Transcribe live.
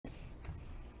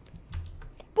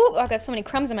Ooh, I got so many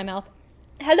crumbs in my mouth.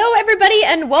 Hello everybody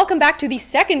and welcome back to the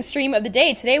second stream of the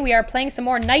day. Today we are playing some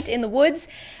more Night in the Woods.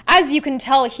 As you can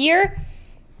tell here,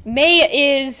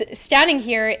 May is standing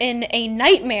here in a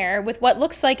nightmare with what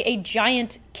looks like a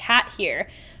giant cat here.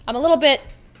 I'm a little bit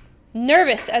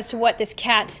nervous as to what this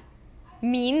cat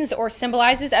means or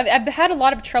symbolizes. I've had a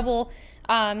lot of trouble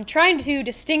trying to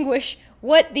distinguish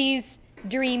what these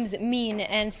dreams mean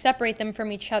and separate them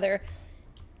from each other.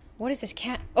 What is this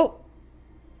cat? Oh.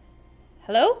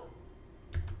 Hello?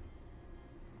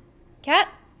 Cat?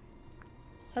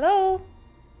 Hello?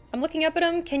 I'm looking up at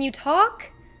him. Can you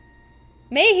talk?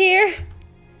 May here.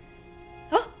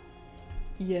 Oh.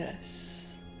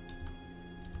 Yes.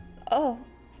 Oh.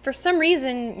 For some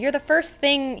reason, you're the first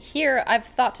thing here I've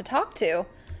thought to talk to.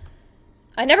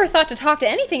 I never thought to talk to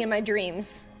anything in my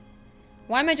dreams.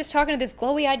 Why am I just talking to this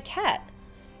glowy-eyed cat?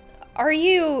 Are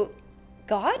you...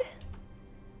 God?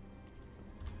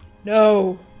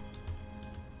 No.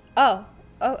 Oh.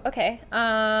 Oh, okay.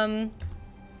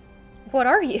 What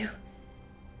are you?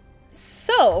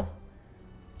 So,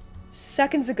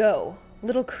 Seconds ago,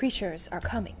 little creatures are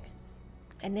coming,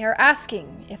 and they are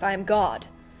asking if I am God.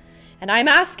 And I'm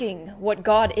asking what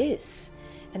God is,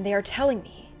 and they are telling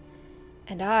me,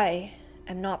 and I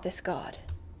am not this God.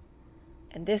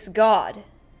 And this God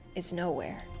is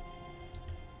nowhere.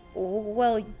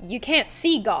 well, you can't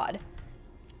see God.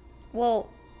 Well,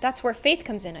 that's where faith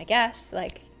comes in, I guess.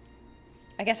 Like,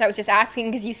 I guess I was just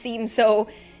asking because you seem so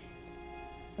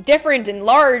different and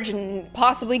large and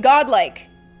possibly godlike.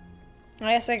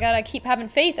 I guess I gotta keep having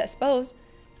faith, I suppose.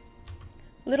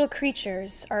 Little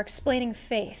creatures are explaining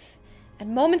faith,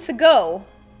 and moments ago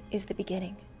is the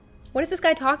beginning. What is this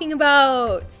guy talking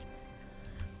about?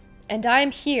 And I am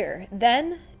here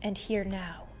then and here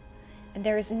now, and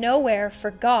there is nowhere for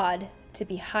God to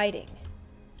be hiding.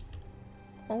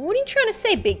 Well, what are you trying to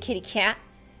say, big kitty cat?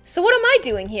 So what am I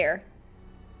doing here?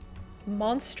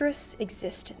 Monstrous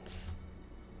existence.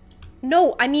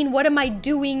 No, I mean, what am I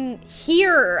doing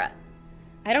here?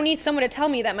 I don't need someone to tell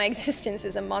me that my existence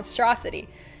is a monstrosity.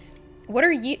 What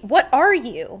are you? What are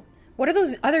you? What are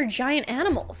those other giant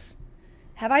animals?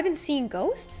 Have I been seeing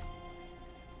ghosts?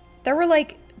 There were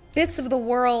like bits of the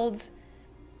world.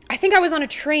 I think I was on a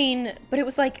train, but it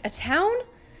was like a town,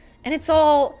 and it's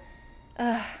all...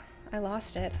 I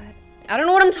lost it. I don't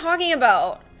know what I'm talking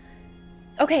about.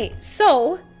 Okay,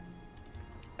 so...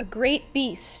 a great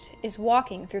beast is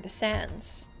walking through the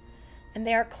sands, and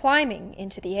they are climbing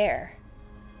into the air.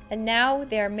 And now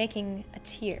they are making a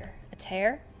tear,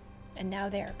 and now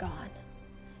they are gone.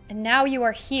 And now you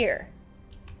are here.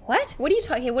 What? What are you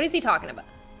talking? What is he talking about?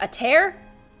 A tear?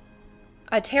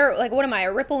 A tear, like what am I,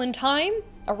 a ripple in time?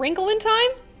 A wrinkle in time?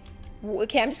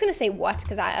 Okay, I'm just gonna say what,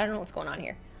 because I don't know what's going on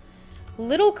here.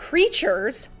 Little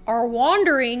creatures are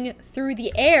wandering through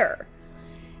the air.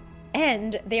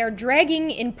 And they are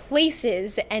dragging in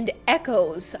places and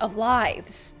echoes of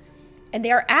lives. And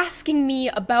they are asking me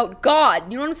about God.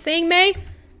 You know what I'm saying, May?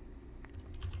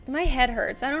 My head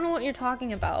hurts. I don't know what you're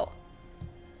talking about.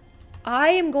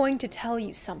 I am going to tell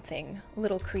you something,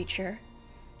 little creature.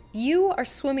 You are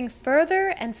swimming further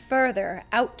and further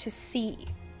out to sea.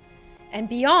 And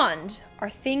beyond are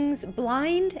things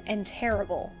blind and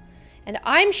terrible. And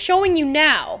I'm showing you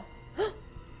now.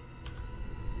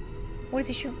 What is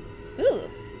he showing? Ooh.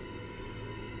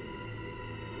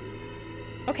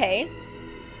 Okay.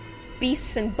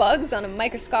 Beasts and bugs on a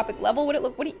microscopic level. What it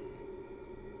look? What do you...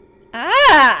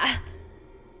 Ah!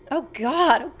 Oh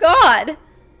God! Oh God!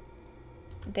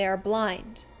 They are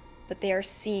blind, but they are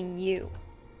seeing you.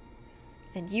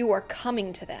 And you are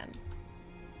coming to them.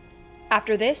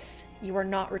 After this, you are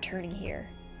not returning here.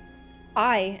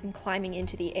 I am climbing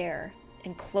into the air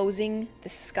and closing the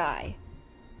sky.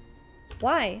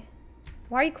 Why?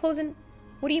 Why are you closing?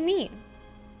 What do you mean?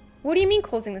 What do you mean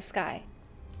closing the sky?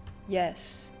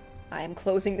 Yes, I am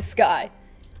closing the sky.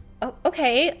 Oh,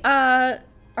 okay,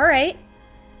 alright.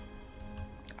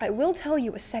 I will tell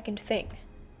you a second thing.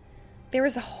 There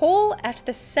is a hole at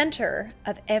the center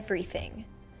of everything,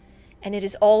 and it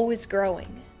is always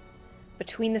growing.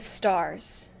 Between the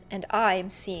stars, and I am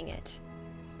seeing it.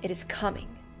 It is coming,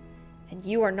 and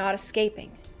you are not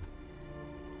escaping.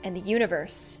 And the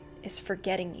universe is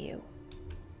forgetting you.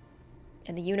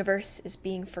 And the universe is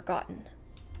being forgotten.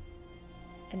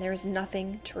 And there is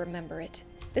nothing to remember it.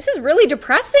 This is really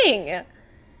depressing!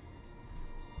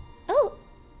 Oh.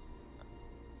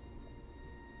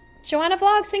 Joanna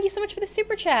Vlogs, thank you so much for the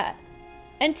super chat.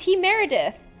 And T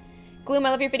Meredith. Gloom, I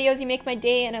love your videos, you make my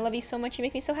day, and I love you so much, you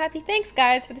make me so happy. Thanks,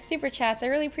 guys, for the super chats, I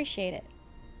really appreciate it.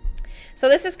 So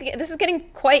this is getting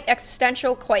quite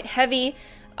existential, quite heavy.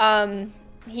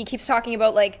 He keeps talking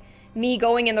about, like, me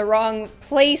going in the wrong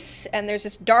place, and there's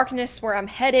just darkness where I'm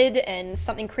headed, and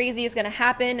something crazy is gonna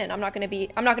happen, and I'm not gonna be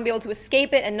able to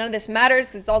escape it, and none of this matters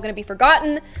because it's all gonna be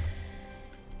forgotten.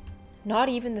 Not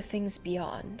even the things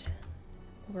beyond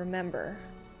will remember.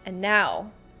 And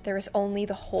now there is only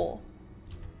the whole.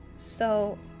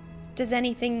 So, does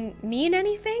anything mean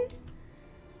anything?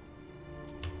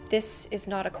 This is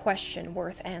not a question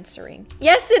worth answering.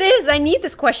 Yes, it is! I need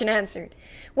this question answered.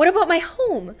 What about my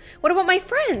home? What about my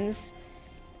friends?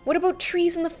 What about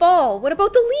trees in the fall? What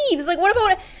about the leaves? Like, what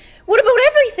about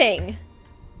everything?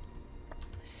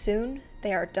 Soon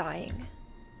they are dying.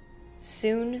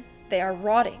 Soon they are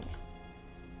rotting.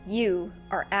 You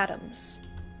are atoms.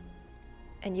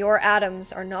 And your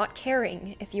atoms are not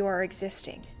caring if you are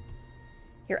existing.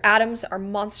 Your atoms are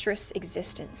monstrous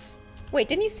existence. Wait,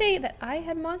 didn't you say that I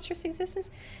had monstrous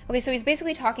existence? Okay, so he's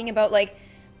basically talking about, like...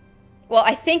 Well,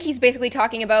 I think he's basically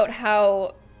talking about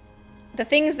how the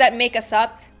things that make us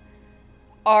up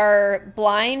are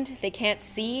blind, they can't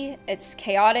see, it's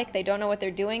chaotic, they don't know what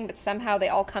they're doing, but somehow they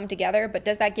all come together. But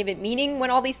does that give it meaning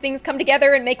when all these things come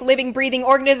together and make living, breathing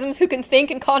organisms who can think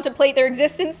and contemplate their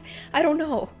existence? I don't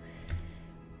know.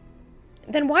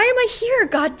 Then why am I here,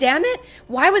 god damn it?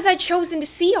 Why was I chosen to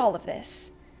see all of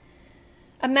this?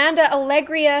 Amanda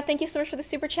Allegria, thank you so much for the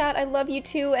super chat. I love you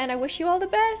too, and I wish you all the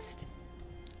best.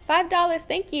 $5,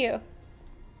 thank you.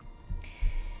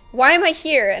 Why am I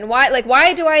here? And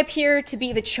why do I appear to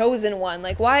be the chosen one?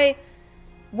 Like,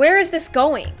 where is this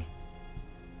going?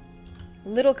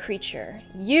 Little creature,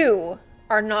 you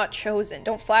are not chosen.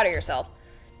 Don't flatter yourself.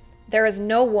 There is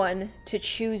no one to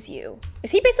choose you.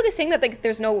 Is he basically saying that, like,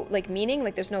 there's no, like, meaning?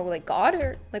 Like, there's no, like, God?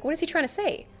 Or, like, what is he trying to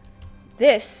say?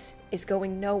 This is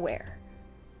going nowhere.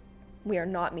 We are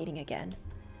not meeting again.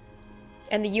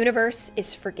 And the universe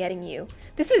is forgetting you.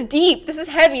 This is deep. This is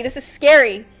heavy. This is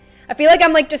scary. I feel like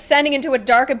I'm, like, descending into a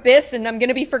dark abyss and I'm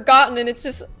gonna be forgotten, and it's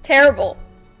just terrible.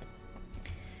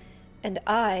 And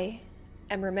I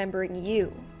am remembering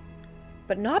you.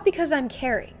 But not because I'm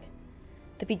caring.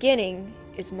 The beginning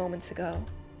is moments ago.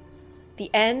 The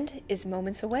end is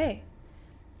moments away.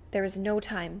 There is no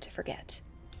time to forget.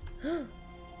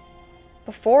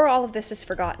 Before all of this is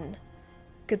forgotten,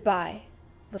 goodbye,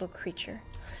 little creature.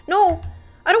 No,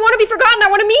 I don't want to be forgotten. I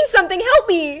want to mean something. Help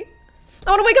me. I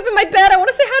want to wake up in my bed. I want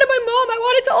to say hi to my mom. I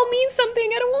want it to all mean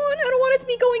something. I don't want it to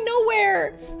be going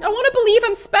nowhere. I want to believe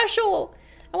I'm special.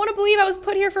 I want to believe I was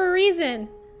put here for a reason.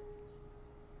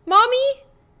 Mommy?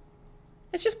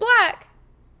 It's just black.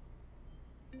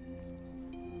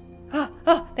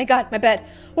 Oh, thank God, my bed.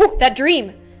 Ooh, that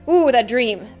dream. Ooh, that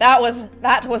dream. That was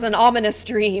an ominous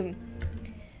dream.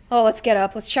 Oh, let's get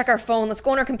up. Let's check our phone. Let's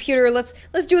go on our computer. Let's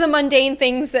do the mundane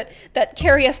things that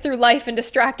carry us through life and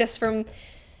distract us from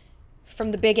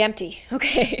the big empty.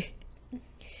 Okay.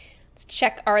 Let's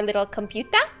check our little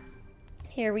computer.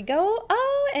 Here we go.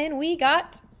 Oh, and we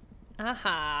got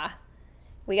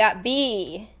we got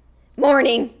B.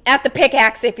 Morning at the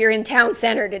pickaxe if you're in town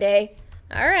center today.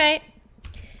 All right.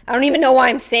 I don't even know why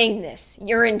I'm saying this.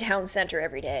 You're in town center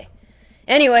every day.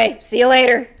 Anyway, see you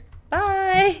later.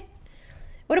 Bye.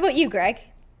 What about you, Greg?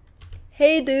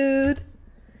 Hey, dude.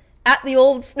 At the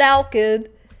old Snalkid.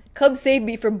 Come save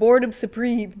me from boredom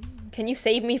supreme. Can you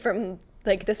save me from,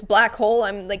 like, this black hole?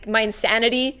 I'm, like, my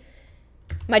insanity?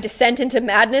 My descent into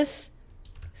madness?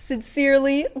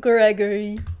 Sincerely,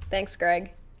 Gregory. Thanks,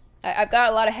 Greg. I've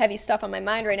got a lot of heavy stuff on my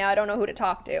mind right now. I don't know who to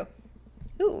talk to.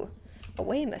 Ooh,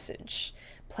 away message.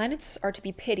 Planets are to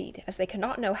be pitied, as they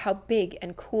cannot know how big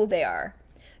and cool they are.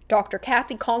 Dr.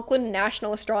 Kathy Conklin,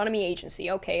 National Astronomy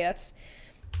Agency. Okay, that's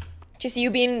just you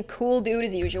being cool dude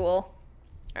as usual.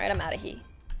 Alright, I'm out of here.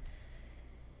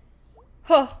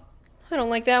 Huh, I don't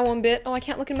like that one bit. Oh, I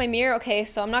can't look in my mirror. Okay,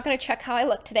 so I'm not going to check how I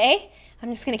look today. I'm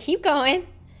just going to keep going.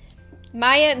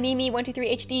 Maya Mimi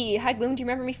 123 HD. Hi Gloom, do you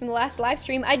remember me from the last live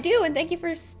stream? I do, and thank you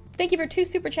for 2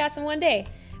 super chats in one day.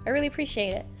 I really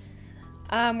appreciate it.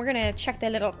 We're gonna check the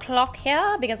little clock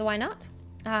here, because why not?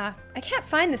 I can't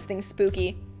find this thing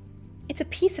spooky. It's a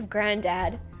piece of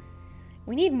granddad.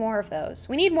 We need more of those.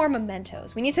 We need more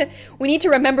mementos. We need to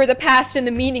remember the past and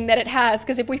the meaning that it has,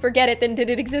 because if we forget it, then did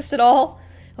it exist at all?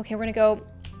 Okay, we're gonna go...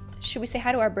 Should we say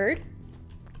hi to our bird?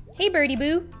 Hey, birdie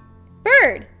boo.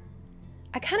 Bird!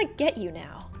 I kind of get you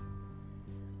now.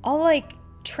 All, like,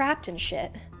 trapped and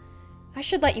shit. I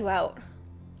should let you out.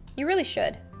 You really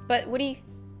should. But would he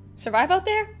survive out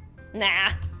there?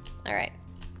 Nah. Alright.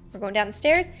 We're going down the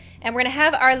stairs, and we're gonna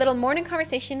have our little morning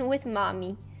conversation with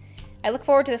Mommy. I look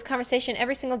forward to this conversation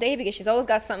every single day because she's always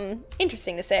got something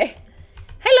interesting to say.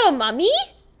 Hello, Mommy!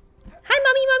 Hi,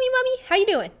 Mommy. How you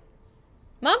doing?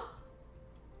 Mom?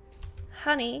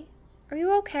 Honey, are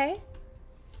you okay?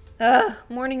 Ugh,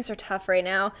 mornings are tough right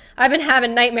now. I've been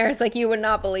having nightmares like you would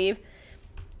not believe.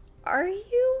 Are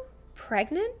you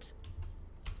pregnant?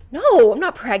 No, I'm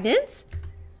not pregnant.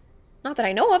 Not that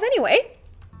I know of anyway.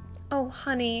 Oh,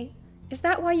 honey, is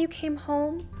that why you came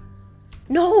home?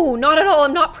 No, not at all.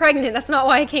 I'm not pregnant. That's not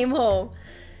why I came home.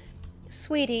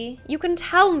 Sweetie, you can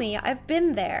tell me. I've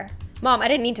been there. Mom, I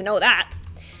didn't need to know that.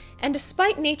 And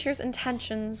despite nature's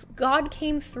intentions, God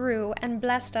came through and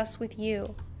blessed us with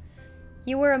you.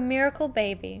 You were a miracle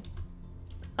baby.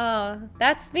 Oh,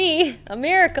 that's me, a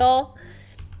miracle.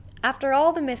 After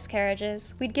all the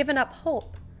miscarriages, we'd given up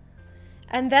hope.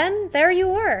 And then there you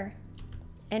were.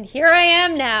 And here I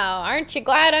am now. Aren't you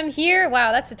glad I'm here?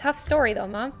 Wow, that's a tough story though,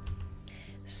 Mom.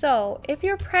 So, if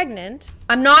you're pregnant...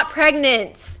 I'm not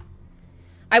pregnant!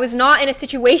 I was not in a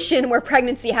situation where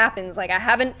pregnancy happens. Like, I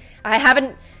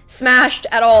haven't smashed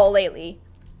at all lately.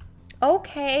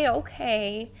 Okay,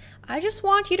 okay. I just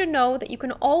want you to know that you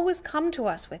can always come to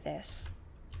us with this.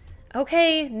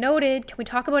 Okay, noted. Can we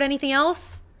talk about anything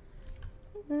else?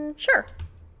 Sure.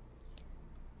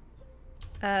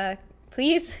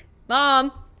 Please?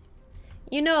 Mom.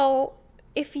 You know,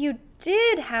 if you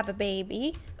did have a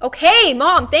baby... Okay,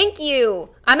 Mom, thank you.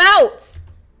 I'm out.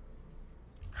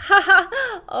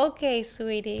 Haha, okay,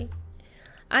 sweetie.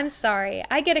 I'm sorry.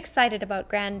 I get excited about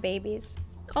grandbabies.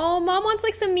 Oh, Mom wants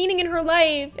like some meaning in her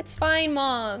life. It's fine,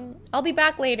 Mom. I'll be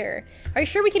back later. Are you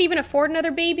sure we could even afford another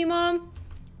baby, Mom?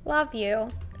 Love you.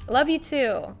 Love you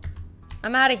too.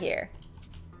 I'm out of here.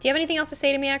 Do you have anything else to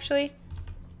say to me, actually?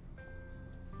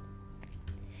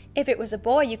 If it was a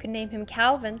boy, you could name him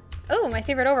Calvin. Oh, my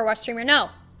favorite Overwatch streamer.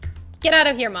 No. Get out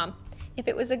of here, Mom. If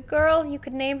it was a girl, you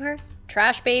could name her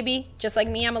Trash Baby. Just like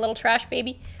me, I'm a little trash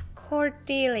baby.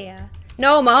 Cordelia.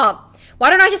 No, Mom.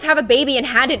 Why don't I just have a baby and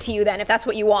hand it to you then, if that's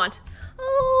what you want?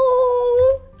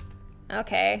 Oh.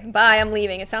 Okay, bye, I'm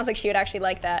leaving. It sounds like she would actually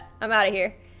like that. I'm out of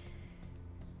here.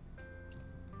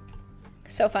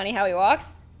 So funny how he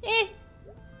walks. Eh.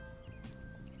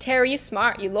 Terry, you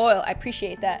smart, you loyal. I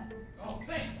appreciate that. Oh,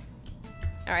 thanks.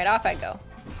 All right, off I go.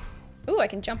 Ooh, I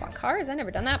can jump on cars. I've never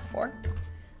done that before.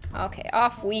 Okay,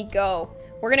 off we go.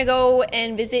 We're gonna go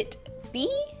and visit B,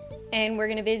 and we're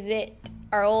gonna visit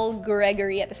our old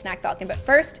Gregory at the Snack Falcon. But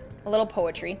first, a little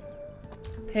poetry.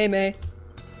 Hey, May.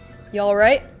 You all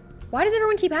right? Why does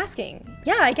everyone keep asking?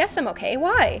 Yeah, I guess I'm okay.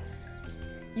 Why?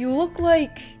 You look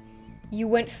like you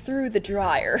went through the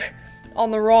dryer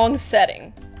on the wrong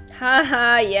setting.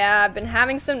 Haha, yeah, I've been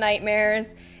having some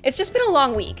nightmares. It's just been a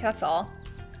long week, that's all.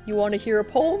 You want to hear a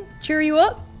poem? Cheer you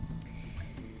up?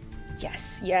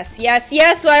 Yes, yes, yes,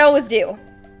 yes, I always do.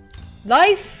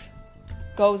 Life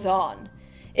goes on.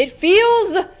 It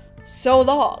feels so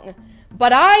long,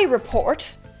 but I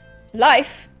report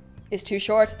life is too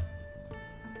short.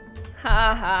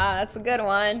 Haha, that's a good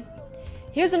one.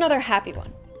 Here's another happy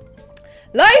one.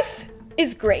 Life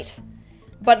is great,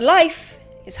 but life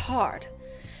is hard.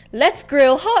 Let's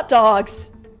grill hot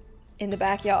dogs in the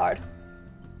backyard.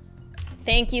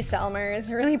 Thank you,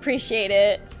 Selmers. Really appreciate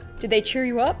it. Did they cheer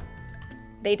you up?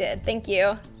 They did. Thank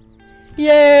you.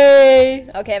 Yay!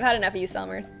 Okay, I've had enough of you,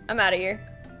 Selmers. I'm out of here.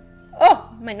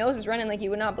 Oh, my nose is running like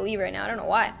you would not believe right now. I don't know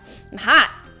why. I'm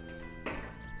hot.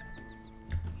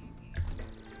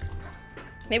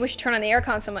 Maybe we should turn on the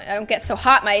aircon so I don't get so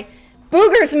hot. My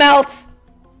boogers melt.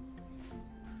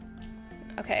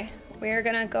 Okay, we're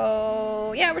gonna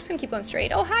go... Yeah, we're just gonna keep going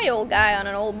straight. Oh, hi, old guy on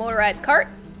an old motorized cart.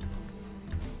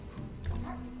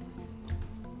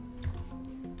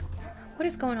 What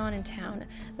is going on in town?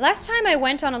 Last time I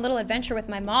went on a little adventure with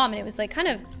my mom and it was like kind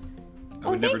of...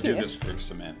 I would never do this for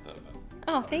Samantha.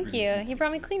 Oh, thank you. You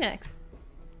brought me Kleenex.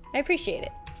 I appreciate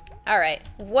it. All right,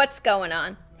 what's going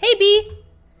on? Hey, B.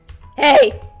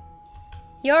 Hey.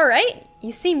 You all right?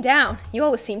 You seem down. You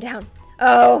always seem down.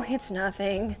 Oh, it's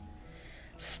nothing.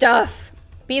 Stuff.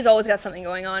 B's always got something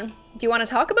going on. Do you want to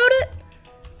talk about it?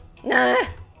 Nah.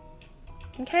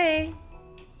 Okay.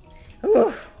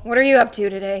 Ooh, what are you up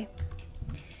to today?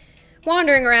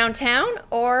 Wandering around town,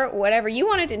 or whatever you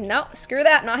wanted to. No, screw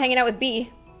that. I'm not hanging out with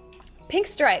B. Pink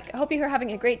Strike. I hope you're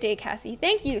having a great day, Cassie.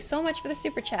 Thank you so much for the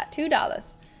super chat.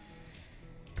 $2.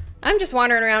 I'm just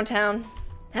wandering around town.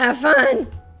 Have fun.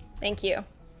 Thank you.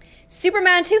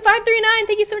 Superman2539.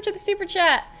 Thank you so much for the super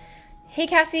chat. Hey,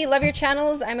 Cassie. Love your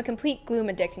channels. I'm a complete Gloom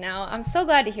addict now. I'm so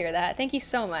glad to hear that. Thank you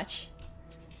so much.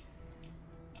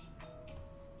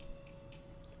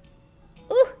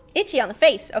 Ooh. Itchy on the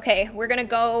face. Okay, we're gonna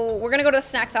go to the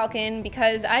Snack Falcon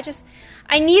because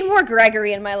I need more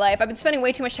Gregory in my life. I've been spending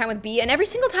way too much time with B, and every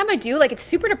single time I do, like, it's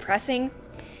super depressing.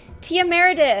 Tia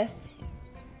Meredith.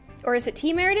 Or is it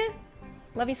T Meredith?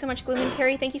 Love you so much, Gloom and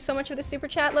Terry. Thank you so much for the super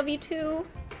chat. Love you too.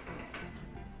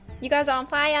 You guys are on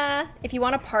fire. If you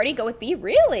want to party, go with B.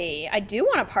 Really? I do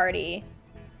want to party.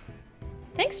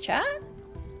 Thanks, chat.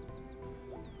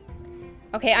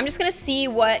 Okay, I'm just gonna see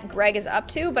what Greg is up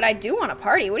to, but I do want to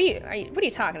party. What are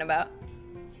you talking about?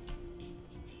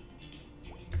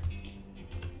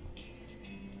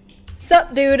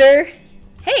 Sup, duder?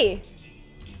 Hey,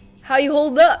 how you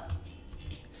hold up?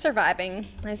 Surviving,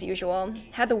 as usual.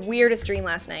 Had the weirdest dream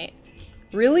last night.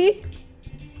 Really?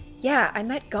 Yeah, I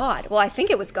met God. Well, I think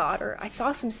it was God, or I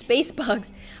saw some space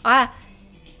bugs. I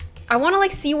want to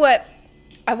like see what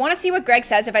Greg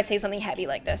says if I say something heavy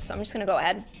like this. So I'm just gonna go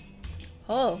ahead.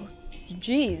 Oh,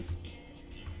 jeez.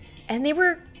 And they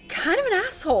were kind of an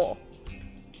asshole.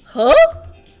 Huh?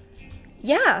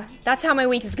 Yeah, that's how my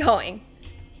week is going.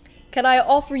 Can I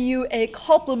offer you a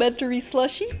complimentary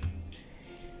slushie?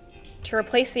 To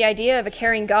replace the idea of a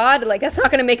caring God? Like, that's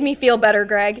not gonna make me feel better,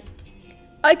 Greg.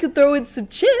 I could throw in some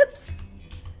chips.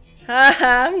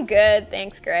 Haha, I'm good.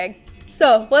 Thanks, Greg.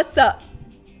 So, what's up?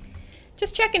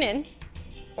 Just checking in.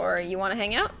 Or you wanna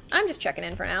hang out? I'm just checking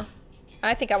in for now.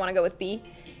 I think I wanna go with B.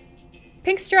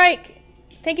 Pink Strike,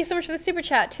 thank you so much for the super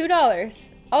chat,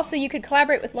 $2. Also, you could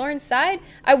collaborate with Lauren's side.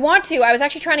 I want to. I was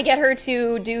actually trying to get her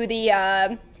to do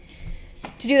the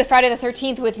Friday the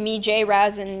 13th with me, Jay,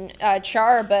 Raz, and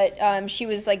Char, but she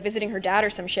was like visiting her dad or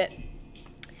some shit.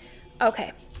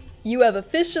 Okay. You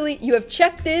have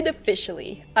checked in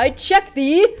officially. I check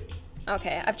thee.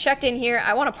 Okay, I've checked in here.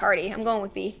 I want to party. I'm going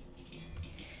with B.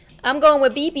 I'm going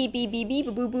with B, B, B, B, B,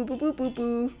 boo, boo, boo, boo, boo, boo,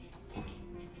 boo.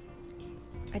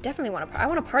 I definitely want to party. I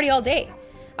want to party all day.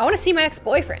 I want to see my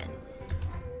ex-boyfriend.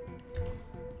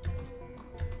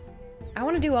 I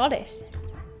want to do all this.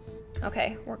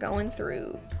 Okay, we're going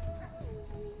through.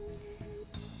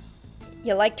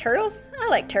 You like turtles? I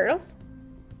like turtles.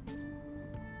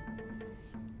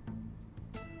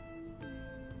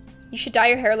 You should dye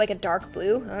your hair like a dark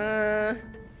blue.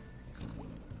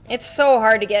 It's so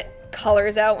hard to get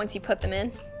colors out once you put them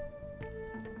in.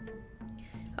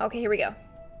 Okay, here we go.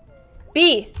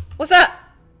 B, what's up?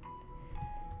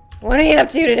 What are you up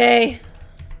to today?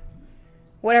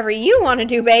 Whatever you want to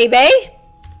do, baby.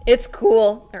 It's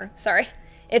cool.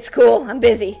 It's cool. I'm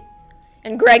busy.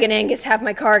 And Greg and Angus have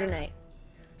my car tonight.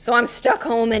 So I'm stuck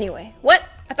home anyway. What?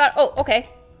 I thought, oh, okay.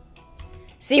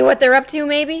 See what they're up to,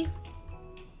 maybe?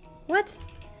 What?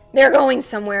 They're going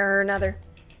somewhere or another.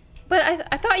 But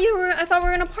I thought we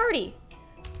were in a party.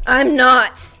 I'm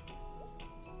not.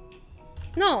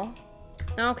 No.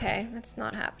 Okay, that's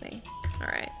not happening.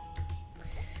 Alright.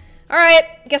 Alright,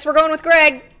 guess we're going with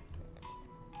Greg.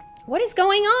 What is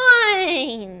going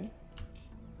on?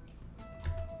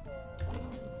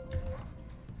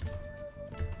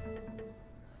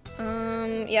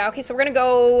 Yeah, okay, so we're gonna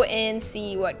go and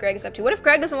see what Greg is up to. What if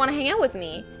Greg doesn't want to hang out with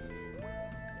me?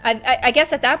 I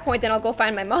guess at that point, then I'll go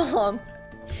find my mom.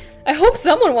 I hope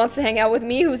someone wants to hang out with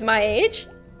me who's my age.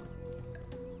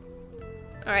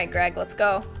 Alright, Greg, let's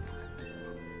go.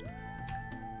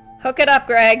 Hook it up,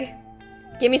 Greg.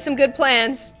 Give me some good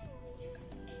plans.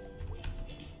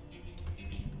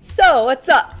 So, what's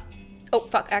up? Oh,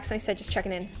 fuck, I accidentally said just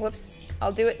checking in. Whoops.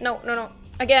 I'll do it. No, no, no.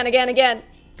 Again.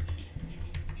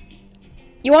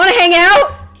 You wanna hang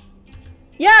out?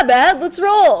 Yeah, Bad, let's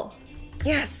roll.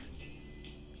 Yes.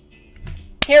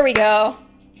 Here we go.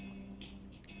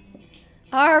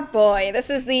 Our boy.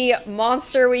 This is the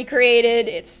monster we created.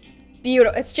 It's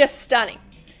beautiful. It's just stunning.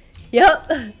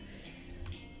 Yep.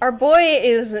 Our boy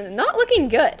is not looking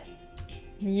good.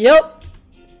 Yep.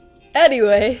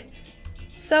 Anyway.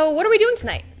 So, what are we doing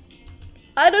tonight?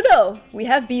 I don't know. We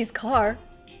have B's car.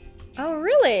 Oh,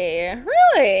 really?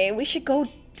 Really? We should go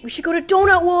to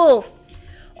Donut Wolf.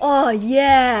 Oh,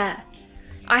 yeah.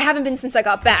 I haven't been since I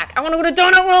got back. I want to go to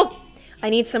Donut Wolf. I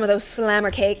need some of those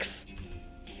slammer cakes.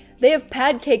 They have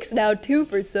pad cakes now too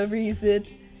for some reason.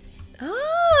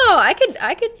 Oh, I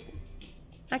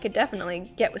could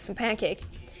definitely get with some pancake.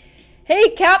 Hey,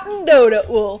 Captain Donut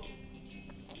Wolf.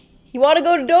 You want to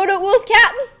go to Donut Wolf,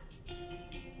 Captain?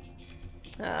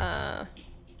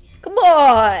 Come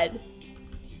on.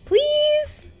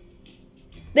 Please?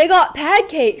 They got pad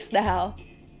cakes now.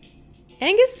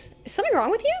 Angus, is something wrong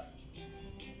with you?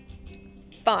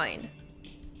 Fine.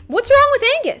 What's wrong with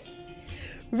Angus?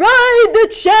 Ride the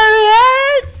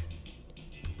chariot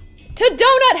to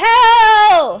Donut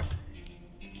Hell!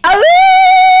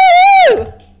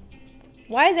 Ahoo!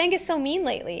 Why is Angus so mean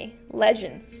lately?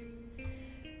 Legends.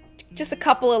 Just a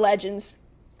couple of legends.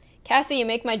 Kassie, you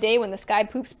make my day when the sky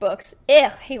poops books.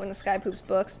 Ugh, hate when the sky poops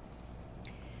books.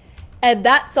 And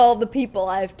that's all the people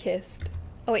I've kissed.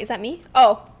 Oh, wait, is that me?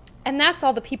 Oh, and that's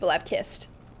all the people I've kissed.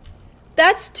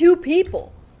 That's 2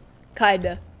 people.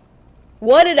 Kinda.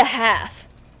 1.5.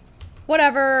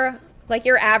 Whatever. Like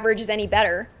your average is any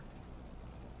better.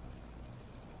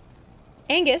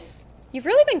 Angus, you've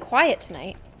really been quiet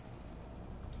tonight.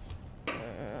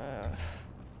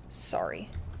 Sorry.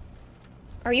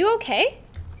 Are you okay?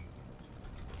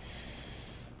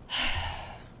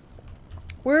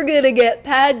 We're gonna get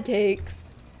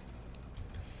pancakes.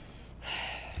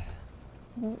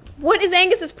 What is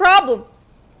Angus's problem?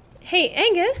 Hey,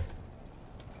 Angus.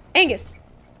 Angus.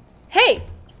 Hey.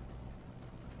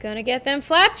 Gonna get them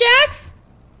flapjacks?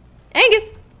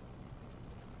 Angus.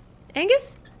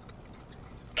 Angus?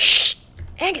 Shh.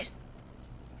 Angus.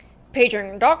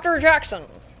 Paging Dr. Jackson.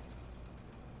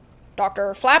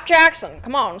 Dr. Flap Jackson.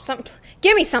 Come on,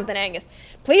 give me something, Angus.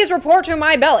 Please report to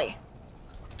my belly.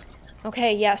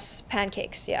 Okay, yes,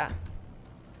 pancakes, yeah.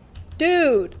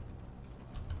 Dude.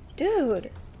 Dude.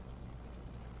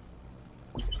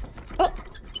 Oh.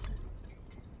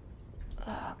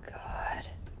 Oh, God.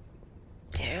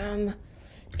 Damn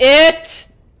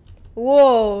it.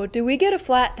 Whoa, did we get a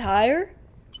flat tire?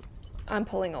 I'm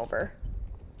pulling over.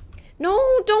 No,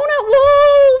 Donut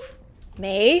Wolf!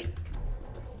 May?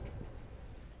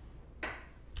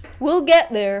 We'll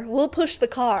get there. We'll push the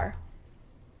car.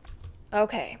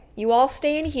 Okay, you all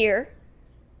stay in here.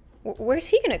 Where's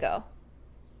he gonna go?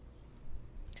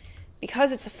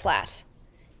 Because it's a flat.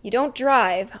 You don't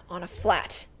drive on a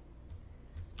flat.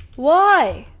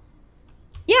 Why?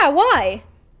 Yeah, why?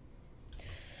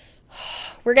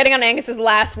 We're getting on Angus's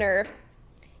last nerve.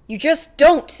 You just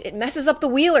don't. It messes up the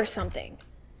wheel or something.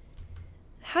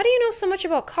 How do you know so much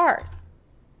about cars?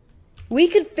 We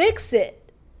could fix it.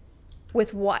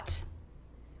 With what?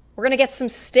 We're gonna get some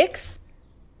sticks?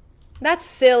 That's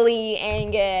silly,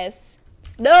 Angus.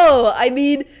 No, I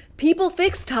mean, people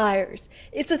fix tires.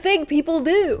 It's a thing people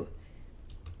do.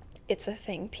 It's a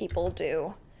thing people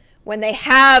do. When they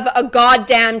have a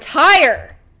goddamn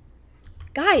tire.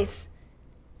 Guys.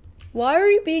 Why are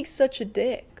you being such a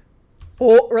dick?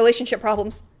 Oh, relationship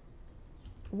problems.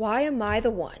 Why am I the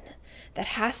one that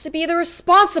has to be the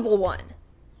responsible one?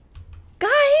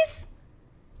 Guys.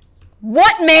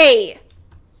 What, May?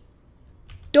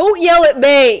 Don't yell at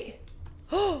May.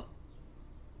 I'm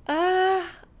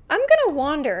gonna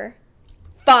wander.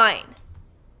 Fine.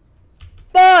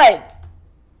 Fine.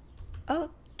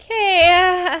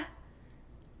 Okay.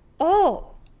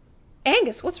 Oh.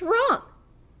 Angus, what's wrong?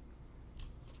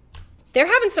 They're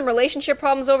having some relationship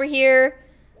problems over here.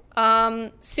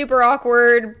 Super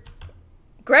awkward.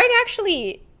 Greg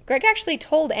actually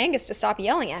told Angus to stop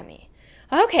yelling at me.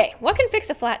 Okay, what can fix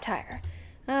a flat tire?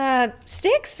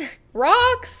 Sticks?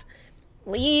 Rocks?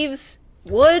 Leaves?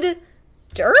 Wood?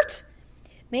 Dirt?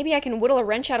 Maybe I can whittle a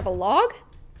wrench out of a log?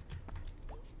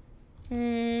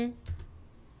 Wonder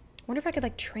if I could,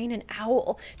 like, train an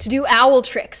owl to do owl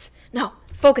tricks. No,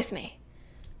 focus me.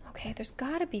 Okay, there's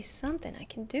gotta be something I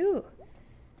can do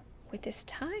with this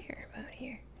tire out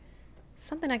here.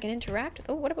 Something I can interact with.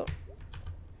 Oh, what about...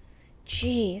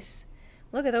 Jeez.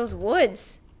 Look at those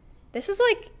woods. This is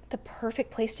like the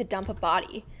perfect place to dump a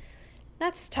body.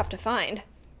 That's tough to find.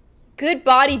 Good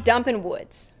body dumping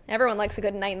woods. Everyone likes a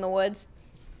good night in the woods.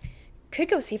 Could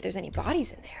go see if there's any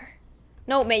bodies in there.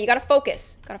 No, May, you gotta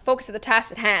focus. Gotta focus at the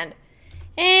task at hand.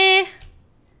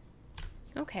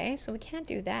 Okay, so we can't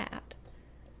do that.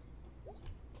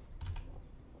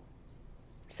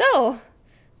 So,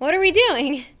 what are we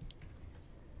doing?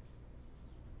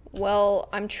 Well,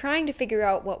 I'm trying to figure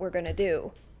out what we're gonna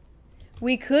do.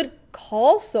 We could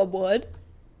call someone.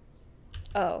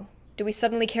 Oh, do we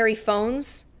suddenly carry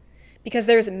phones? Because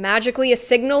there's magically a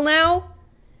signal now?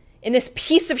 In this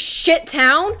piece of shit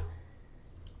town?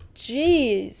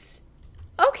 Jeez.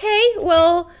 Okay,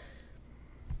 well...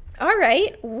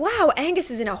 Alright. Wow,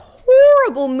 Angus is in a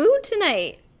horrible mood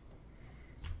tonight.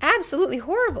 Absolutely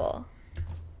horrible.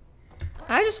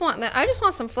 I just want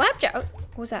some flapjack.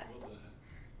 What was that?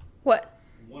 What?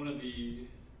 One of the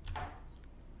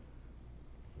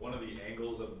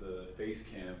angles of the face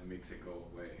cam makes it go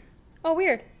away. Oh,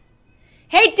 weird.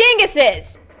 Hey,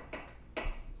 dinguses!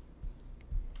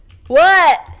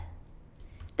 What?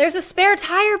 There's a spare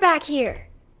tire back here.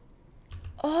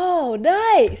 Oh,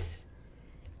 nice.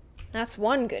 That's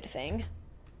one good thing.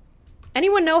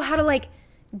 Anyone know how to, like,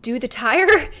 do the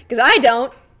tire? Because I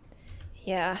don't.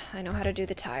 Yeah, I know how to do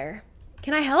the tire.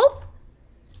 Can I help?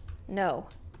 No.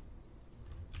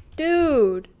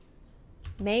 Dude.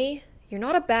 May, you're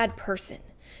not a bad person,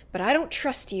 but I don't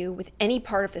trust you with any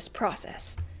part of this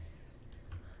process.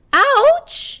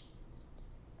 Ouch!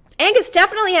 Angus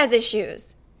definitely has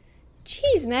issues.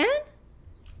 Jeez, man.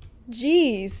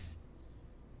 Jeez.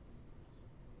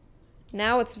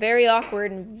 Now it's very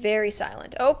awkward and very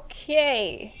silent.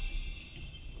 Okay.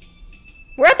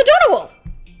 We're at the Donut Wolf.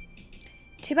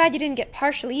 Too bad you didn't get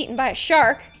partially eaten by a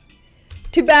shark.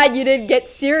 Too bad you didn't get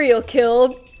serial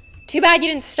killed. Too bad you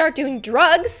didn't start doing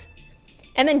drugs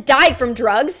and then died from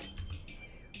drugs.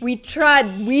 We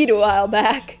tried weed a while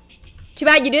back. Too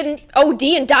bad you didn't OD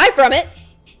and die from it.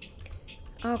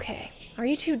 Okay, are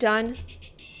you two done?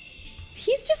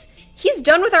 He's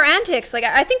done with our antics. Like,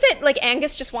 I think that, like,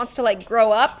 Angus just wants to, like,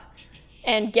 grow up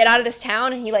and get out of this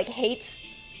town, and he, like, hates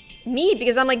me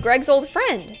because I'm, like, Greg's old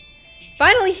friend.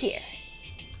 Finally here.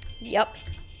 Yup.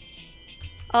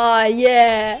 Ah,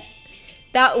 yeah.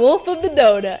 That wolf of the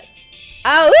donut.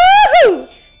 Ah, woohoo!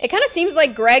 It kind of seems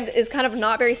like Greg is kind of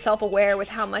not very self-aware with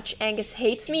how much Angus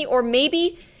hates me, or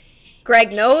maybe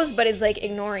Greg knows but is, like,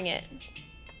 ignoring it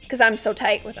because I'm so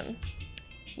tight with him.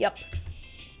 Yup.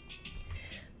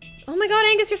 Oh my god,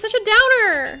 Angus, you're such a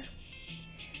downer!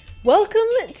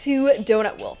 Welcome to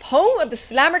Donut Wolf, home of the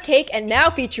Slammer Cake, and now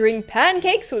featuring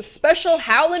pancakes with special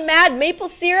Howlin' Mad maple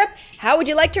syrup. How would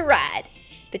you like to ride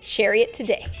the chariot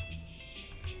today?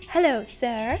 Hello,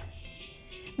 sir.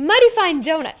 Mighty fine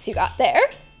donuts you got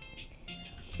there.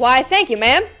 Why, thank you,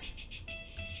 ma'am.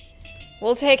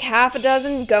 We'll take half a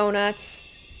dozen go-nuts.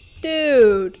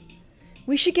 Dude,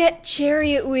 we should get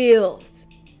chariot wheels.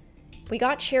 We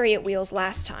got chariot wheels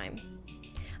last time.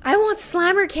 I want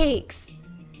Slammer cakes.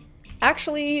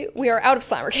 Actually, we are out of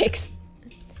Slammer cakes.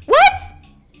 What?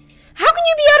 How can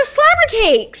you be out of Slammer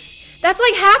cakes? That's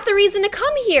like half the reason to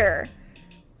come here.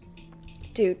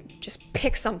 Dude, just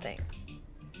pick something.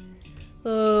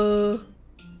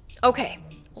 Okay,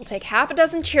 we'll take half a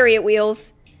dozen chariot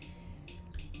wheels.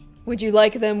 Would you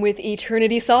like them with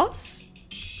eternity sauce?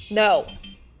 No.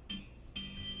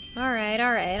 All right.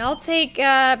 I'll take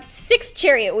 6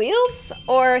 chariot wheels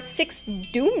or 6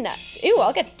 doom nuts. Ew,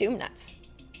 I'll get doom nuts.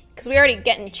 Because we already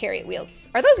getting chariot wheels.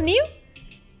 Are those new?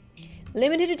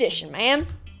 Limited edition, ma'am.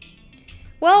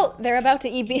 Well, they're about to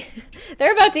be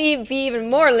even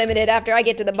more limited after I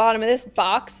get to the bottom of this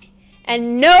box.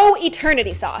 And no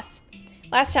eternity sauce.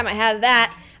 Last time I had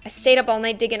that, I stayed up all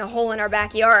night digging a hole in our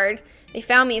backyard. They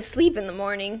found me asleep in the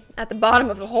morning at the bottom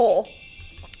of the hole.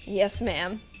 Yes,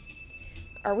 ma'am.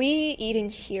 Are we eating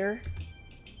here?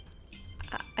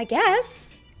 I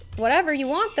guess. Whatever you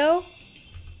want, though.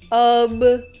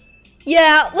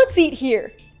 Yeah, let's eat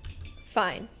here.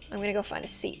 Fine. I'm gonna go find a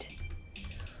seat.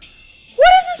 What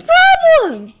is this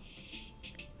problem?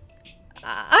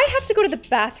 I have to go to the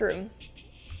bathroom.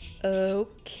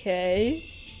 Okay.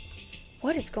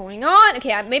 What is going on?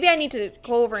 Okay, maybe I need to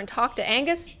go over and talk to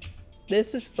Angus.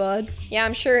 This is fun. Yeah,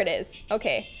 I'm sure it is.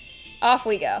 Okay, off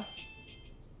we go.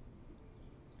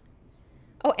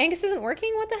 Oh, Angus isn't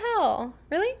working? What the hell?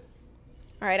 Really?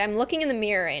 All right, I'm looking in the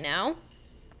mirror right now.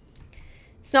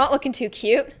 It's not looking too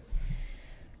cute.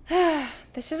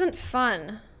 This isn't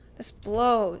fun. This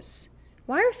blows.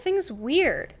 Why are things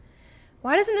weird?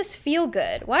 Why doesn't this feel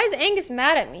good? Why is Angus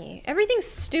mad at me? Everything's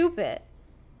stupid.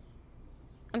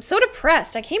 I'm so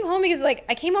depressed. I came home because, like,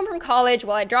 I came home from college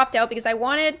while I dropped out because I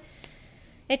wanted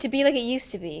it to be like it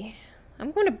used to be.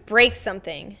 I'm going to break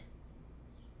something.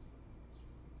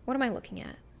 What am I looking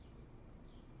at?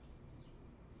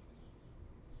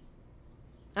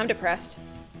 I'm depressed.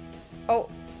 Oh,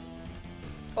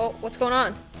 what's going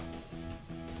on?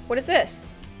 What is this?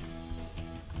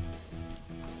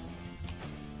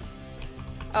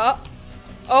 Oh,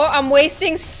 I'm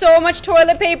wasting so much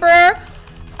toilet paper.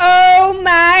 Oh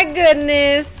my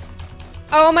goodness.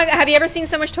 Oh my god, have you ever seen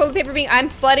so much toilet paper being, I'm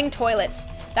flooding toilets.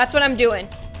 That's what I'm doing.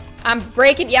 I'm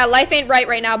breaking, yeah, life ain't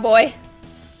right now, boy.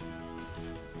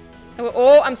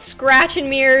 Oh, I'm scratching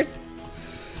mirrors.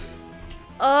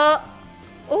 Oh,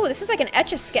 this is like an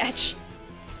Etch-a-Sketch.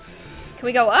 Can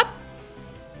we go up?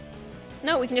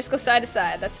 No, we can just go side to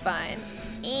side. That's fine.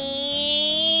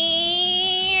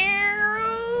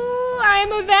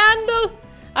 I'm a vandal.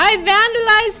 I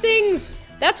vandalize things.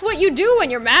 That's what you do when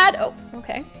you're mad. Oh,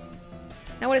 okay.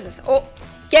 Now what is this? Oh,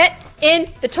 get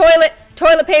in the toilet.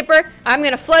 Toilet paper. I'm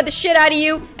gonna flood the shit out of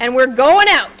you, and we're going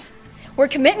out. We're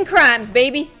committing crimes,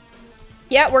 baby.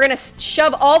 Yeah, we're gonna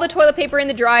shove all the toilet paper in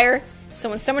the dryer, so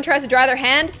when someone tries to dry their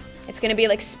hand, it's gonna be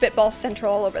like spitball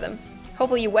central all over them.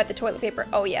 Hopefully you wet the toilet paper.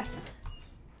 Oh, yeah.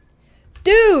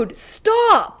 Dude,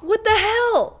 stop! What the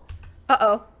hell?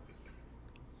 Uh-oh.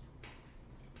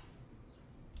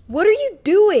 What are you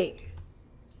doing?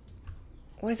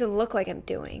 What does it look like I'm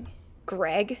doing?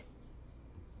 Greg?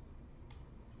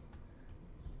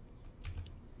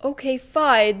 Okay,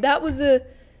 fine. That was a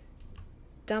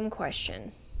dumb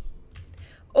question.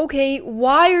 Okay,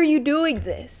 why are you doing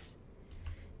this?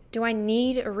 Do I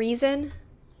need a reason?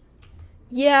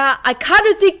 Yeah, I kind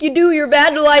of think you do. You're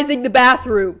vandalizing the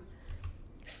bathroom.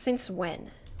 Since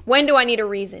when? When do I need a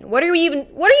reason? What are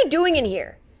you doing in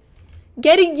here?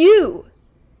 Getting you.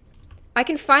 I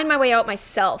can find my way out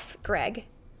myself, Greg.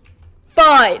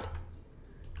 Fine.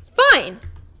 Fine.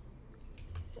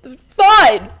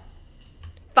 Fine.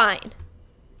 Fine.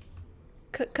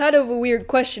 Kind of a weird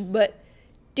question, but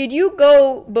did you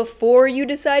go before you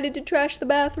decided to trash the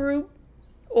bathroom?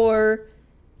 Or...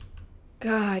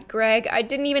 God, Greg, I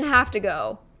didn't even have to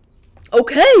go.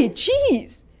 Okay,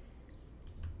 jeez.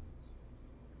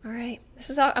 All right, this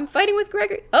is all. I'm fighting with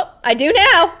Gregory. Oh, I do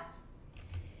now.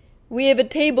 We have a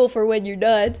table for when you're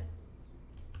done.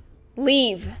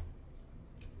 Leave.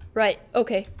 Right,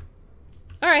 okay.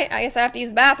 All right, I guess I have to use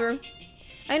the bathroom.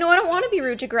 I know I don't want to be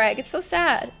rude to Greg. It's so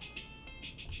sad.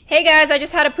 Hey guys, I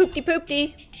just had a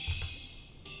poopty.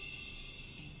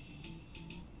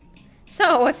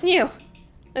 So, what's new?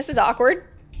 This is awkward.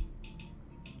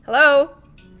 Hello?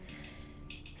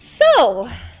 So,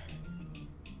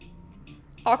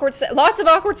 lots of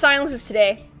awkward silences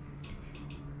today.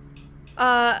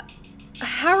 How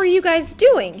are you guys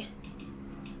doing?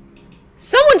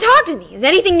 Someone talk to me. Is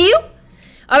anything new?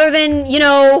 Other than, you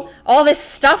know, all this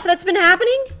stuff that's been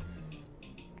happening?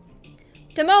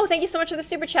 Demo, thank you so much for the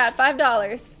super chat,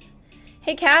 $5.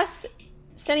 Hey Cass,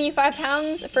 sending you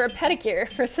 £5 for a pedicure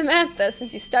for Samantha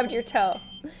since you stubbed your toe.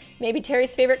 Maybe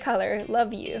Terry's favorite color.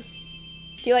 Love you.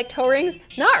 Do you like toe rings?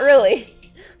 Not really,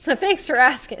 but thanks for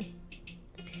asking.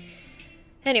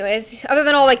 Anyways, other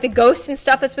than all like the ghosts and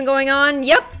stuff that's been going on,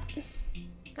 yep,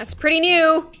 that's pretty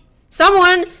new.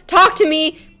 Someone talk to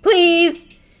me, please.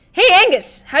 Hey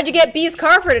Angus, how'd you get Bee's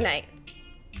car for tonight?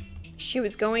 She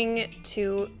was going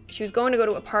to go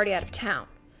to a party out of town,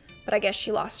 but I guess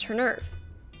she lost her nerve.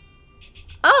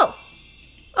 Oh,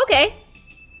 okay.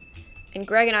 And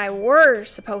Greg and I were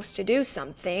supposed to do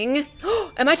something.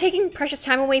 Am I taking precious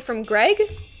time away from Greg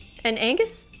and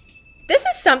Angus? This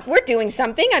is we're doing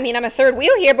something. I mean, I'm a third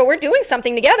wheel here, but we're doing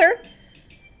something together.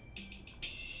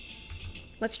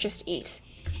 Let's just eat.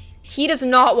 He does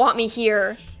not want me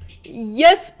here.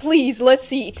 Yes, please,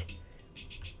 let's eat.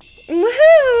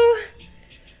 Woohoo!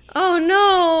 Oh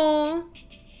no.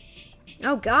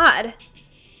 Oh God.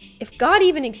 If God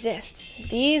even exists,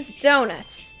 these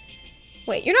donuts.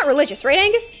 Wait, you're not religious, right,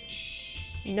 Angus?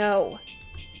 No.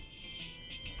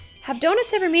 Have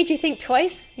donuts ever made you think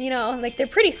twice? You know, like they're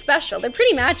pretty special. They're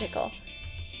pretty magical.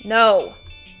 No.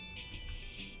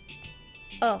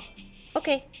 Oh,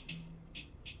 okay.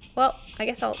 Well, I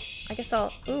guess I'll,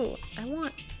 ooh, I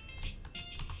want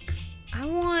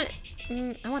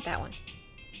that one.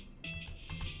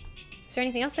 Is there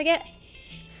anything else I get?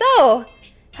 So,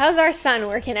 how's our son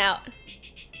working out?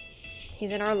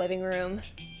 He's in our living room.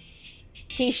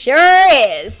 He sure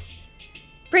is.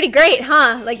 Pretty great,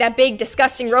 huh? Like that big,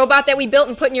 disgusting robot that we built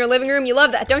and put in your living room. You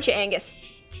love that, don't you, Angus?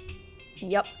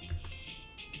 Yup.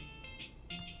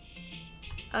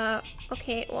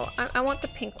 Okay, well, I want the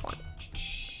pink one.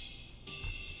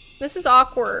 This is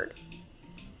awkward.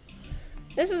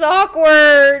 This is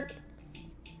awkward.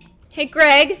 Hey,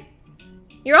 Greg.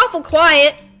 You're awful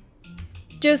quiet.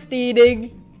 Just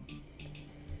eating.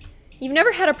 You've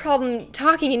never had a problem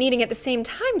talking and eating at the same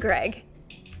time, Greg.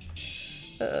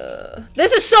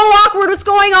 This is so awkward. What's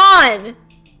going on?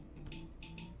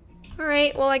 All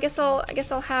right. Well, I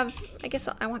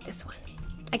want this one.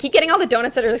 I keep getting all the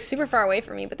donuts that are like super far away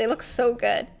from me, but they look so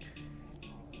good.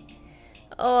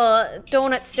 Oh,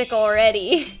 donut sick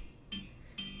already.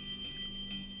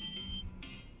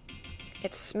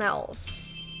 It smells.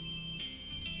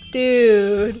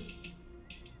 Dude.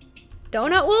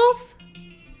 Donut Wolf?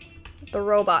 The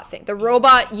robot thing. The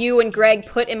robot you and Greg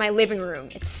put in my living room.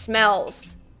 It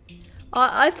smells.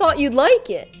 I thought you'd like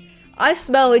it. I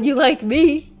smell and you like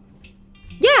me.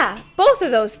 Yeah, both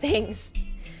of those things.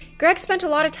 Greg spent a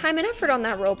lot of time and effort on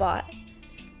that robot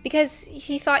because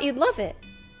he thought you'd love it.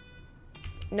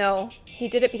 No, he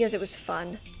did it because it was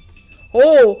fun.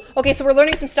 Oh, okay, so we're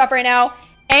learning some stuff right now.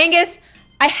 Angus,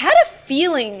 I had a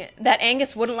feeling that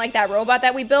Angus wouldn't like that robot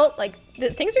that we built. Like,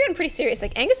 things are getting pretty serious.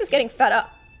 Like, Angus is getting fed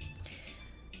up.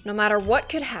 No matter what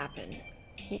could happen,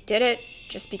 he did it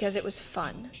just because it was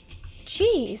fun.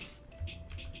 Jeez.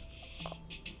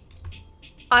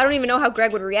 I don't even know how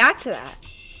Greg would react to that.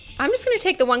 I'm just gonna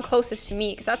take the one closest to me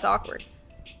because that's awkward.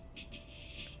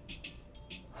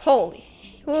 Holy.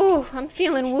 Ooh, I'm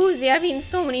feeling woozy. I've eaten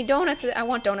so many donuts. I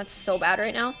want donuts so bad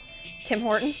right now. Tim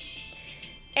Hortons.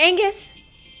 Angus,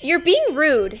 you're being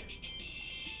rude.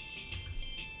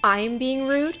 I'm being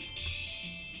rude?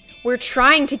 We're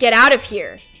trying to get out of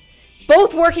here.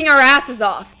 Both working our asses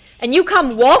off. And you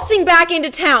come waltzing back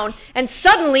into town, and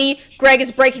suddenly Greg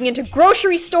is breaking into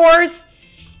grocery stores.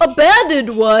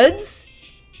 Abandoned ones.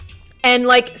 and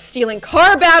like stealing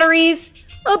car batteries,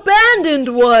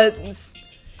 abandoned ones,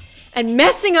 and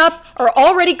messing up our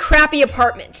already crappy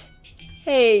apartment.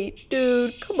 Hey,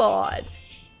 dude, come on.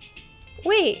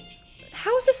 Wait,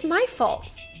 how is this my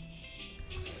fault?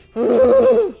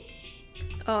 Oh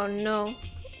no.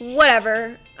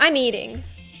 Whatever. I'm eating.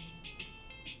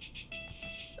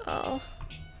 Oh,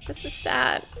 this is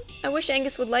sad. I wish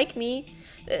Angus would like me.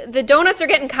 The donuts are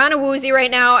getting kind of woozy right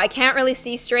now. I can't really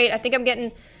see straight. I think I'm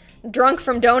getting drunk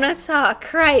from donuts. Ah,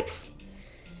 cripes.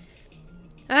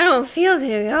 I don't feel too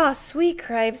good. Oh, sweet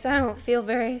cripes. I don't feel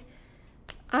very...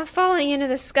 I'm falling into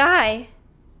the sky.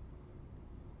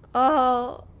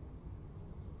 Oh.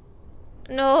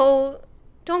 No.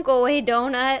 Don't go away,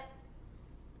 donut.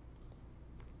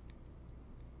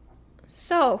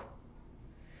 So.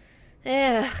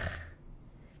 Ugh.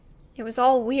 It was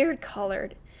all weird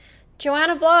colored.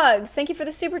 Joanna Vlogs, thank you for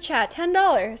the super chat.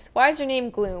 $10. Why is your name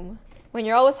Gloom? When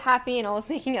you're always happy and always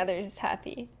making others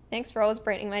happy. Thanks for always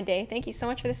brightening my day. Thank you so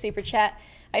much for the super chat.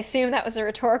 I assume that was a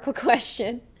rhetorical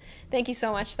question. Thank you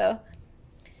so much, though.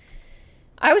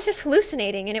 I was just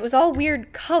hallucinating, and it was all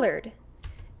weird colored.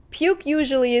 Puke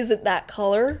usually isn't that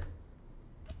color.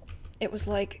 It was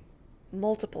like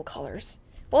multiple colors.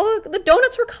 Well, the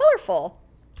donuts were colorful.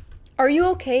 Are you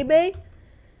okay, bae?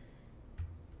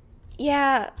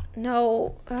 Yeah,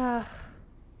 no. I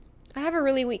have a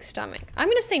really weak stomach. I'm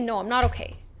gonna say no, I'm not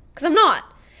okay. Because I'm not.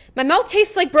 My mouth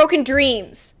tastes like broken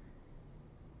dreams.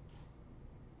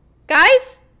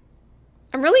 Guys?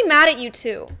 I'm really mad at you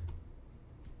two.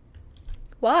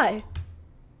 Why?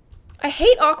 I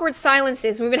hate awkward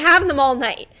silences. We've been having them all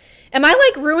night. Am I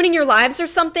like ruining your lives or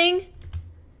something?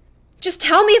 Just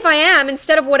tell me if I am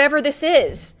instead of whatever this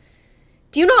is.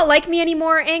 Do you not like me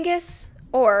anymore, Angus?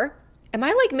 Or am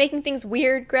I like making things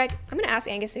weird, Greg? I'm gonna ask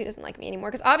Angus if he doesn't like me anymore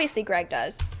because obviously Greg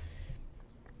does.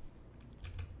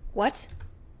 What?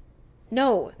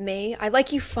 No, May, I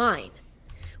like you fine.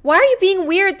 Why are you being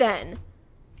weird then?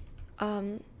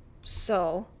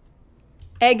 So.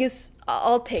 Angus,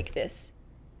 I'll take this.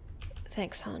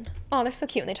 Thanks, hon. Oh, they're so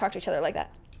cute when they talk to each other like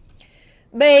that.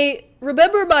 May,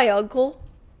 remember my uncle?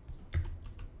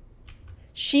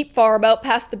 Sheep farm out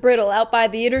past the brittle out by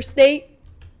the interstate?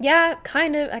 Yeah,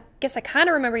 kind of. I guess I kind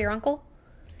of remember your uncle.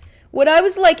 When I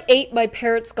was like 8, my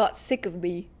parents got sick of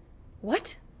me.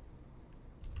 What?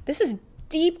 This is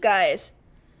deep, guys.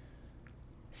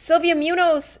 Sylvia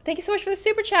Munoz, thank you so much for the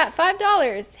super chat.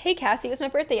 $5. Hey, Cassie, it was my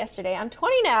birthday yesterday. I'm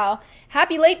 20 now.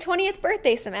 Happy late 20th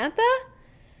birthday, Samantha.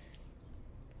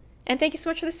 And thank you so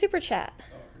much for the super chat.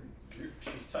 Oh,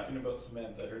 she's talking about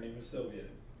Samantha. Her name is Sylvia.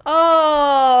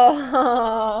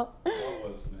 Oh. What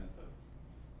was Samantha?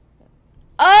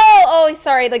 Oh,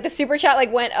 sorry. Like the super chat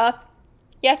like went up.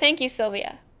 Yeah, thank you,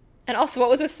 Sylvia. And also, what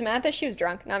was with Samantha? She was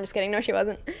drunk. No, I'm just kidding. No, she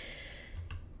wasn't.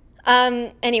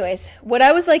 Anyways, when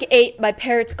I was like 8, my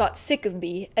parents got sick of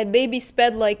me and made me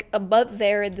spend like a month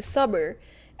there in the summer,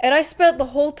 and I spent the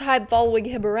whole time following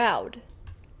him around.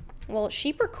 Well,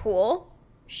 sheep are cool.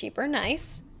 Sheep are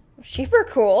nice. Sheep are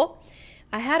cool.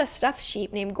 I had a stuffed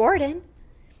sheep named Gordon.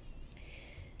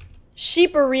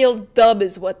 Sheep are real dumb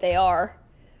is what they are.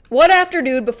 One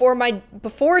afternoon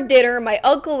before dinner, my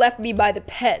uncle left me by the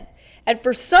pen, and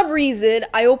for some reason,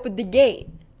 I opened the gate.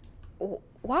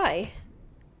 Why?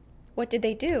 What did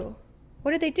they do?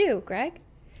 What did they do, Greg?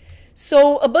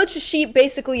 So a bunch of sheep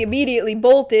basically immediately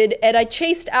bolted, and I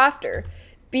chased after,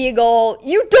 being all,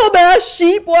 "You dumbass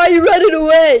sheep, why are you running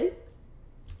away?"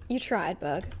 You tried,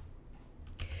 Bug.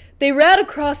 They ran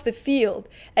across the field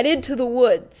and into the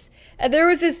woods, and there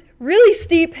was this really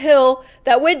steep hill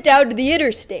that went down to the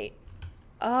interstate.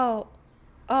 Oh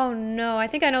no, I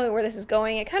think I know where this is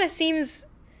going. It kind of seems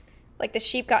like the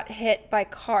sheep got hit by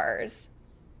cars.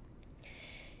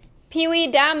 Pee-wee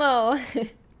Damo.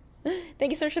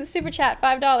 Thank you so much for the super chat.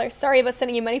 $5. Sorry about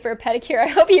sending you money for a pedicure. I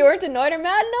hope you weren't annoyed or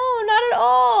mad. No, not at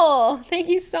all. Thank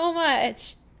you so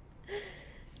much.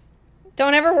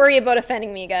 Don't ever worry about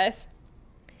offending me, guys.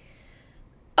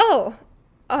 Oh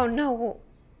no.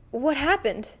 What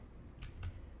happened?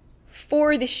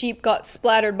 4 of the sheep got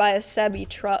splattered by a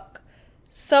semi-truck.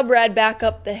 Some ran back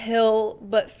up the hill,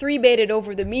 but 3 made it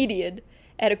over the median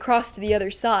and across to the other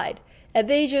side, and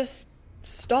they just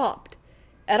stopped.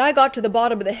 And I got to the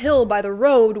bottom of the hill by the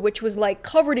road, which was like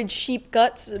covered in sheep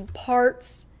guts and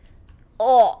parts.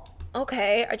 Oh,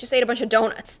 okay. I just ate a bunch of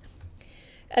donuts.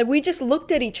 And we just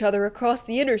looked at each other across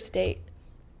the interstate.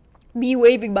 Me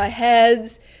waving my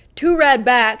hands. 2 ran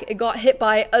back and got hit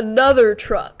by another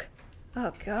truck.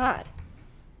 Oh, God.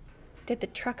 Did the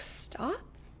truck stop?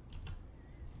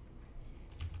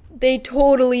 They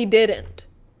totally didn't.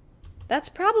 That's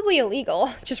probably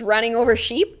illegal, just running over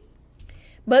sheep.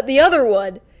 But the other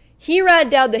one, he ran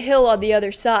down the hill on the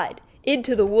other side,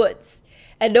 into the woods,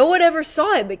 and no one ever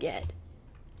saw him again.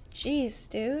 Jeez,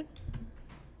 dude.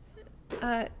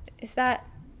 Is that...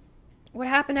 What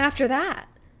happened after that?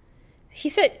 He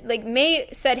said, like, May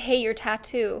said, hey, your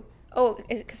tattoo. Oh,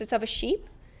 is it because it's of a sheep?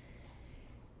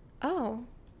 Oh.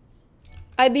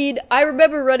 I mean, I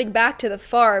remember running back to the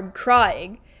farm,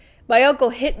 crying. My uncle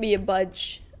hit me a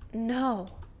bunch. No.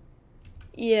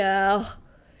 Yeah.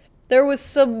 There was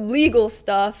some legal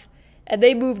stuff, and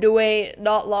they moved away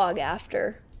not long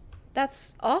after.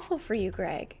 That's awful for you,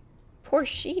 Greg. Poor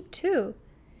sheep, too.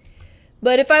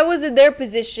 But if I was in their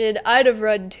position, I'd have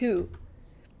run too.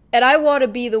 And I want to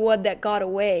be the one that got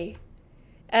away.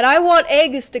 And I want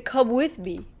Angus to come with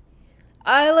me.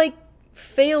 I,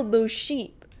 failed those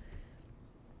sheep.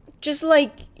 Just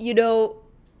like,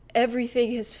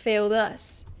 everything has failed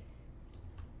us.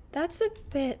 That's a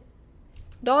bit...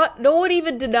 No one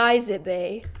even denies it,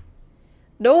 May.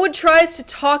 No one tries to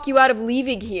talk you out of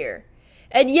leaving here.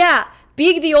 And yeah,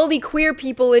 being the only queer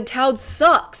people in town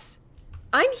sucks.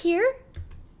 I'm here.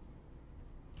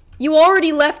 You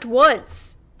already left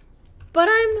once. But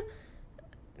I'm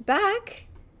back.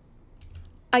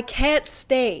 I can't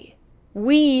stay.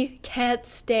 We can't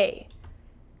stay.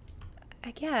 I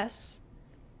guess.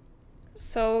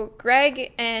 So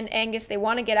Greg and Angus, they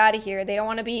want to get out of here. They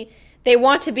want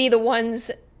to be the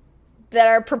ones that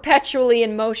are perpetually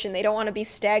in motion. They don't want to be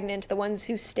stagnant, the ones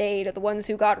who stayed or the ones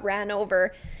who got ran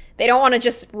over. They don't want to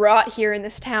just rot here in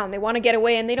this town. They want to get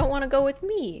away, and they don't want to go with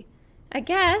me. I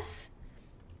guess.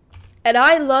 And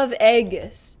I love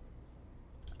Angus.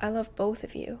 I love both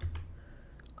of you.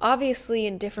 Obviously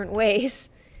in different ways.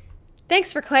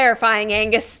 Thanks for clarifying,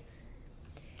 Angus.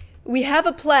 We have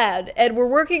a plan, and we're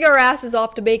working our asses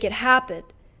off to make it happen.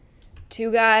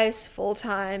 2 guys,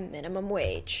 full-time, minimum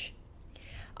wage.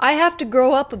 I have to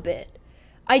grow up a bit.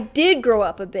 I did grow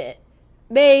up a bit.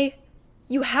 May,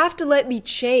 you have to let me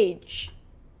change.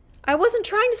 I wasn't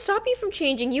trying to stop you from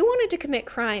changing. You wanted to commit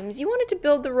crimes. You wanted to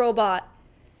build the robot.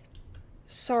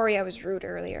 Sorry I was rude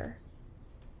earlier.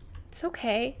 It's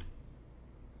okay.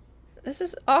 This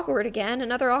is awkward again.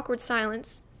 Another awkward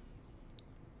silence.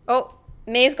 Oh,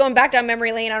 May's going back down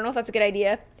memory lane. I don't know if that's a good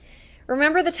idea.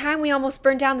 Remember the time we almost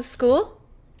burned down the school?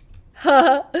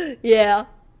 Yeah.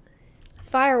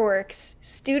 Fireworks.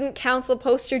 Student council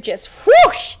poster just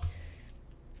whoosh!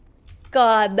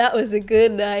 God, that was a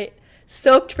good night.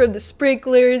 Soaked from the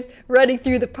sprinklers, running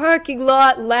through the parking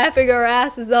lot, laughing our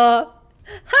asses off.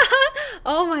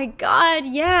 Oh my god,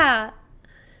 yeah.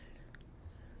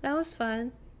 That was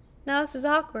fun. Now this is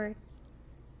awkward.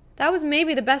 That was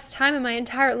maybe the best time in my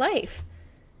entire life.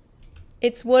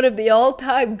 It's one of the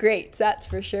all-time greats, that's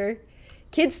for sure.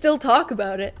 Kids still talk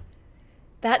about it.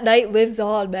 That night lives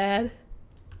on, man.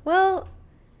 Well,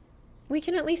 we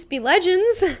can at least be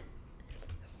legends.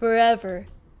 Forever.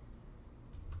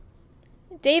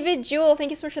 David Jewell,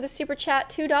 thank you so much for the super chat,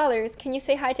 $2. Can you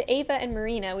say hi to Ava and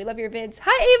Marina? We love your vids.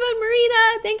 Hi, Ava and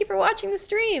Marina. Thank you for watching the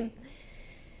stream.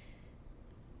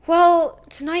 Well,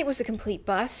 tonight was a complete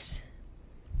bust.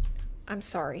 I'm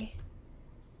sorry.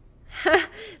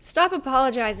 Stop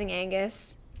apologizing,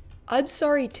 Angus. I'm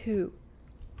sorry too.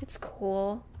 It's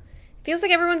cool. Feels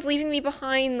like everyone's leaving me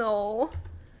behind, though.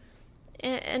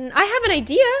 And I have an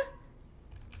idea.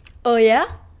 Oh,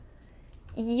 yeah?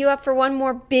 You up for one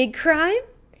more big crime?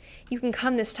 You can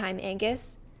come this time,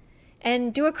 Angus,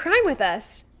 and do a crime with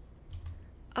us.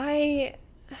 Okay.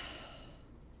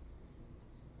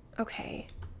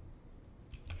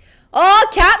 Oh,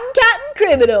 Captain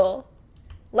Criminal!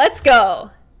 Let's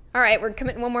go. All right, we're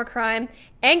committing one more crime.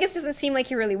 Angus doesn't seem like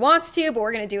he really wants to, but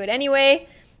we're going to do it anyway.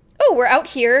 Oh, we're out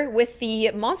here with the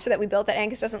monster that we built that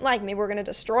Angus doesn't like. Maybe we're going to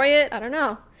destroy it. I don't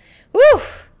know. Woo!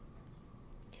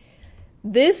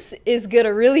 This is going to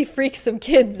really freak some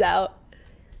kids out.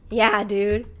 Yeah,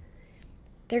 dude.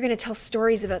 They're going to tell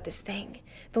stories about this thing.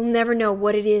 They'll never know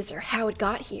what it is or how it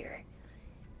got here.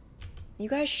 You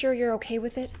guys sure you're okay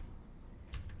with it?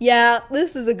 Yeah,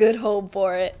 this is a good home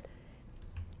for it.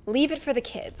 Leave it for the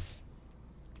kids.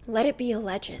 Let it be a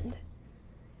legend.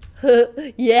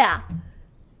 Yeah.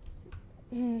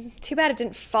 Too bad it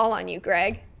didn't fall on you,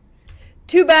 Greg.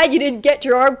 Too bad you didn't get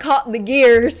your arm caught in the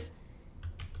gears.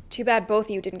 Too bad both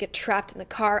of you didn't get trapped in the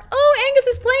car. Oh, Angus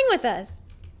is playing with us.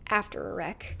 After a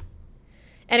wreck.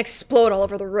 And explode all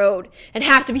over the road. And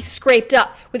have to be scraped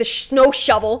up with a snow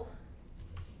shovel.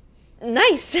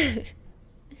 Nice.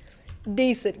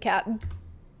 Decent, Captain.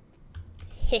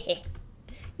 Hehe.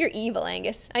 You're evil,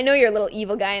 Angus. I know you're a little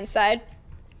evil guy inside.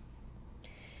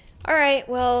 All right,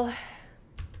 well.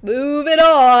 Moving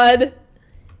on.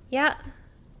 Yeah.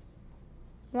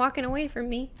 Walking away from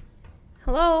me.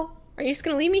 Hello? Are you just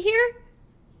gonna leave me here?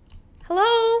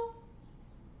 Hello?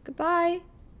 Goodbye.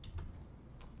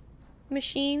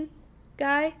 Machine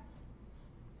guy.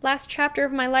 Last chapter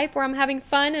of my life where I'm having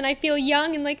fun and I feel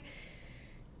young and like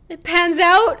it pans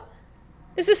out.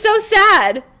 This is so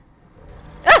sad.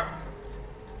 Ah!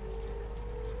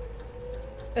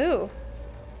 Ooh.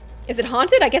 Is it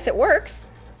haunted? I guess it works.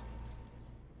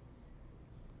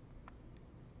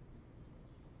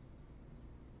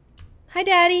 Hi,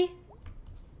 Daddy.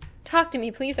 Talk to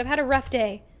me, please. I've had a rough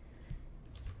day.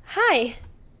 Hi.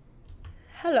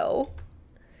 Hello.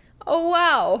 Oh,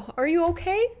 wow. Are you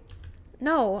okay?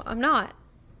 No, I'm not.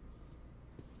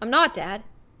 I'm not, Dad.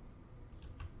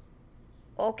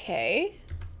 Okay.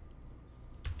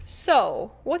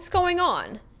 So, what's going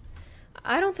on?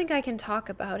 I don't think I can talk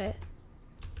about it.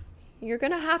 You're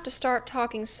gonna have to start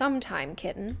talking sometime,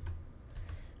 kitten.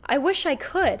 I wish I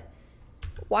could.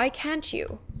 Why can't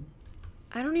you?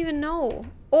 I don't even know.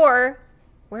 Or,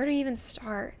 where to even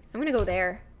start? I'm gonna go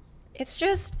there. It's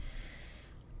just,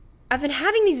 I've been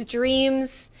having these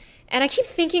dreams, and I keep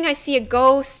thinking I see a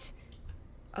ghost.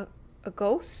 A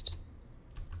ghost?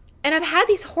 And I've had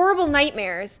these horrible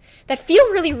nightmares that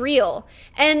feel really real,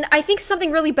 and I think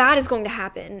something really bad is going to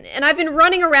happen. And I've been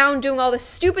running around doing all this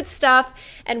stupid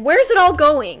stuff, and where's it all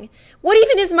going? What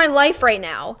even is my life right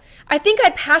now? I think I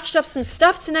patched up some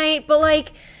stuff tonight, but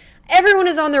like, everyone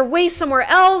is on their way somewhere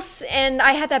else, and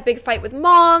I had that big fight with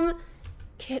Mom.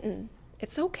 Kitten,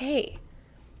 it's okay.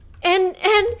 And,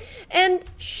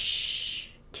 shh,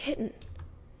 kitten,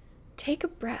 take a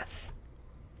breath.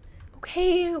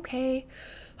 Okay.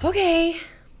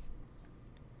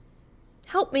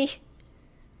 Help me.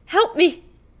 Help me.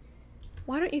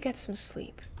 Why don't you get some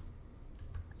sleep?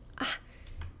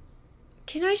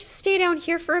 Can I just stay down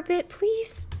here for a bit,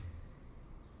 please?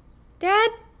 Dad?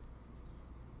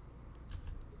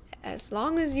 As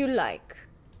long as you like.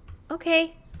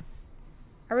 Okay.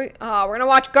 Are we? Oh, we're gonna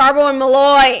watch Garbo and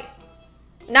Malloy.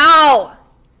 No!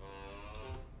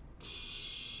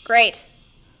 Great.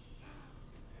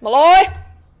 Malloy?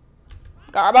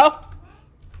 Garbo?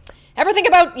 Ever think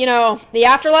about, you know, the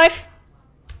afterlife?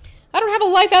 I don't have a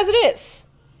life as it is.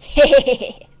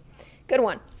 Good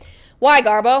one. Why,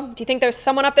 Garbo? Do you think there's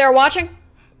someone up there watching?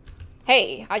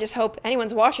 Hey, I just hope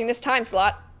anyone's watching this time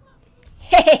slot.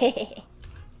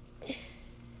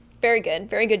 Very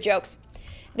good jokes.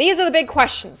 These are the big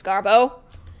questions, Garbo.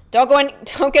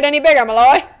 Don't get any bigger,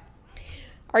 Malloy.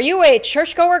 Are you a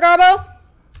churchgoer, Garbo?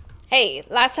 Hey,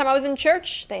 last time I was in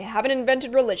church, they haven't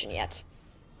invented religion yet.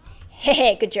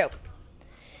 Hey, good joke.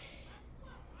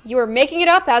 You were making it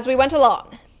up as we went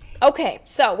along. Okay,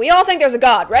 so we all think there's a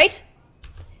God, right?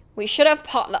 We should have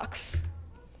potlucks.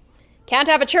 Can't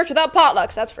have a church without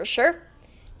potlucks, that's for sure.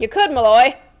 You could,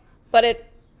 Malloy, but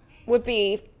it would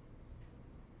be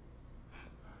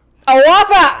a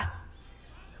whopper!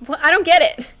 Well, I don't get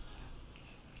it.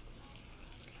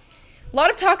 A lot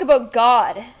of talk about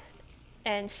God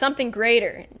and something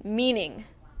greater, meaning.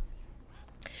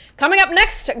 Coming up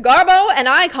next, Garbo and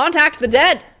I contact the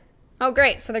dead. Oh,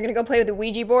 great. So they're going to go play with the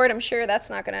Ouija board. I'm sure that's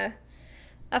not going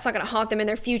to haunt them in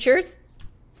their futures.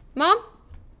 Mom?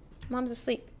 Mom's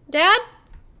asleep. Dad?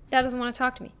 Dad doesn't want to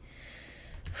talk to me.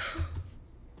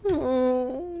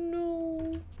 Oh,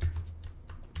 no.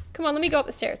 Come on, let me go up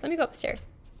the stairs. Let me go up the stairs.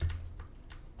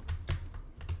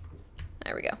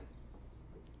 There we go.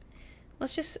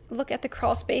 Let's just look at the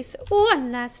crawl space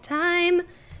one last time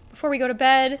before we go to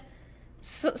bed.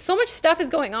 So much stuff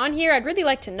is going on here. I'd really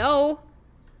like to know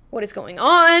what is going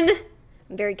on. I'm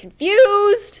very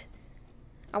confused.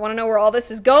 I want to know where all this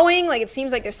is going. Like, it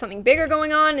seems like there's something bigger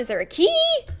going on. Is there a key?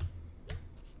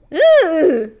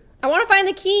 Ugh. I want to find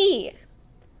the key.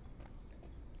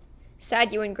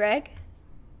 Sad you and Greg.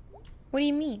 What do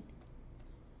you mean?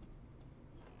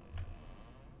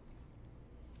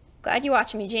 Glad you're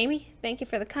watching me, Jamie. Thank you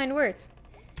for the kind words.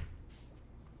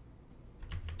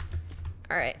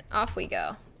 Alright, off we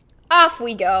go. Off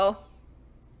we go.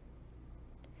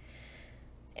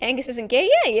 Angus isn't gay?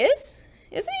 Yeah, he is.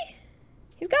 Is he?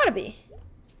 He's gotta be.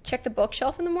 Check the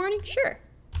bookshelf in the morning? Sure.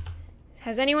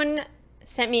 Has anyone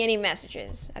sent me any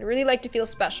messages? I'd really like to feel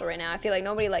special right now. I feel like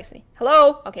nobody likes me.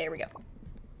 Hello? Okay, here we go.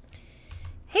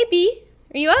 Hey, B.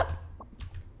 Are you up?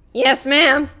 Yes,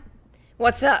 ma'am.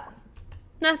 What's up?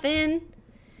 Nothing.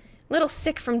 Little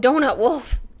sick from Donut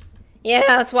Wolf. Yeah,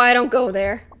 that's why I don't go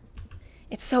there.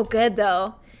 It's so good,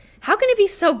 though. How can it be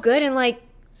so good and, like,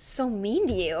 so mean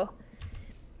to you?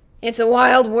 It's a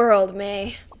wild world,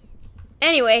 May.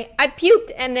 Anyway, I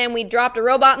puked and then we dropped a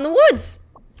robot in the woods.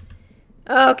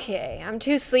 Okay, I'm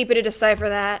too sleepy to decipher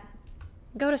that.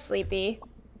 Go to sleep, B.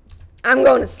 I'm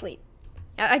going to sleep.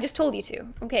 I just told you to.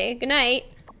 Okay, good night.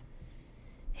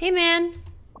 Hey, man.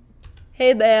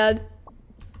 Hey, Dad.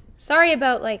 Sorry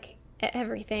about, like,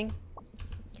 everything.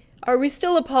 Are we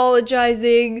still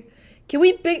apologizing? Can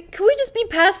we just be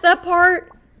past that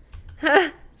part?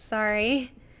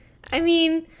 Sorry. I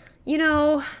mean, you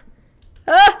know.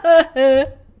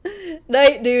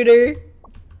 Night, Duder.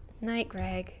 Night,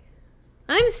 Greg.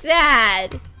 I'm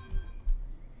sad.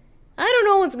 I don't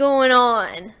know what's going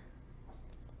on.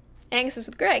 Angus is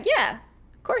with Greg. Yeah,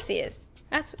 of course he is.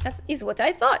 He's what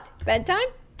I thought. Bedtime?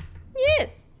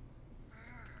 Yes.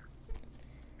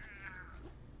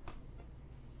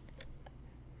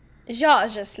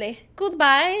 Joyously.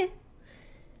 Goodbye.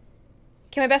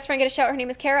 Can my best friend get a shout? Her name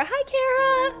is Kara. Hi,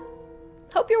 Kara.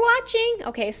 Hope you're watching.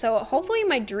 Okay, so hopefully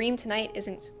my dream tonight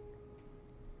isn't...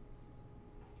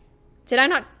 Did I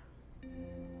not...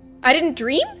 I didn't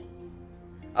dream?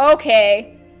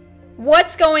 Okay.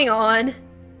 What's going on?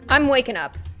 I'm waking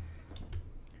up.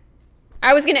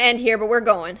 I was gonna end here, but we're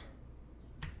going.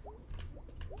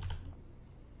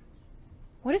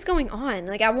 What is going on?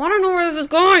 Like, I want to know where this is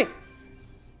going.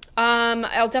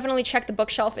 I'll definitely check the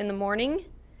bookshelf in the morning.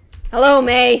 Hello,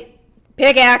 May.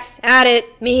 Pickaxe. At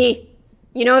it. Me.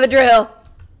 You know the drill.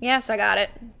 Yes, I got it.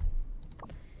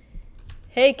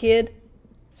 Hey, kid.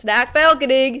 Snack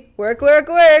falconing. Work, work,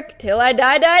 work. Till I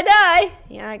die, die, die.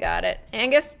 Yeah, I got it.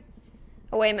 Angus?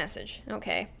 Away message.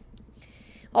 Okay.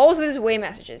 Always with his away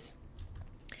messages.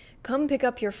 Come pick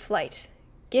up your flight.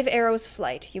 Give arrows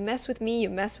flight. You mess with me, you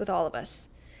mess with all of us.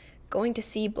 Going to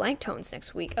see Blank Tones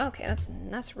next week. Okay,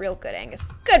 that's real good, Angus.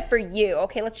 Good for you.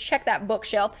 Okay, let's check that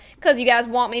bookshelf, because you guys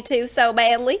want me to so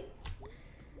badly.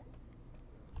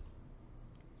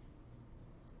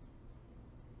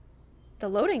 The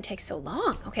loading takes so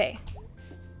long. Okay.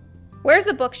 Where's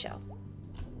the bookshelf?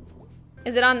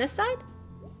 Is it on this side?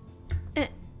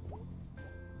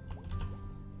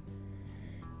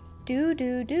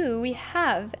 Do we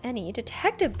have any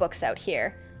detective books out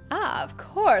here? Ah, of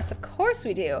course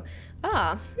we do.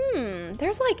 Ah,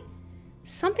 there's like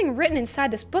something written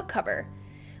inside this book cover.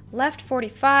 Left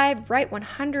 45, right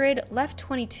 100, left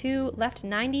 22, left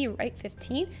 90, right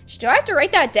 15. Do I have to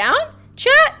write that down?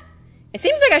 Chat? It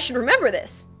seems like I should remember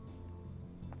this.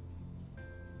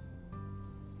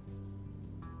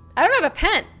 I don't have a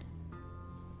pen.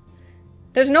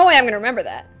 There's no way I'm gonna remember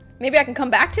that. Maybe I can come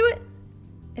back to it?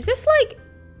 Is this like,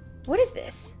 what is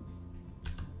this?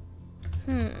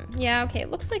 Yeah, okay, it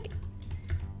looks like,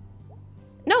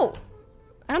 no,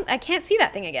 I can't see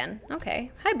that thing again.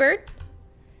 Okay, hi, bird.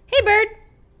 Hey, bird.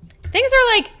 Things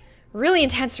are like really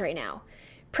intense right now.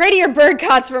 Pray to your bird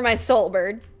gods for my soul,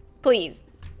 bird. Please.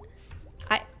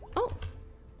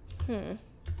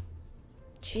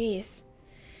 Jeez.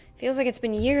 Feels like it's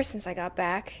been years since I got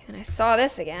back, and I saw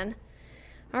this again.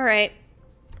 All right.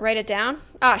 Write it down.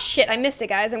 Ah, shit, I missed it,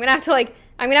 guys. I'm gonna have to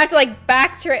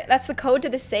backtrack. That's the code to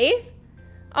the safe?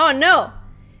 Oh, no.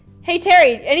 Hey,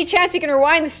 Terry, any chance you can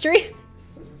rewind the stream?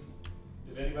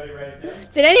 Did anybody write it down?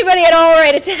 Did anybody at all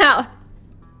write it down?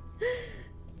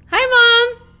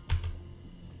 Hi, Mom.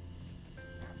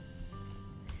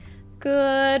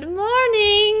 Good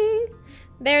morning.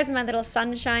 There's my little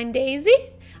sunshine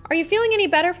daisy. Are you feeling any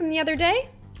better from the other day?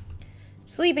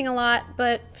 Sleeping a lot,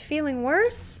 but feeling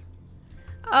worse?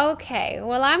 Okay,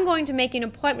 well, I'm going to make an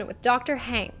appointment with Dr.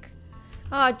 Hank.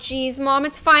 Aw, geez, Mom,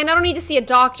 it's fine. I don't need to see a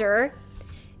doctor.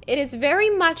 It is very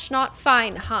much not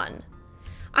fine, hun.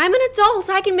 I'm an adult.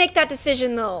 I can make that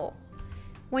decision, though.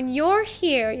 When you're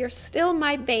here, you're still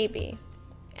my baby.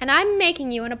 And I'm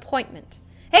making you an appointment.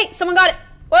 Hey, someone got it.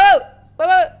 Whoa. Whoa,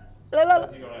 whoa. You don't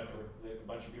have to, a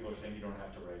bunch of people are saying you don't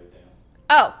have to write it down.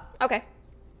 Oh, okay.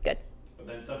 Good. But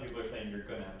then some people are saying you're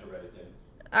going to have to write it down.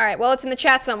 All right, well, it's in the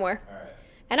chat somewhere. All right.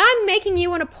 And I'm making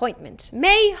you an appointment.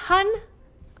 May, hun,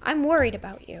 I'm worried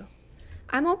about you.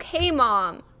 I'm okay,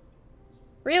 Mom.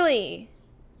 Really.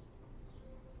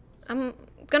 I'm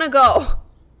gonna go.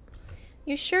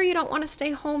 You sure you don't want to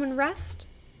stay home and rest?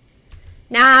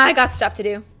 Nah, I got stuff to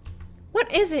do.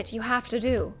 What is it you have to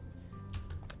do?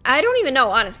 I don't even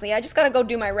know, honestly. I just gotta go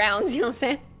do my rounds, you know what I'm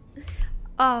saying?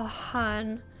 Oh,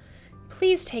 hun.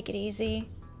 Please take it easy.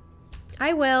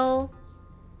 I will.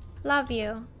 Love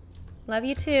you. Love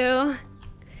you too.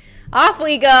 Off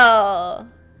we go.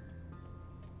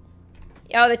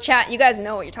 Yo, the chat, you guys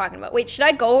know what you're talking about. Wait, should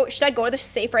I go to the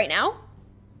safe right now?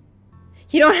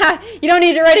 You don't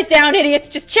need to write it down, idiots.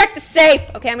 Just check the safe.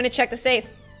 Okay, I'm gonna check the safe.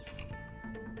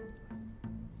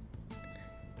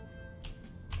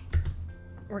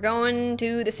 We're going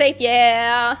to the safe,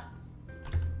 yeah.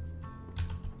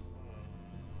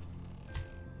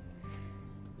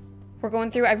 We're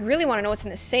going through, I really want to know what's in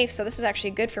the safe, so this is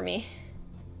actually good for me.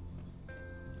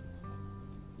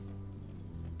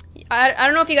 I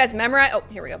don't know if you guys memorize. Oh,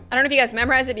 here we go. I don't know if you guys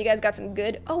memorized it, but you guys got some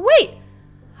good. Oh, wait.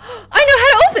 I know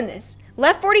how to open this.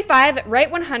 Left 45, right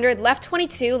 100, left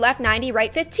 22, left 90,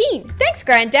 right 15. Thanks,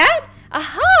 Granddad.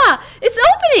 Aha! It's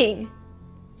opening.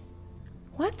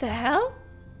 What the hell?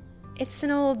 It's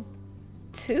an old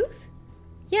tooth?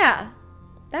 Yeah,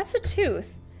 that's a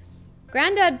tooth.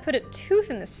 Granddad put a tooth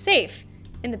in the safe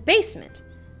in the basement.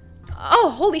 Oh,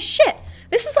 holy shit.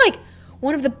 This is like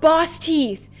one of the boss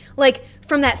teeth. Like,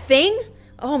 from that thing?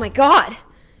 Oh my god.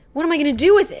 What am I gonna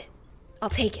do with it? I'll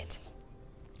take it.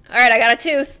 Alright, I got a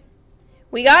tooth.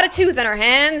 We got a tooth in our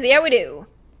hands. Yeah, we do.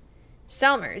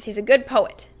 Selmers, he's a good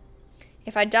poet.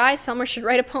 If I die, Selmer should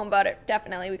write a poem about it.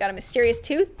 Definitely. We got a mysterious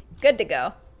tooth. Good to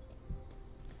go.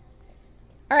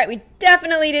 Alright, we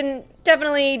definitely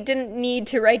didn't need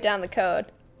to write down the code.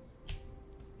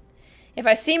 If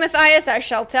I see Matthias, I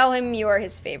shall tell him you are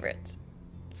his favorite.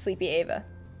 Sleepy Ava.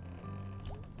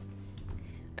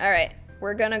 Alright,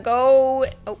 we're gonna go...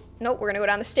 Oh, no, we're gonna go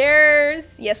down the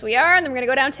stairs. Yes, we are, and then we're gonna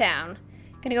go downtown.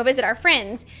 Gonna go visit our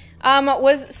friends. I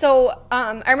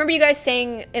remember you guys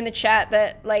saying in the chat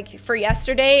that, like, for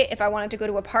yesterday, if I wanted to go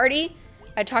to a party,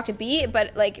 I'd talk to B,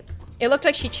 but, like, it looked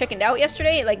like she chickened out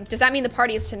yesterday. Like, does that mean the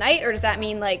party is tonight, or does that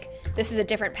mean, like, this is a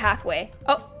different pathway?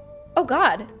 Oh,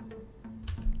 God.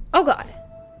 Oh, God.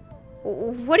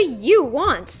 What do you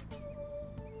want?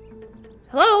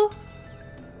 Hello?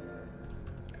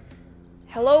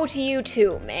 Hello to you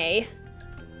too, May.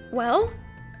 Well,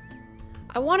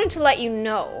 I wanted to let you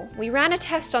know, we ran a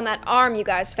test on that arm you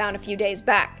guys found a few days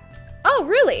back. Oh,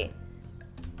 really?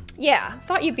 Yeah,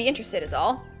 thought you'd be interested is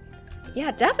all.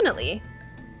 Yeah, definitely.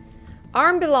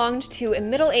 Arm belonged to a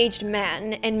middle-aged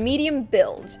man and medium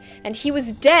build, and he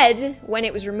was dead when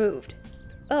it was removed.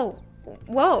 Oh,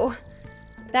 whoa.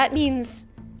 That means...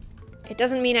 It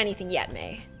doesn't mean anything yet,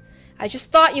 May. I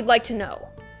just thought you'd like to know.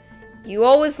 You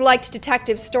always liked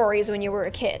detective stories when you were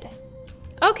a kid.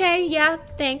 Okay, yeah,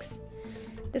 thanks.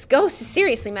 This ghost is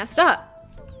seriously messed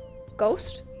up.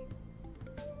 Ghost?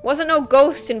 Wasn't no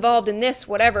ghost involved in this,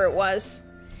 whatever it was.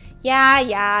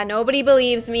 Yeah, nobody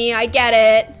believes me, I get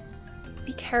it.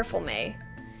 Be careful, May.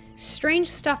 Strange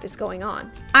stuff is going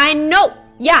on. I know!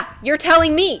 Yeah, you're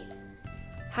telling me!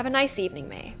 Have a nice evening,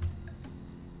 May.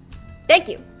 Thank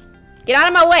you. Get out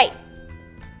of my way!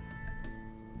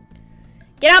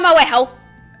 Get out of my way, ho!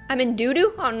 I'm in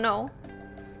doo-doo? Oh, no.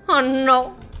 Oh,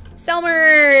 no.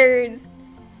 Selmers!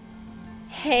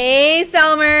 Hey,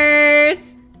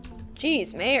 Selmers!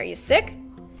 Jeez, May, are you sick?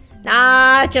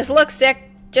 Nah, just look sick.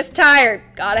 Just tired.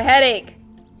 Got a headache.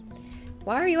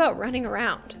 Why are you out running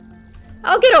around?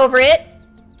 I'll get over it.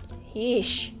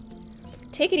 Yeesh.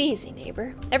 Take it easy,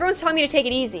 neighbor. Everyone's telling me to take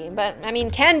it easy, but, I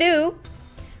mean, can do.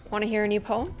 Want to hear a new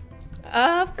poem?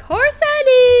 Of course I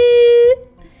do!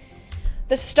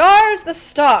 The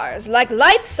stars, like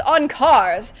lights on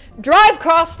cars, drive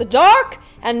across the dark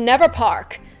and never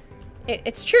park.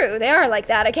 It's true, they are like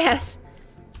that, I guess.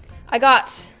 I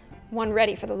got one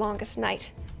ready for the longest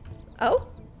night. Oh?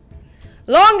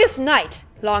 Longest night,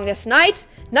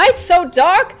 night so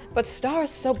dark, but stars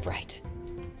so bright.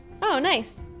 Oh,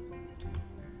 nice.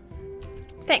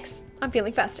 Thanks, I'm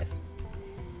feeling festive.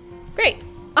 Great,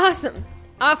 awesome.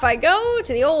 Off I go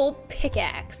to the old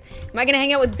pickaxe. Am I gonna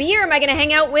hang out with B or am I gonna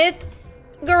hang out with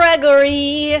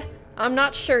Gregory? I'm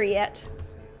not sure yet.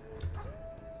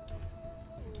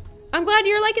 I'm glad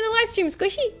you're liking the live stream,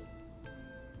 Squishy.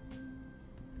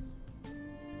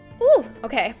 Ooh,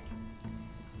 okay.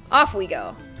 Off we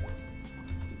go.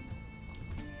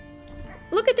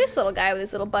 Look at this little guy with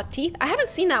his little buck teeth. I haven't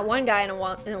seen that one guy in a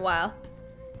while.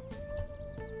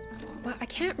 Well, I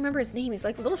can't remember his name. He's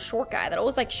like a little short guy that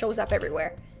always like shows up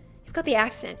everywhere. He's got the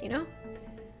accent, you know?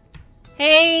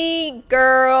 Hey,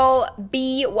 girl,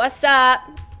 B, what's up?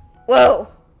 Whoa.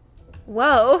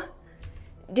 Whoa.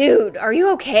 Dude, are you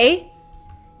okay?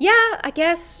 Yeah, I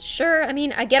guess, sure. I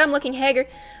mean, I get I'm looking haggard.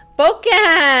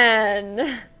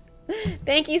 Bocan!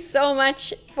 Thank you so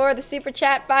much for the super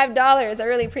chat, $5. I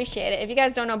really appreciate it. If you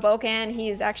guys don't know Bocan,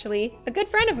 he's actually a good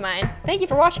friend of mine. Thank you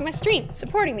for watching my stream,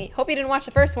 supporting me. Hope you didn't watch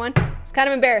the first one. It's kind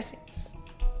of embarrassing.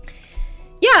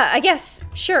 Yeah, I guess,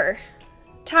 sure.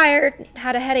 Tired,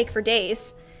 had a headache for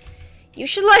days. You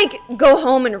should, like, go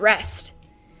home and rest.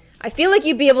 I feel like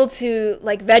you'd be able to,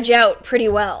 like, veg out pretty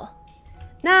well.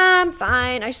 Nah, I'm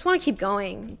fine. I just want to keep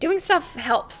going. Doing stuff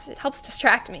helps. It helps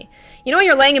distract me. You know when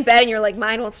you're laying in bed and your like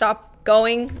mind won't stop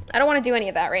going? I don't want to do any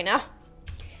of that right now.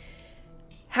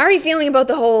 How are you feeling about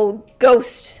the whole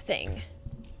ghost thing?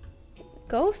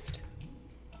 Ghost?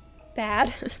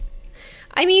 Bad.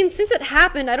 I mean, since it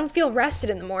happened, I don't feel rested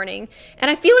in the morning,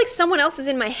 and I feel like someone else is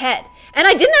in my head. And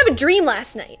I didn't have a dream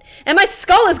last night, and my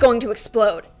skull is going to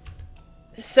explode.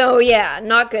 So, yeah,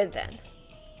 not good then.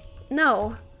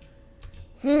 No.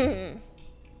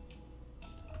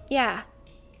 Yeah.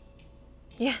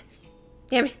 Yeah.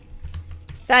 Damn it.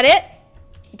 Is that it?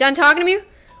 You done talking to me?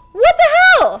 What the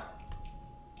hell?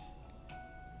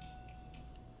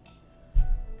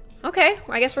 Okay,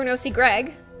 well, I guess we're gonna go see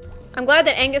Greg. I'm glad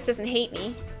that Angus doesn't hate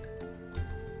me.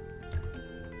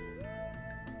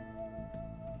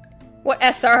 What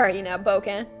SR are you now,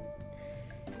 Bocan?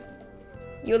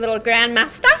 You a little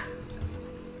grandmaster?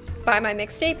 Buy my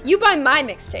mixtape? You buy my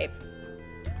mixtape.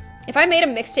 If I made a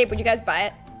mixtape, would you guys buy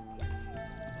it?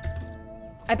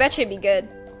 I bet you it'd be good.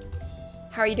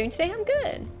 How are you doing today? I'm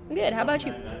good. I'm good. How about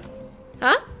you?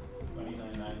 Huh?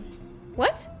 $29.90.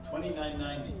 What?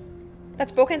 $29.90.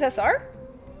 That's Bocan's SR?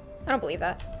 I don't believe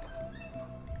that.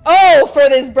 Oh, for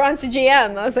this Bronze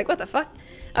GM. I was like, what the fuck?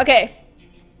 Okay.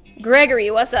 Gregory,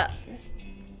 what's up?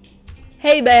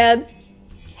 Hey, man.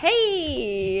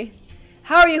 Hey.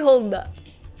 How are you holding up?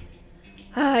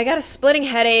 I got a splitting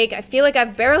headache. I feel like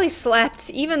I've barely slept,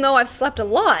 even though I've slept a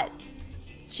lot.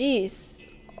 Jeez.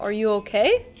 Are you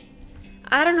okay?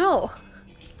 I don't know.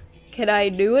 Can I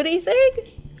do anything?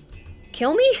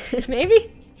 Kill me?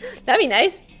 Maybe? That'd be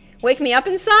nice. Wake me up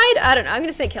inside? I don't know. I'm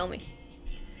gonna say kill me.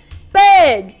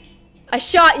 Bang! I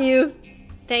shot you.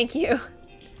 Thank you.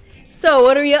 So,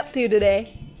 what are you up to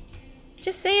today?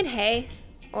 Just saying hey.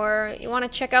 Or you want to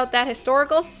check out that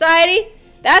historical society?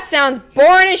 That sounds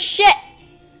boring as shit.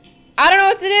 I don't know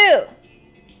what to do.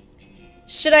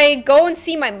 Should I go and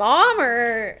see my mom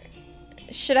or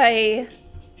should I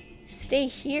stay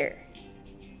here?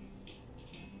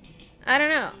 I don't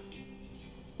know.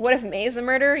 What if May's the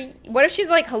murderer? What if she's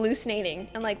like hallucinating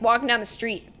and like walking down the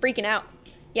street, freaking out?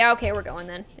 Yeah, okay, we're going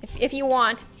then. If you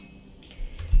want.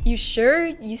 You sure?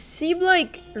 You seem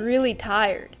like really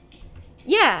tired.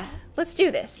 Yeah, let's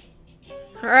do this.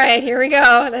 All right, here we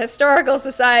go. The Historical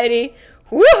Society.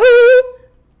 Woohoo!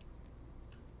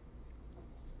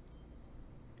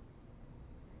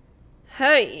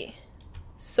 Hey.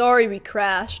 Sorry we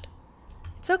crashed.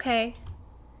 It's okay.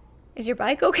 Is your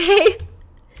bike okay?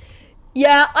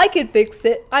 Yeah, I can fix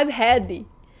it. I'm handy.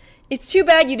 It's too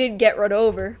bad you didn't get run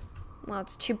over. Well,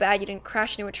 it's too bad you didn't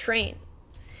crash into a train.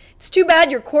 It's too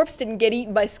bad your corpse didn't get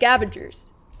eaten by scavengers.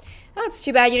 Oh, it's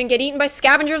too bad you didn't get eaten by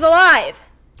scavengers alive.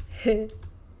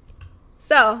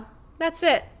 So, that's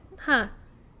it, huh?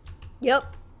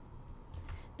 Yep.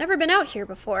 Never been out here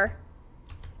before.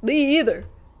 Me either.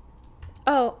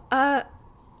 Oh,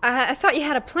 I thought you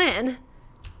had a plan.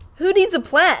 Who needs a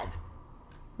plan?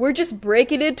 We're just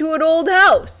breaking into an old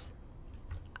house.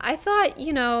 I thought,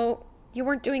 you know, you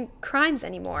weren't doing crimes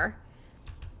anymore.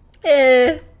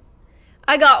 I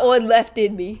got one left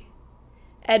in me.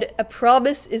 And a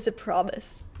promise is a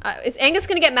promise. Is Angus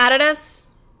gonna get mad at us?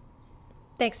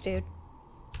 Thanks, dude.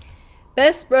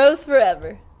 Best bros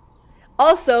forever.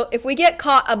 Also, if we get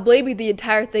caught, I'm blaming the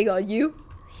entire thing on you.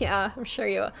 Yeah, I'm sure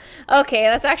you will. Okay,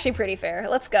 that's actually pretty fair.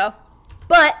 Let's go.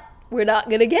 But we're not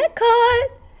gonna get caught.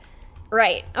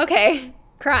 Right, okay.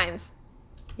 Crimes.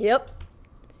 Yep.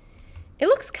 It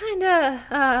looks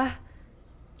kinda,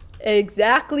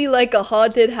 exactly like a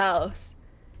haunted house.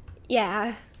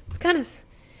 Yeah, it's kind of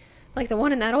like the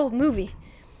one in that old movie.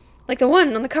 Like the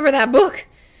one on the cover of that book.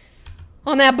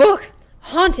 On that book,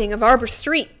 Haunting of Arbor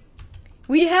Street.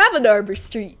 We have an Arbor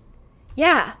Street.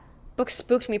 Yeah, book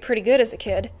spooked me pretty good as a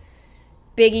kid.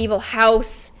 Big evil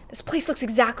house. This place looks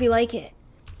exactly like it.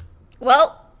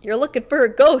 Well, you're looking for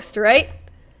a ghost, right?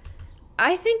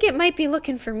 I think it might be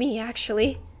looking for me,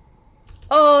 actually.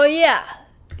 Oh, yeah.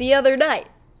 The other night.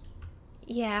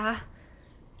 Yeah.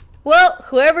 Well,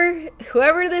 whoever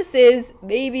this is,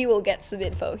 maybe we'll get some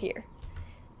info here.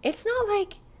 It's not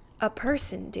like a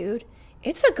person, dude.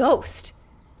 It's a ghost.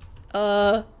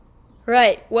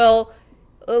 Right. Well,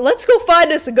 let's go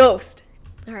find us a ghost.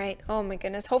 All right. Oh my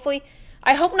goodness. Hopefully,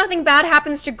 I hope nothing bad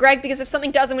happens to Greg, because if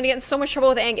something does, I'm gonna get in so much trouble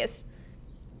with Angus.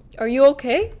 Are you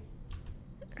okay?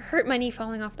 Hurt my knee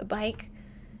falling off the bike.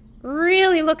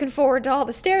 Really looking forward to all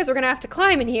the stairs we're gonna have to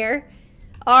climb in here.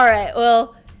 All right.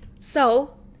 Well,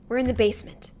 so we're in the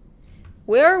basement.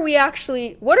 What are we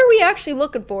actually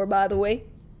looking for, by the way?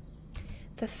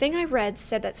 The thing I read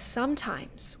said that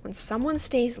sometimes when someone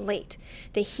stays late,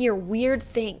 they hear weird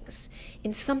things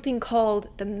in something called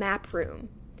the map room.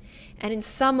 And in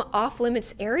some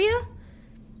off-limits area?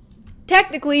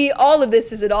 Technically, all of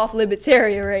this is an off-limits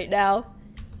area right now.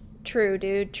 True,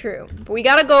 dude, true. But we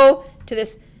gotta go to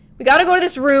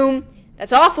this room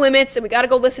that's off-limits, and we gotta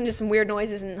go listen to some weird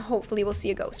noises, and hopefully we'll see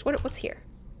a ghost. What's here?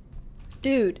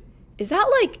 Dude, is that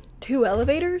like 2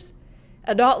 elevators?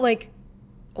 And not like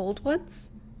old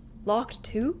ones? Locked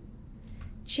too?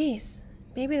 Jeez,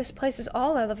 Maybe this place is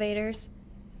all elevators.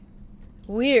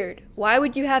 Weird. Why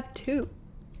would you have two?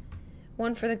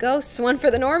 One for the ghosts, one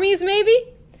for the normies,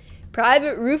 maybe?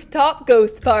 Private rooftop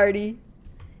ghost party.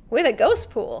 With a ghost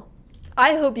pool.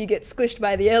 I hope you get squished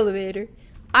by the elevator.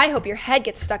 I hope your head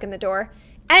gets stuck in the door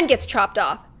and gets chopped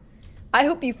off. I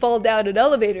hope you fall down an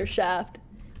elevator shaft.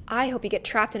 I hope you get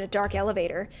trapped in a dark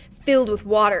elevator filled with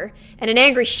water and an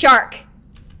angry shark.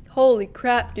 Holy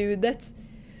crap, dude. That's...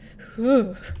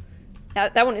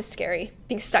 That one is scary.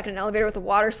 Being stuck in an elevator with the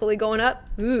water slowly going up.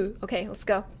 Ooh, okay, let's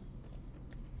go.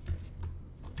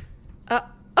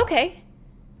 Okay.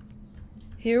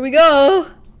 Here we go.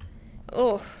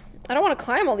 Oh, I don't want to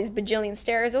climb all these bajillion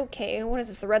stairs. Okay, what is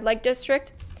this, the red light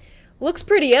district? Looks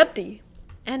pretty empty.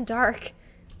 And dark.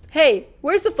 Hey,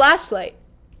 where's the flashlight?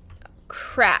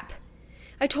 Crap.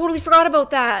 I totally forgot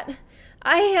about that.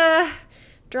 I,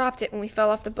 dropped it when we fell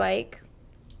off the bike.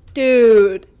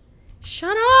 Dude.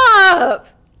 Shut up!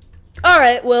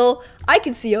 Alright, well, I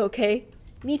can see okay.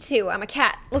 Me too, I'm a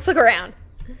cat. Let's look around.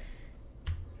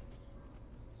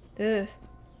 Ugh.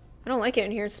 I don't like it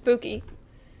in here, it's spooky.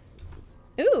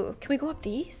 Ooh, can we go up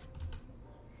these?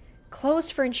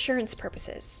 Closed for insurance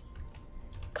purposes.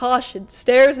 Caution,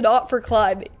 stairs not for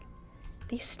climbing.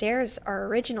 These stairs are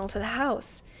original to the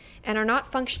house and are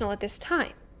not functional at this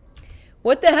time.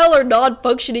 What the hell are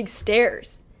non-functioning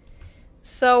stairs?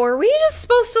 So are we just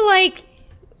supposed to, like...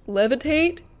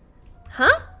 levitate?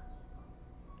 Huh?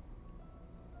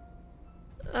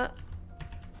 I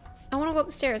want to go up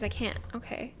the stairs. I can't.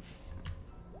 Okay.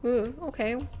 Ooh,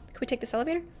 okay. Can we take this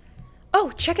elevator?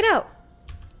 Oh, check it out.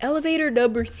 Elevator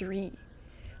number 3.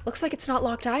 Looks like it's not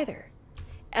locked either.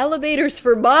 Elevators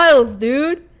for miles,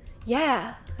 dude.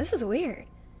 Yeah, this is weird.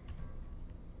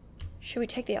 Should we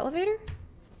take the elevator?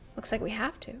 Looks like we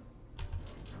have to.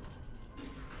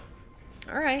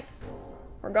 Alright.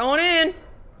 We're going in.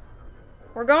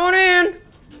 We're going in.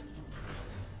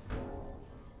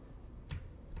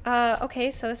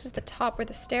 Okay, so this is the top where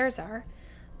the stairs are.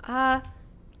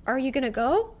 Are you gonna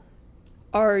go?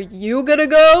 Are you gonna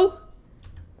go?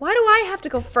 Why do I have to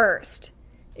go first?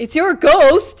 It's your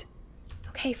ghost.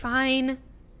 Okay, fine.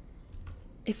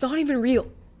 It's not even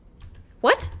real.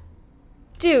 What?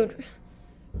 Dude.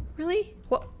 Really?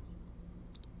 What?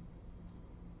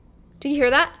 Did you hear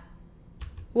that?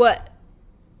 What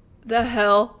the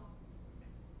hell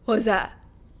was that?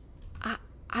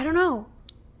 I don't know.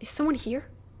 Is someone here?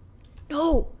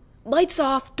 No. Lights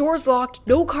off, doors locked,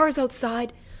 no cars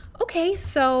outside. Okay,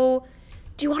 so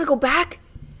do you want to go back?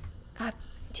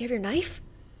 Do you have your knife?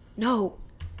 No.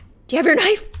 Do you have your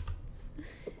knife?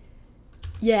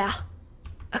 Yeah.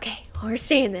 Okay, well, we're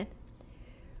staying then.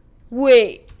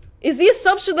 Wait, is the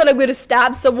assumption that I'm going to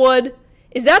stab someone?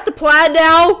 Is that the plan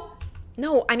now?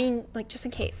 No, I mean, like, just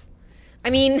in case. I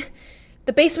mean,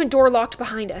 the basement door locked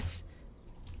behind us.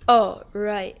 Oh,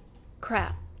 right.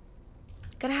 Crap.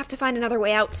 Gonna have to find another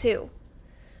way out, too.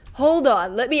 Hold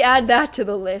on, let me add that to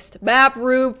the list. Map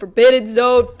room, forbidden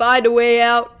zone, find a way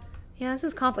out. Yeah, this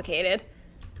is complicated.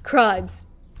 Crimes.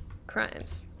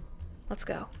 Crimes. Let's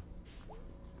go.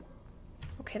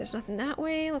 Okay, there's nothing that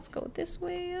way. Let's go this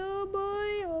way. Oh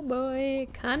boy, oh boy.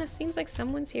 Kinda seems like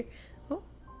someone's here. Oh.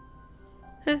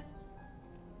 Huh.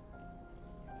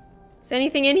 Is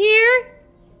anything in here?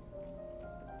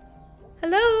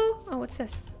 Hello? Oh, what's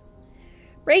this?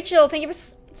 Rachel, thank you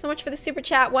so much for the super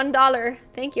chat. $1.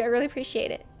 Thank you, I really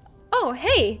appreciate it. Oh,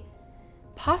 hey.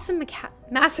 Possum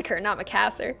Massacre, not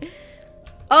Macassar.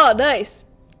 Oh, nice.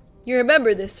 You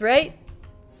remember this, right?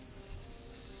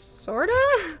 Sorta?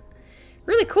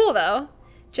 Really cool, though.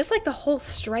 Just like the whole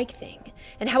strike thing,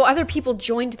 and how other people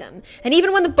joined them. And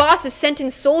even when the bosses sent in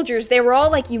soldiers, they were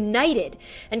all, like, united,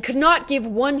 and could not give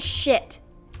one shit.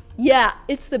 Yeah,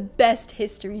 it's the best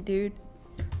history, dude.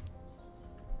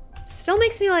 Still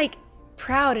makes me, like,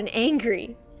 proud and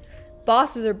angry.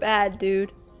 Bosses are bad,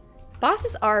 dude.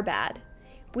 Bosses are bad.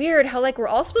 Weird how, like, we're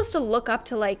all supposed to look up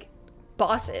to, like,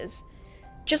 bosses.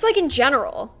 Just, like, in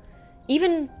general.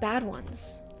 Even bad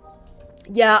ones.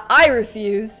 Yeah, I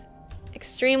refuse.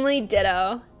 Extremely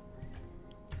ditto.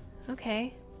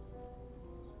 Okay.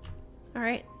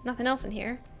 Alright, nothing else in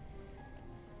here.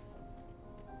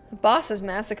 A boss's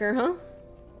massacre, huh?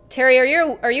 Terry, are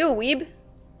you a weeb?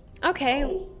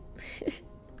 Okay.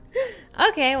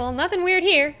 Okay, well, nothing weird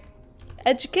here.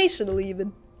 Educational,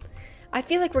 even. I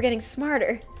feel like we're getting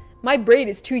smarter. My brain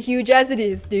is too huge as it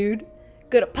is, dude.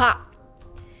 Gonna pop.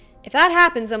 If that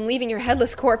happens, I'm leaving your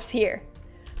headless corpse here.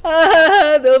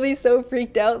 They'll be so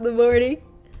freaked out in the morning.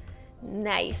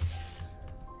 Nice.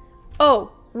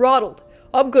 Oh, Ronald,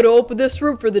 I'm gonna open this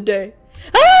room for the day.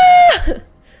 Ah!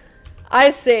 I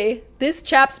say, this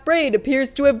chap's brain appears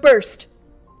to have burst.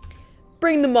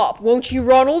 Bring the mop, won't you,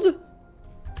 Ronald?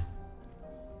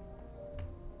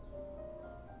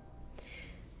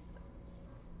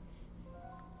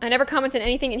 I never commented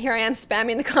anything, and here I am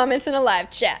spamming the comments in a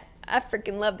live chat. I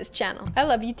freaking love this channel. I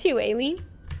love you too, Aileen.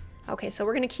 Okay, so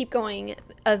we're gonna keep going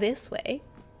this way.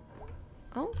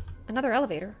 Oh, another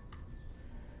elevator.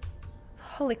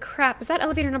 Holy crap, is that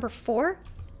elevator number 4?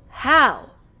 How?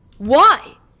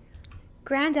 Why?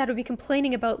 Granddad would be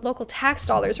complaining about local tax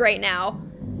dollars right now.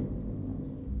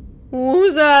 What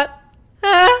was that?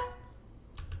 Huh?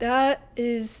 That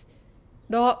is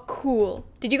not cool.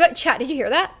 Did you get chat? Did you hear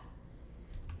that?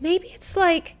 Maybe it's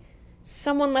like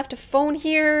someone left a phone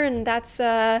here and that's,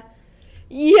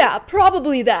 yeah,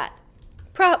 probably that.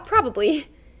 Probably.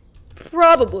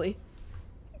 Probably.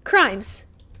 Crimes.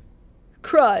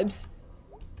 Crimes.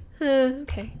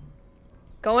 Okay.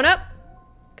 Going up.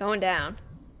 Going down.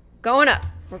 Going up.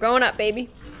 We're going up, baby.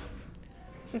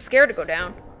 I'm scared to go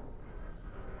down.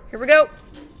 Here we go.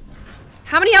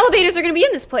 How many elevators are going to be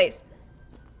in this place?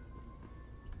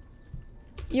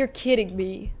 You're kidding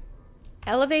me.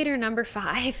 Elevator number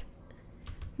 5.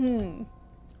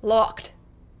 Locked.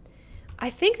 I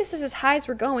think this is as high as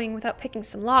we're going without picking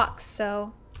some locks,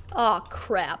 so... Aw,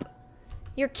 crap.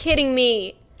 You're kidding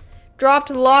me. Dropped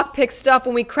the lockpick stuff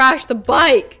when we crashed the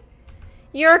bike.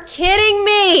 You're kidding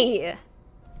me.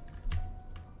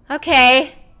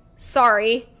 Okay.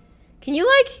 Sorry. Can you,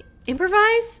 like,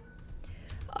 improvise?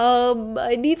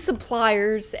 I need some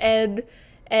pliers and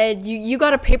you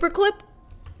got a paperclip?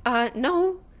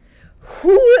 No.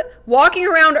 Who walking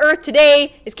around Earth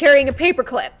today is carrying a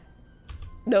paperclip?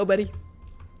 Nobody.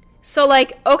 So,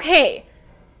 like, okay.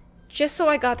 Just so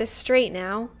I got this straight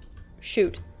now.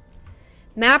 Shoot.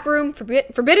 Map room,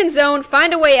 forbidden zone,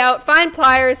 find a way out, find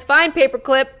pliers, find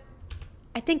paperclip.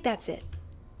 I think that's it.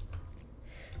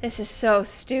 This is so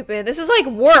stupid. This is like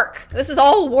work. This is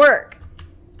all work.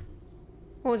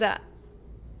 What was that?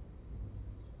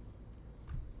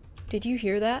 Did you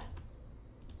hear that?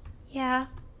 Yeah.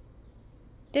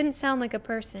 Didn't sound like a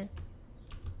person.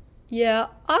 Yeah,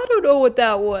 I don't know what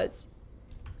that was.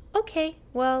 Okay,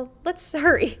 well, let's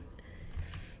hurry.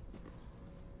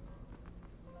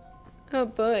 Oh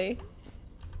boy.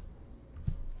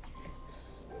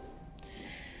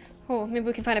 Oh, maybe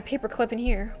we can find a paperclip in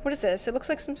here. What is this? It looks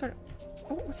like some sort of...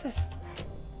 Oh, what's this?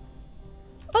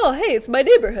 Oh, hey, it's my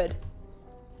neighborhood.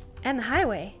 And the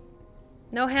highway.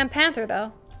 No Ham Panther,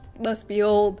 though. Must be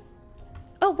old.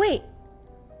 Oh, wait.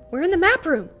 We're in the map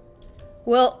room.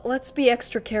 Well, let's be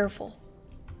extra careful.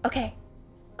 Okay.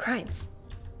 Crimes.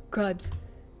 Crimes.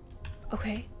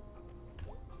 Okay.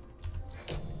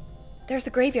 There's the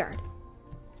graveyard.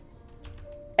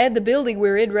 And the building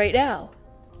we're in right now.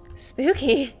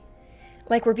 Spooky.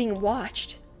 Like we're being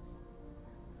watched.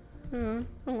 I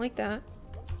don't like that.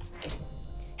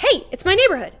 Hey, it's my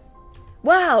neighborhood.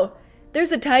 Wow,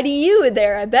 there's a tiny you in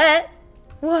there, I bet.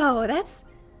 Whoa, that's...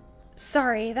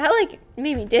 Sorry, that like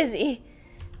made me dizzy.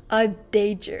 I'm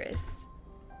dangerous.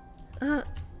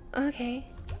 Okay.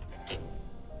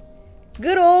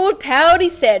 Good old towny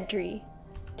sentry.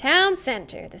 Town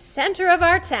center, the center of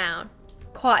our town.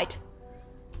 Quite.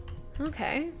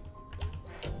 Okay.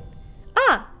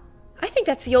 Ah, I think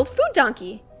that's the old food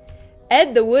donkey.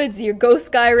 Ed the woods your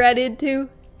ghost guy ran into?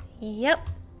 Yep.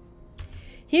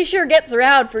 He sure gets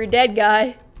around for a dead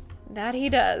guy. That he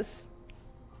does.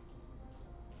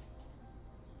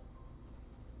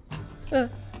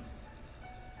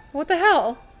 What the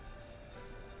hell?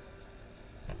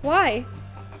 Why?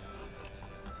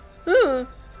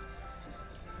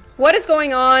 What is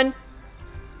going on?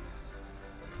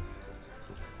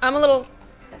 I'm a little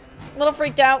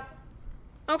freaked out.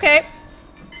 Okay.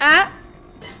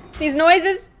 These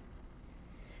noises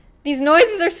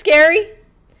are scary.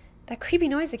 That creepy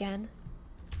noise again.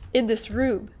 In this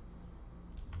room.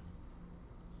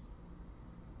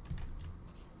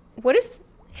 What is...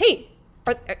 Hey,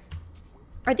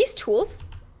 are these tools?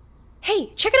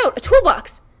 Hey, check it out, a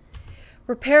toolbox.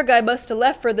 Repair guy must have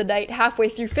left for the night halfway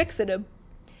through fixing him.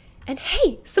 And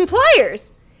hey, some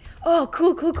pliers. Oh,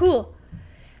 cool, cool, cool.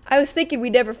 I was thinking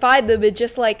we'd never find them and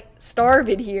just, like, starve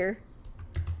in here.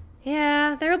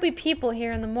 Yeah, there'll be people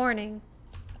here in the morning.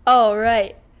 Oh,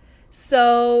 right.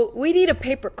 So, we need a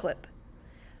paperclip.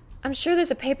 I'm sure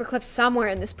there's a paperclip somewhere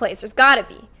in this place. There's gotta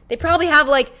be. They probably have,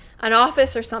 like, an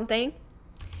office or something.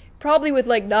 Probably with,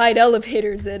 like, 9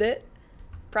 elevators in it.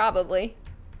 Probably.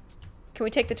 Can we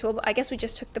take the tool? I guess we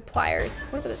just took the pliers.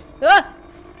 What about the... Ah!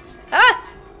 Ah!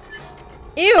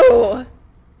 Ew!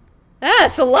 Ah,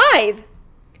 it's alive!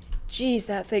 Jeez,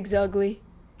 that thing's ugly.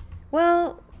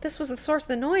 Well, this was the source of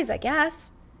the noise, I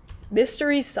guess.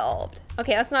 Mystery solved.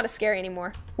 Okay, that's not as scary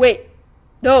anymore. Wait.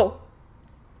 No.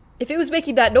 If it was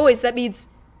making that noise, that means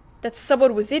that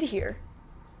someone was in here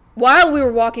while we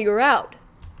were walking around.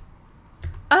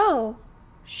 Oh,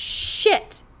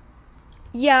 shit.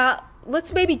 Yeah,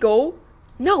 let's maybe go.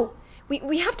 No,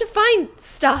 we have to find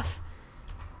stuff.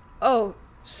 Oh,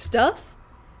 stuff?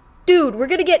 Dude, we're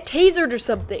gonna get tasered or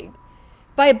something.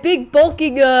 By a big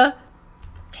bulking,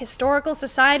 Historical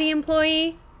Society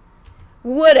employee?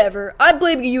 Whatever. I'm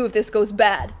blaming you if this goes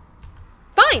bad.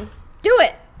 Fine, do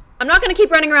it. I'm not gonna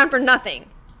keep running around for nothing.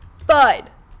 Fine.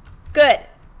 Good.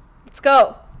 Let's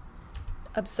go.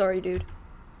 I'm sorry, dude.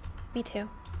 Me too.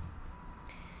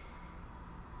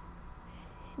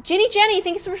 Jenny,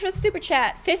 thank you so much for the super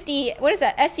chat. 50, what is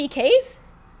that, SEKs?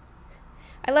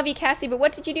 I love you, Cassie, but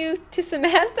what did you do to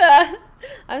Samantha?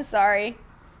 I'm sorry.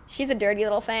 She's a dirty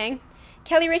little thing.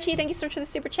 Kelly Ritchie, thank you so much for the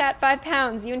super chat.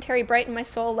 £5. You and Terry brighten my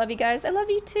soul. Love you guys. I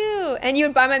love you too. And you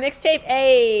would buy my mixtape?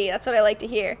 Hey, that's what I like to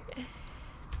hear.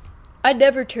 I'd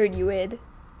never turn you in.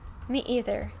 Me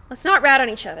either. Let's not rat on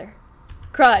each other.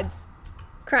 Crimes.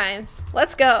 Crimes.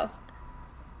 Let's go.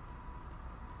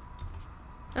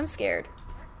 I'm scared.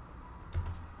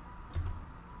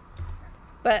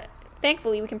 But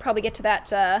thankfully we can probably get to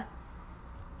that,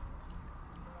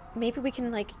 maybe we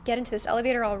can like get into this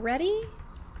elevator already?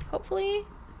 Hopefully.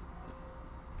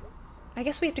 I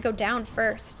guess we have to go down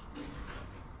first.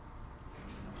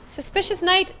 Suspicious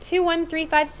Night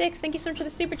 21356. Thank you so much for the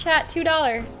super chat.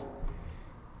 $2.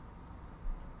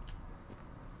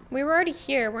 We were already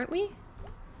here, weren't we?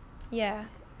 Yeah,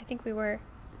 I think we were.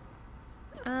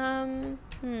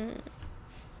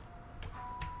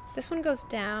 This one goes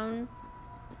down.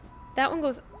 That one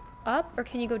goes up, or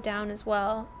can you go down as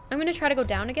well? I'm gonna try to go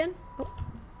down again. Oh.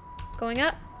 Going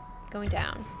up, going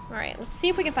down. All right, let's see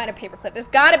if we can find a paperclip. There's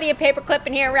gotta be a paperclip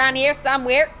in here, around here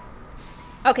somewhere.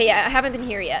 Okay, yeah, I haven't been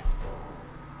here yet.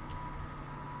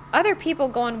 Other people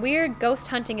go on weird ghost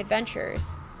hunting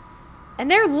adventures. And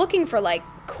they're looking for, like,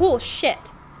 cool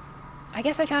shit. I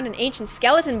guess I found an ancient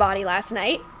skeleton body last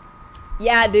night.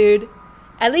 Yeah, dude.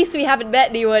 At least we haven't met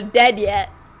anyone dead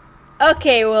yet.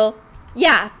 Okay, well,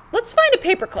 yeah, let's find a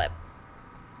paperclip.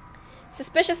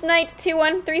 Suspicious Night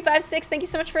 21356. Thank you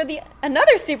so much for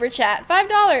another super chat.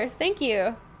 $5. Thank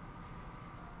you.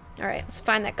 All right, let's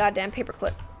find that goddamn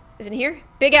paperclip. Is it in here?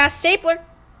 Big ass stapler.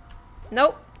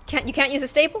 Nope. You can't use a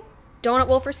staple. Donut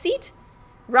Wolfer seat.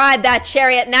 Ride that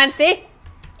chariot, Nancy.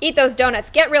 Eat those donuts.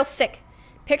 Get real sick.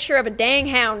 Picture of a dang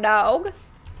hound dog.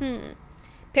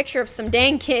 Picture of some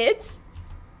dang kids.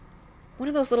 One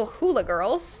of those little hula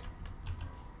girls.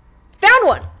 Found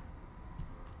one.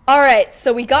 All right,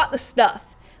 so we got the stuff.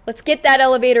 Let's get that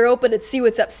elevator open and see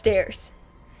what's upstairs.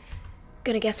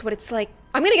 Gonna guess what it's like.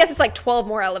 I'm gonna guess it's like 12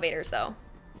 more elevators though.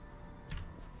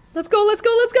 Let's go, let's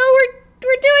go, let's go.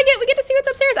 We're doing it. We get to see what's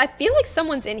upstairs. I feel like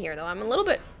someone's in here though. I'm a little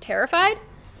bit terrified.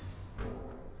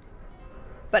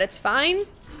 But it's fine.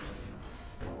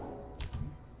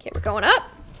 Okay, we're going up.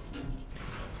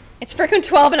 It's freaking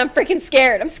 12 and I'm freaking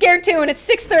scared. I'm scared too and it's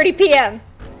 6:30 p.m.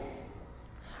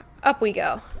 Up we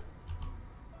go.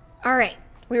 All right,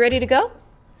 we ready to go?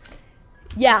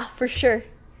 Yeah, for sure.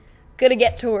 Gonna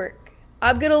get to work.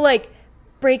 I'm gonna like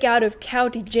break out of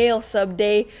county jail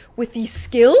someday with these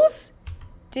skills.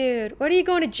 Dude, what are you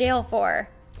going to jail for?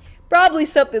 Probably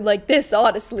something like this,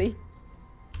 honestly.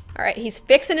 All right, he's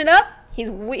fixing it up. He's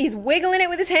wiggling it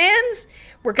with his hands.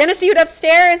 We're gonna see what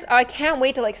upstairs. Oh, I can't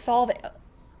wait to like solve it.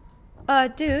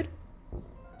 Dude,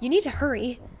 you need to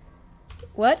hurry.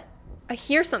 What? I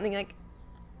hear something like,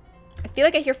 I feel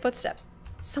like I hear footsteps.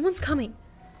 Someone's coming.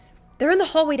 They're in the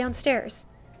hallway downstairs.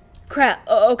 Crap.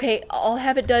 Okay, I'll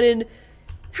have it done in...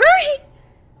 Hurry!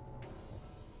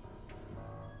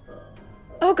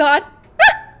 Oh God.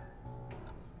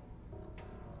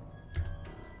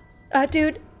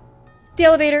 Dude, the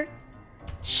elevator.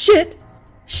 Shit.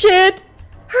 Shit.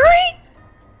 Hurry!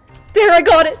 There, I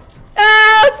got it.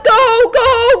 Ah, let's go,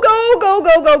 go, go, go,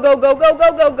 go, go, go, go, go,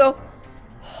 go, go, go.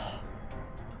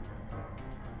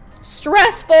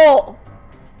 Stressful.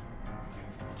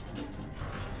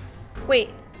 Wait.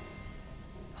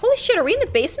 Holy shit, are we in the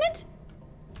basement?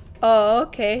 Oh,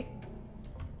 okay.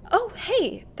 Oh,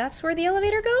 hey, that's where the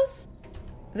elevator goes?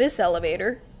 This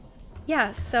elevator?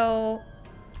 Yeah, so...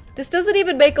 This doesn't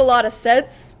even make a lot of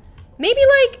sense. Maybe,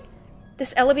 like,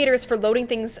 this elevator is for loading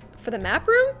things for the map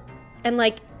room? And,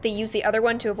 like, they use the other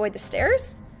one to avoid the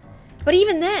stairs? But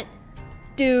even then...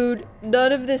 Dude,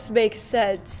 none of this makes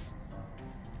sense.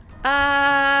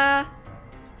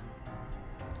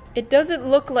 It doesn't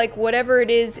look like whatever it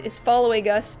is following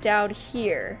us down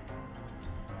here.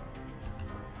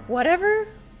 Whatever?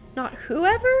 Not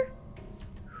whoever?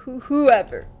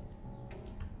 Whoever.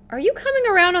 Are you coming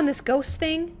around on this ghost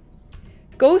thing?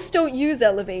 Ghosts don't use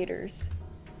elevators.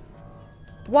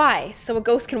 Why? So a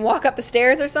ghost can walk up the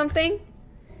stairs or something?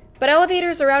 But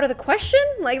elevators are out of the question?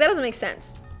 Like, that doesn't make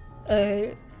sense.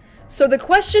 So the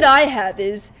question I have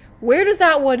is, where does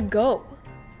that one go?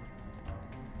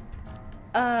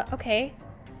 Okay.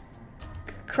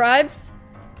 Crimes?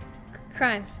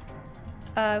 Crimes.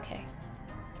 Okay.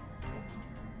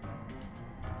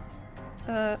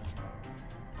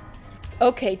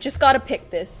 Okay, just gotta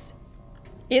pick this.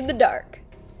 In the dark.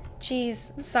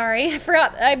 Jeez, I'm sorry. I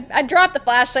forgot. I dropped the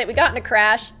flashlight. We got in a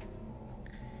crash.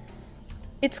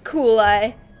 It's cool,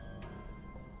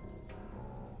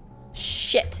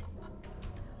 Shit.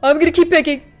 I'm gonna keep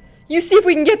picking. You see if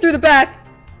we can get through the back.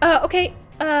 Okay.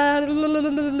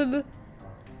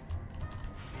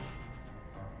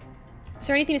 Is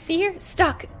there anything to see here?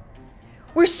 Stuck.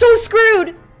 We're so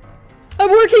screwed!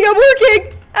 I'm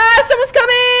working! Ah, someone's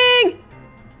coming!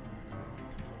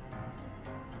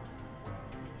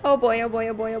 Oh boy, oh boy,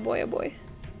 oh boy, oh boy, oh boy.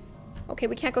 Okay,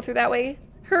 we can't go through that way.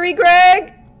 Hurry,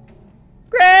 Greg!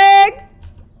 Greg!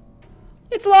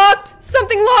 It's locked!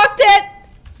 Something locked it!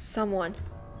 Someone.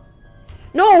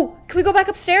 No! Can we go back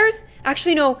upstairs?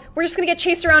 Actually, no. We're just gonna get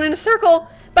chased around in a circle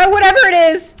by whatever it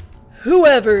is.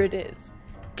 Whoever it is.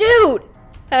 Dude!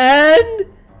 And...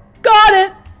 got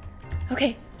it!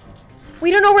 Okay. We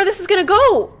don't know where this is gonna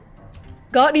go.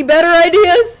 Got any better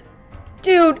ideas?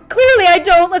 Dude, clearly I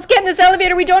don't. Let's get in this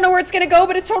elevator. We don't know where it's gonna go,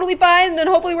 but it's totally fine, and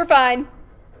hopefully we're fine.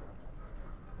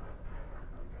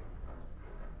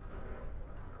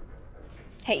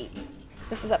 Hey,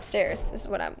 this is upstairs. This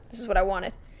is what I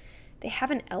wanted. They have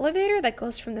an elevator that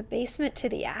goes from the basement to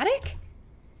the attic?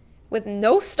 With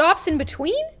no stops in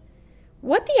between?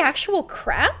 What the actual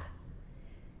crap?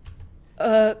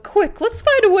 Quick, let's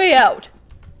find a way out.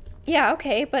 Yeah,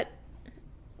 okay, but...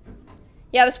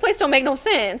 Yeah, this place don't make no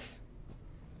sense.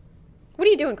 What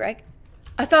are you doing, Greg?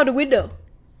 I found a window.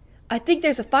 I think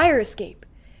there's a fire escape.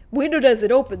 Window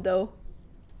doesn't open, though.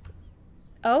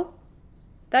 Oh?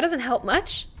 That doesn't help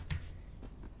much.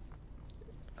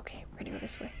 Okay, we're gonna go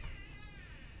this way.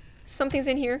 Something's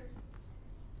in here.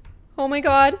 Oh my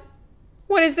god.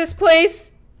 What is this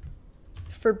place?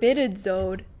 Forbidden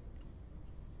zone.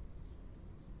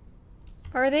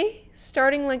 Are they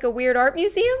starting like a weird art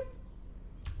museum?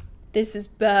 This is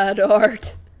bad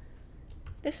art.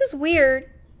 This is weird.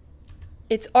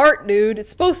 It's art, dude. It's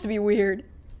supposed to be weird.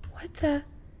 What the?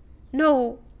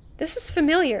 No, this is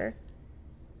familiar.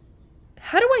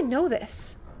 How do I know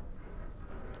this?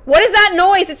 What is that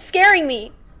noise? It's scaring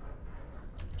me.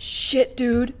 Shit,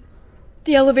 dude.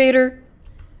 The elevator.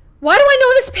 Why do I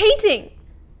know this painting?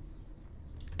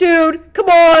 Dude, come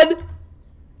on.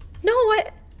 No,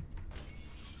 what?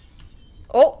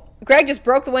 Oh, Greg just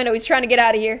broke the window. He's trying to get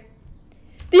out of here.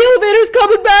 The elevator's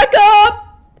coming back up.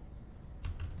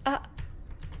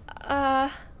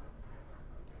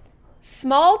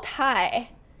 Small tie.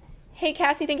 Hey,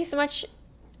 Cassie, thank you so much.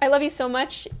 I love you so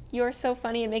much. You're so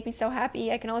funny and make me so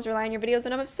happy. I can always rely on your videos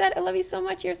when I'm upset. I love you so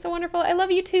much. You're so wonderful. I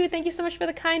love you too. Thank you so much for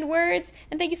the kind words.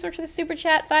 And thank you so much for the super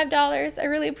chat, $5. I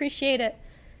really appreciate it.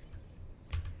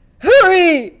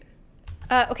 Hurry!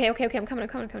 Okay. I'm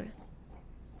coming.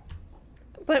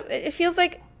 But it feels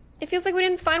like we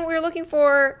didn't find what we were looking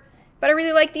for. But I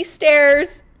really like these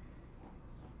stairs.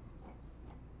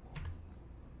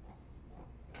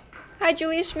 Hi,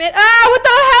 Julia Schmidt. Ah, what the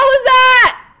hell is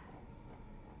that?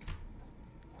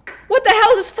 What the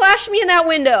hell just flashed me in that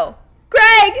window?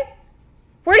 Greg!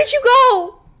 Where did you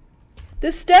go?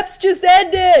 The steps just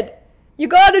ended. You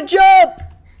gotta jump.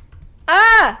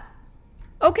 Ah!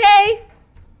 Okay.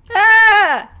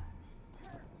 Ah!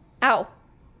 Ow.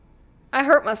 I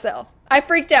hurt myself. I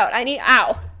freaked out.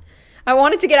 Ow. I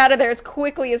wanted to get out of there as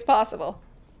quickly as possible.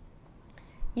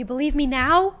 You believe me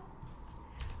now?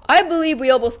 I believe we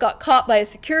almost got caught by a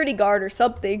security guard or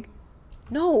something.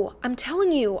 No, I'm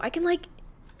telling you. I can, like,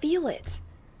 feel it.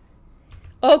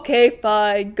 Okay,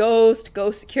 fine. Ghost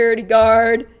security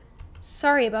guard.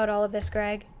 Sorry about all of this,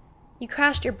 Greg. You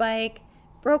crashed your bike,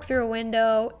 broke through a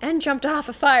window, and jumped off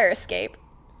a fire escape.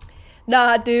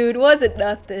 Nah, dude, wasn't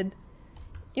nothing.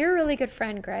 You're a really good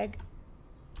friend, Greg.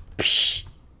 Psh!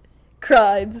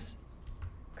 Crimes.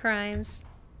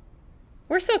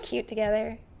 We're so cute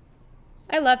together.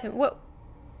 I love him.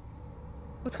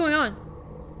 What's going on?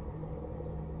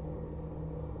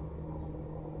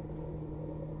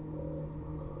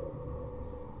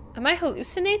 Am I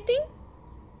hallucinating?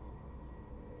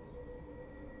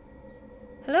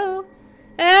 Hello?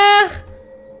 Ugh!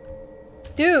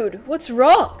 Dude, what's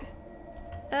wrong?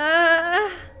 Yeah.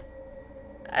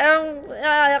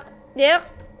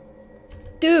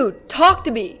 Dude, talk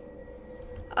to me.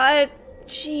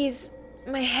 Jeez,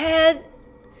 my head.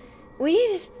 We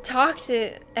need to talk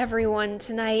to everyone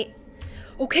tonight.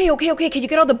 Okay. Can you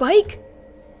get on the bike?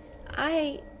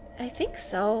 I think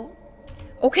so.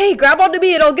 Okay, grab onto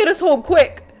me and I'll get us home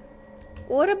quick.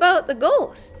 What about the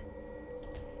ghost?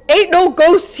 Ain't no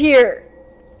ghosts here.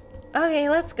 Okay,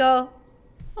 let's go.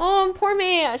 Oh, poor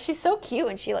Maya. She's so cute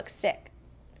and she looks sick.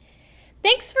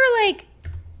 Thanks for, like,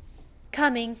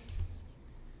 coming.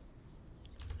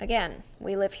 Again,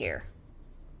 we live here.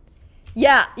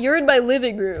 Yeah, you're in my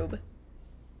living room.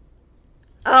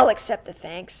 I'll accept the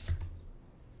thanks.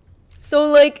 So,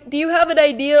 like, do you have an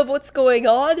idea of what's going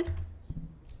on?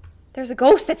 There's a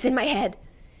ghost that's in my head.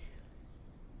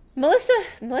 Melissa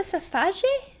Fage?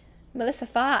 Melissa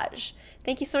Fage.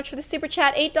 Thank you so much for the super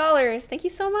chat. $8. Thank you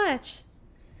so much.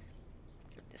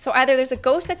 So either there's a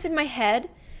ghost that's in my head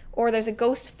or there's a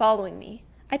ghost following me.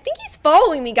 I think he's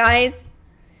following me, guys.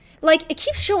 Like, it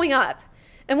keeps showing up.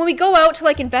 And when we go out to,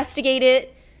 like, investigate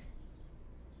it,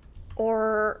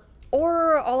 or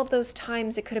all of those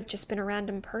times it could have just been a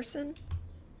random person.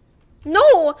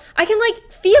 No, I can,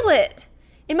 like, feel it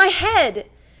in my head.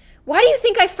 Why do you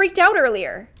think I freaked out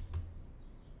earlier?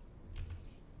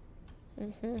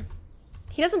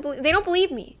 He doesn't believe, they don't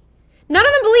believe me. None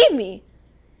of them believe me.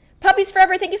 Puppies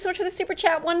Forever, thank you so much for the super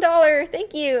chat. $1.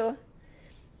 Thank you.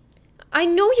 I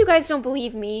know you guys don't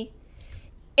believe me.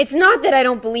 It's not that I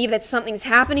don't believe that something's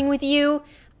happening with you.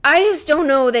 I just don't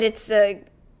know that it's a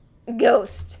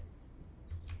ghost.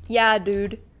 Yeah,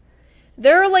 dude.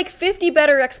 There are like 50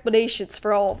 better explanations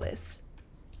for all this.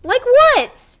 Like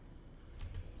what?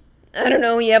 I don't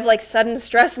know, you have like sudden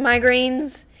stress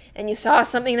migraines and you saw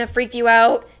something that freaked you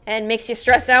out and makes you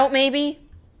stress out maybe?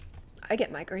 I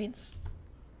get migraines.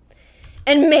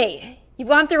 And May, you've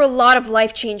gone through a lot of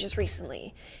life changes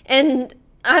recently. And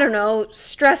I don't know,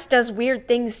 stress does weird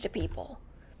things to people.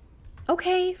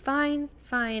 Okay, fine,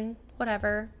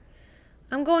 whatever.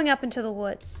 I'm going up into the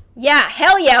woods. Yeah,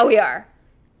 hell yeah we are.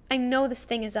 I know this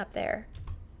thing is up there.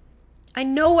 I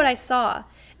know what I saw.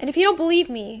 And if you don't believe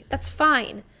me, that's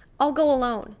fine. I'll go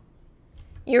alone.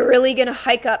 You're really gonna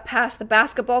hike up past the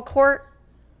basketball court?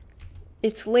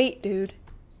 It's late, dude.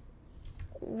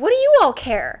 What do you all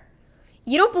care?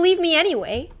 You don't believe me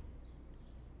anyway.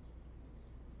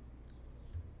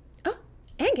 Oh,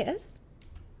 Angus.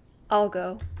 I'll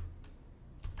go.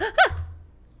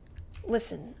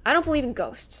 Listen, I don't believe in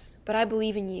ghosts, but I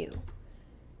believe in you.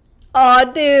 Aw,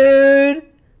 dude.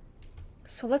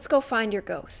 So let's go find your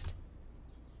ghost.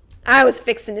 I was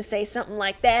fixing to say something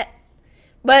like that,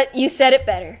 but you said it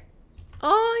better.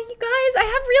 Oh, you guys, I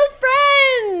have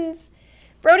real friends.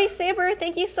 Brody Saber,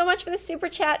 thank you so much for the super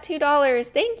chat, $2.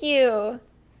 Thank you.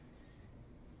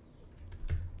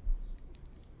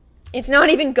 It's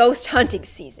not even ghost hunting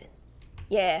season.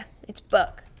 Yeah, it's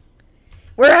Buck.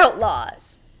 We're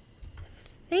outlaws.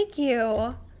 Thank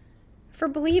you for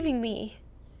believing me.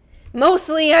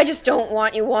 Mostly, I just don't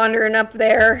want you wandering up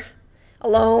there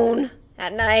alone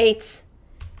at night.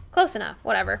 Close enough,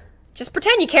 whatever. Just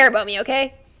pretend you care about me,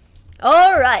 okay?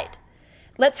 All right,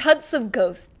 let's hunt some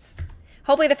ghosts.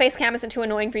 Hopefully the face cam isn't too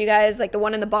annoying for you guys. Like the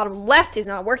one in the bottom left is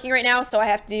not working right now, so I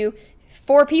have to do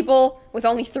 4 people with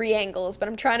only 3 angles, but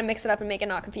I'm trying to mix it up and make it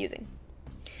not confusing.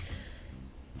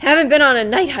 Haven't been on a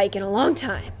night hike in a long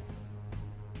time.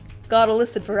 Gotta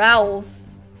listen for owls.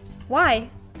 Why?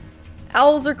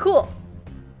 Owls are cool.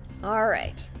 All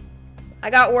right. I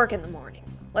got work in the morning.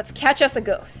 Let's catch us a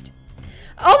ghost.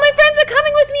 All my friends are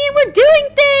coming with me and we're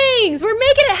doing things! We're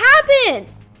making it happen!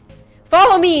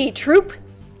 Follow me, troop.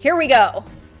 Here we go.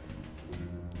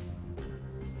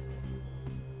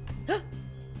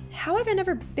 How have I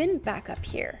never been back up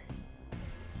here?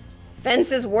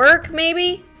 Fences work,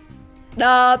 maybe?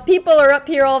 Nah, people are up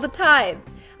here all the time.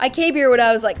 I came here when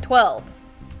I was like 12.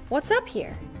 What's up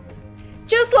here?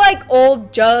 Just like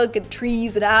old junk and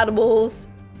trees and animals.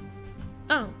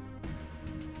 Oh.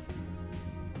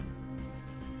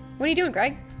 What are you doing,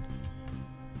 Greg?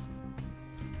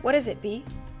 What is it, B?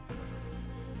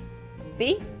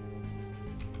 B?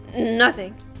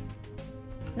 Nothing.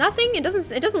 Nothing? It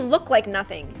doesn't look like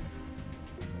nothing.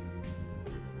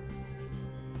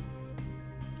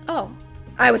 Oh,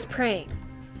 I was praying.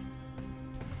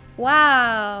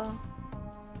 Wow.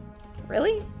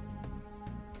 Really?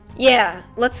 Yeah,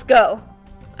 let's go.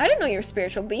 I didn't know you were a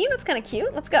spiritual being. That's kind of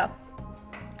cute. Let's go.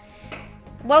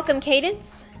 Welcome,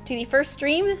 Cadence, to the first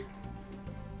stream.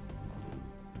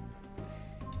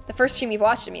 The first stream you've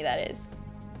watched of me, that is.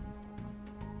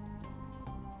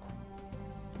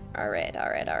 Alright.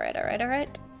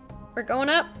 We're going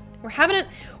up. We're having it.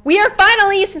 We are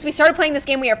finally, since we started playing this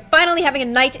game, we are finally having a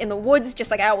night in the woods,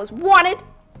 just like I always wanted.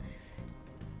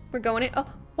 We're going in. Oh,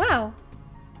 wow.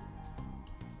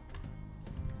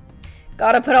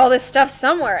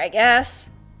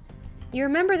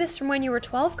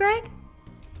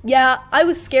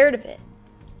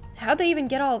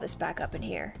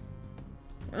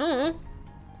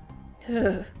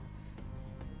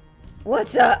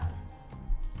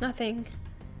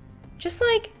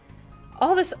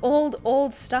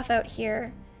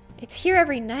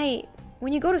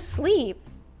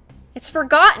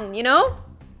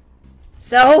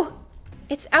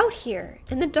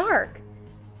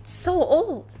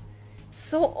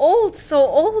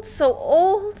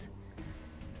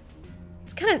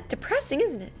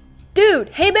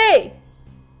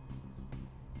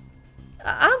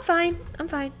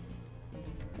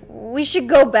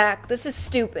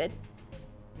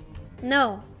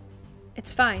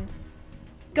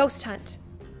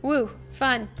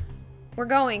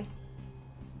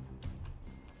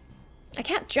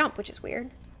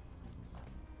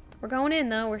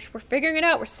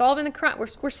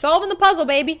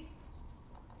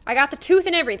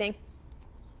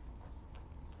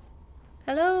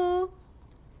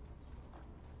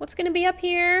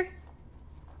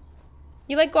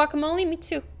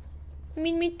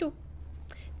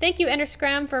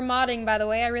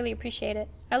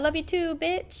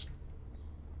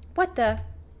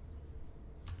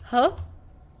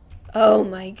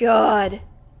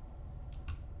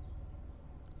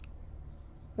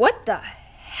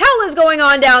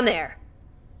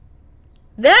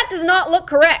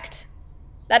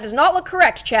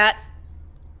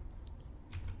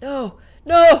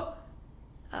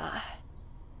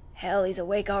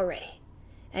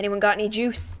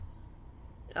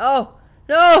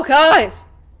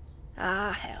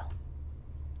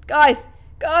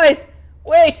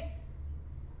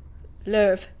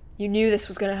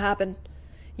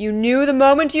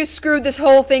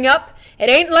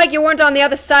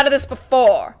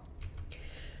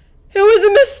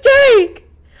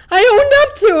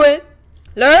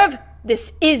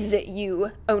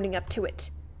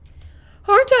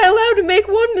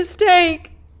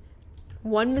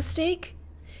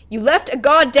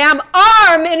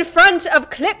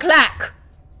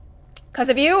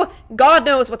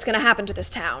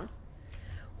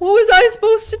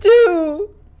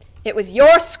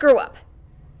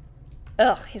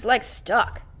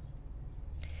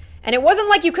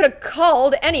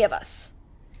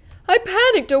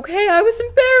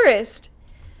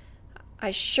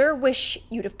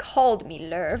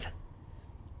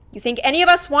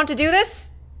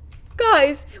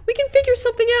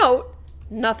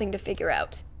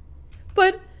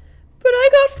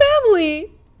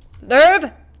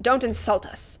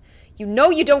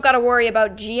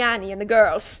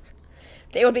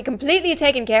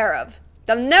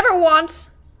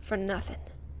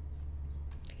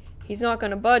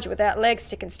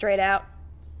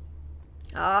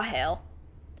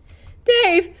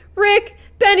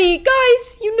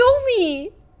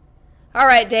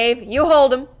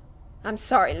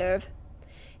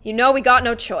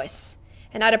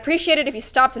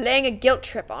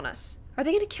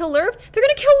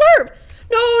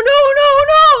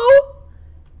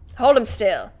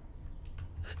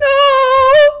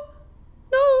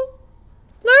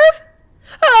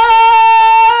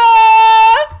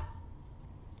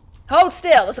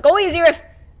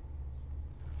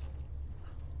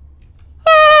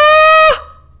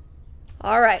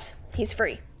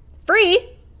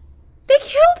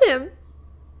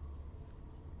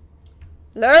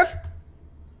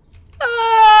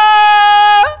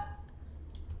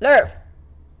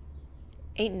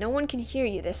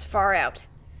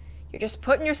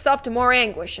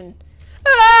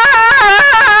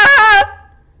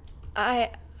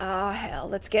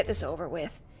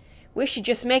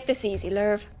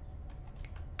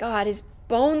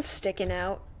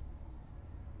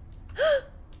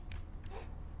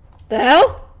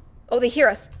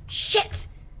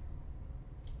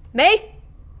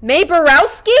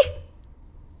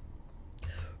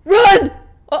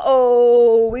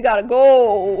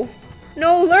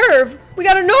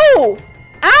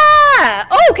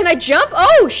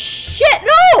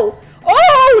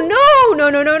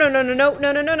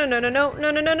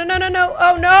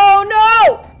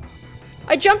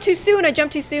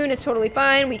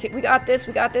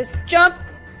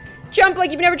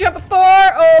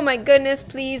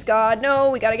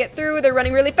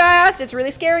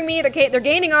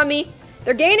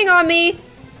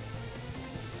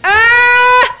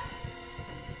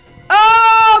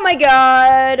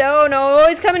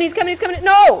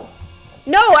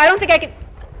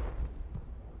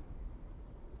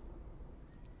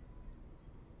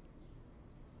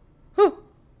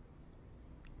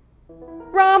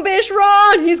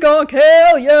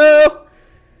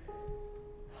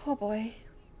 boy.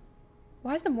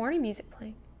 Why is the morning music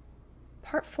playing?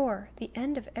 Part 4, the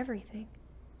end of everything.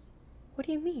 What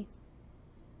do you mean?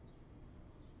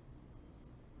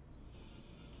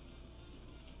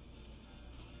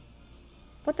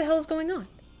 What the hell is going on?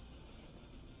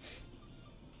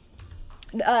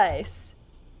 Nice.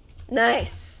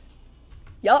 Nice.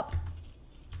 Yup.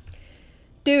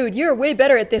 Dude, you're way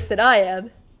better at this than I am.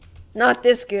 Not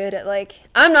this good at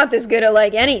I'm not this good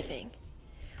at anything.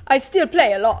 I still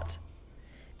play a lot.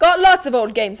 Got lots of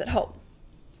old games at home.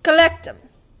 Collect 'em.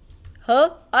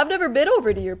 Huh? I've never been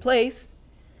over to your place.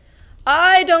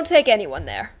 I don't take anyone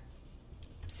there.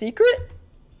 Secret?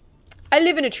 I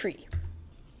live in a tree.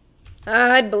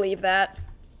 I'd believe that.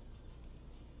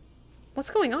 What's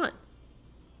going on?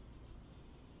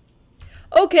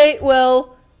 Okay,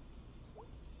 well...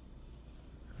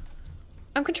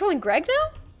 I'm controlling Greg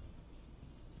now?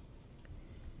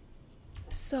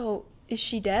 So, is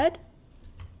she dead?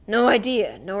 No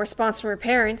idea. No response from her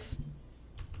parents.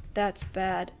 That's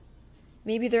bad.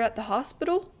 Maybe they're at the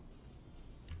hospital?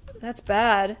 That's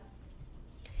bad.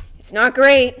 It's not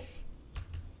great.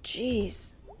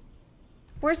 Jeez.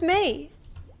 Where's May?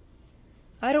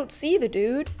 I don't see the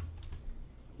dude.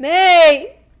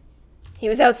 May! He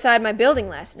was outside my building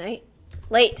last night.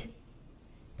 Late.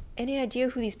 Any idea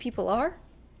who these people are?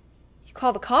 You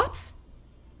call the cops?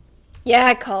 Yeah,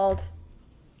 I called.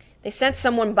 They sent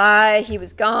someone by. He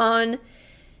was gone.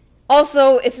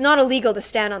 Also, it's not illegal to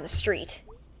stand on the street.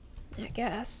 I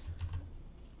guess.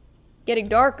 Getting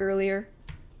dark earlier.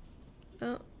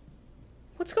 Oh.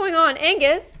 What's going on?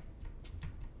 Angus?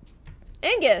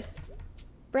 Angus!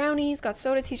 Brownies, got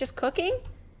sodas, he's just cooking?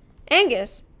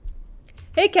 Angus!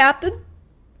 Hey, Captain.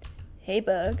 Hey,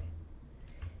 Bug.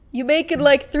 You making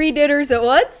 3 dinners at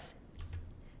once?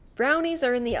 Brownies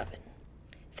are in the oven.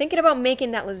 Thinking about making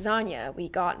that lasagna we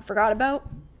got and forgot about.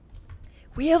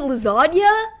 We have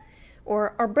lasagna?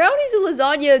 Or are brownies and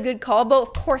lasagna a good combo?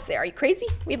 Of course they are. Are you crazy?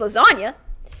 We have lasagna.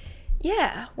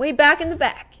 Yeah, way back in the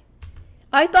back.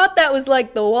 I thought that was the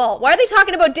wall. Why are they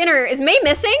talking about dinner? Is May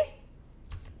missing?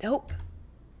 Nope.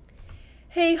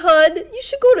 Hey, Hud, you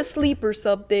should go to sleep or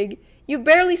something. You've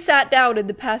barely sat down in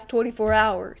the past 24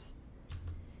 hours.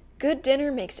 Good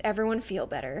dinner makes everyone feel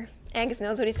better. Angus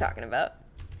knows what he's talking about.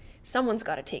 Someone's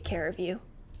got to take care of you.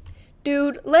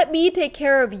 Dude, let me take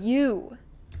care of you.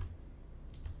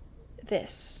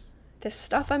 This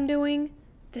stuff I'm doing,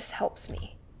 this helps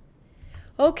me.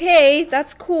 Okay,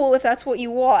 that's cool if that's what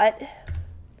you want.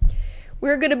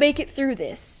 We're gonna make it through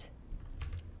this.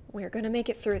 We're gonna make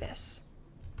it through this.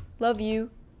 Love you.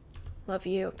 Love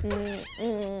you.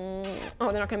 Oh,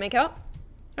 they're not gonna make out?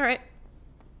 All right.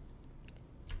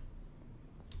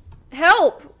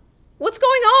 Help! What's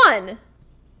going on?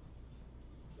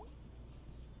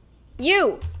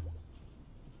 You!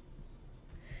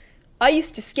 I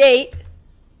used to skate.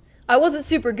 I wasn't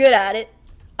super good at it.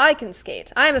 I can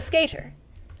skate. I am a skater.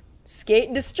 Skate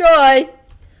and destroy.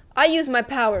 I use my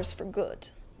powers for good.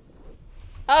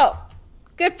 Oh,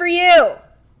 good for you.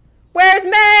 Where's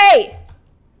May?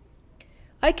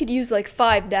 I could use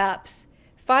 5 naps.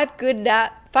 5 good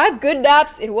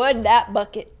naps in 1 nap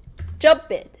bucket.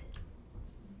 Jump in.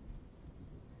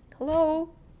 Hello?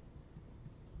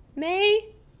 May?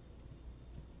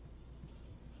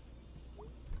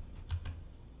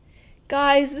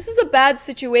 Guys, this is a bad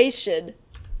situation.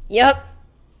 Yup.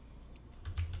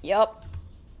 Yup.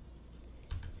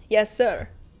 Yes, sir.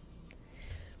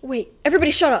 Wait,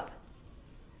 everybody shut up.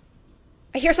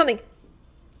 I hear something.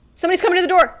 Somebody's coming to the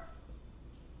door.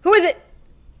 Who is it?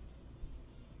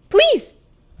 Please!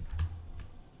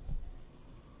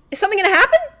 Is something gonna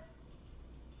happen?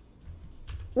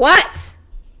 What?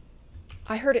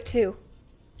 I heard it too.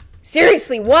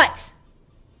 Seriously, what?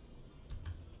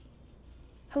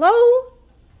 Hello?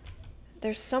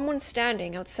 There's someone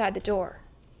standing outside the door.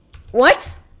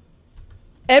 What?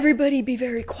 Everybody be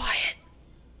very quiet.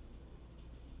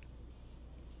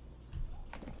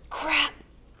 Crap.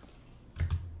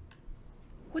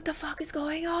 What the fuck is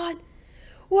going on?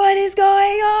 What is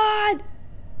going on?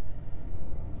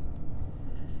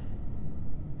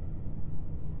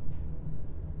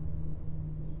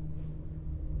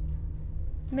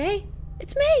 May?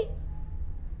 It's May.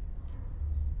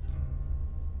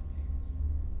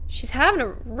 She's having a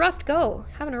rough go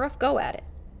at it.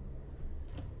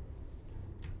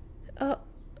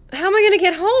 How am I gonna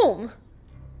get home?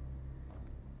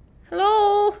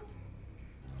 Hello?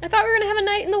 I thought we were gonna have a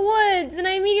night in the woods, and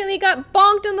I immediately got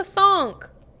bonked in the thonk.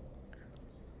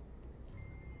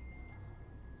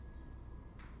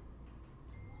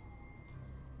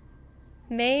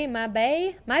 May, my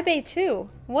bae? My bae too.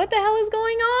 What the hell is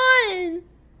going on?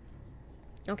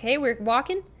 Okay, we're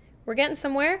walking. We're getting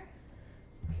somewhere?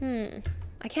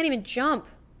 I can't even jump.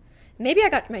 Maybe I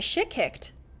got my shit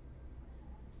kicked.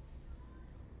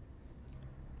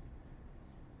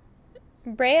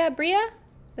 Bria?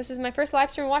 This is my first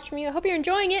live stream watching you. I hope you're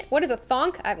enjoying it. What is a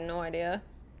thonk? I have no idea.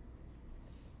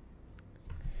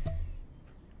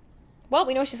 Well,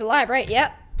 we know she's alive, right?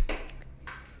 Yep.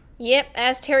 Yep,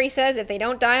 as Terry says, if they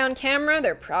don't die on camera,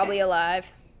 they're probably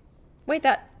alive. Wait,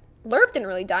 that Lurf didn't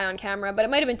really die on camera, but it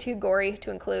might have been too gory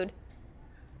to include.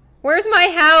 Where's my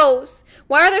house?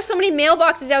 Why are there so many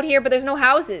mailboxes out here, but there's no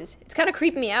houses? It's kind of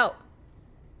creeping me out.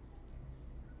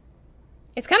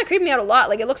 It's kind of creeping me out a lot.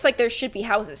 Like, it looks like there should be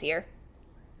houses here.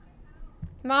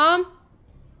 Mom?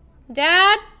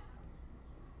 Dad?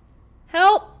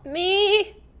 Help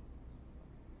me?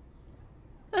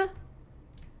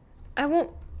 I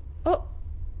won't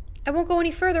go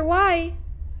any further. Why?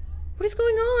 What is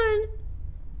going on?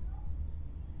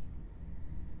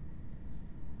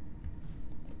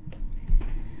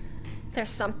 There's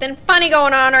something funny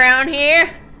going on around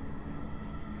here.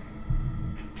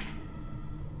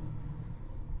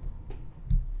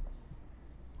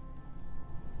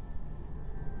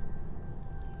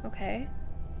 Okay.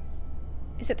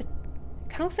 Is it the...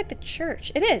 Kind of looks like the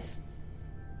church. It is.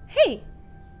 Hey!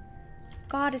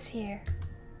 God is here.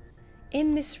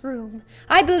 In this room.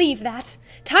 I believe that.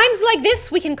 Times like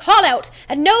this we can call out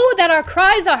and know that our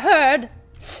cries are heard.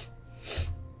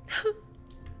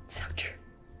 So true.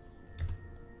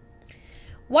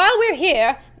 While we're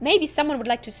here, maybe someone would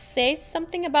like to say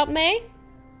something about May?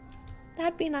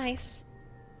 That'd be nice.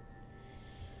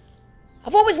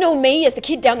 I've always known May as the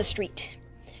kid down the street.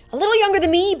 A little younger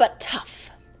than me, but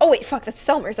tough. Oh wait, fuck, that's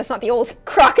Selmer's. That's not the old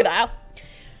crocodile.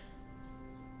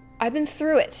 I've been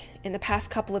through it in the past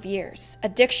couple of years.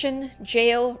 Addiction,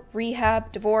 jail,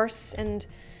 rehab, divorce, and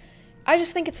I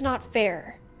just think it's not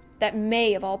fair that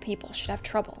May, of all people, should have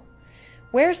trouble.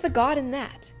 Where's the God in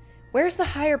that? Where's the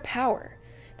higher power?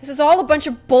 This is all a bunch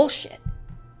of bullshit.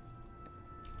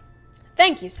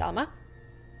 Thank you, Selma.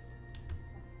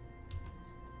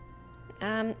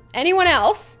 Anyone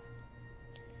else?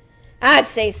 I'd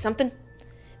say something.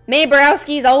 May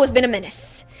Borowski's always been a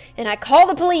menace, and I call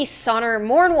the police on her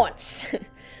more than once.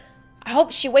 I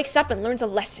hope she wakes up and learns a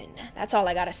lesson. That's all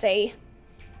I gotta say.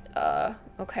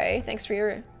 Okay. Thanks for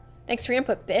your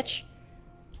input, bitch.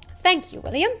 Thank you,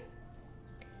 William.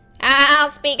 I'll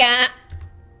speak up.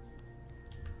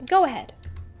 Go ahead.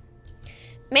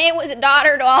 May was a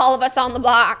daughter to all of us on the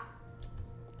block.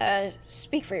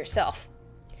 Speak for yourself.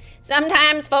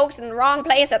 Sometimes folks in the wrong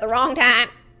place at the wrong time.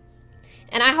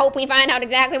 And I hope we find out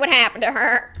exactly what happened to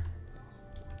her.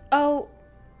 Oh,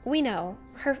 we know.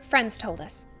 Her friends told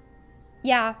us.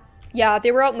 Yeah,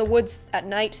 they were out in the woods at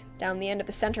night, down the end of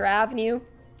the Center Avenue.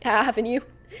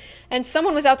 And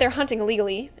someone was out there hunting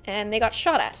illegally, and they got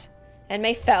shot at. And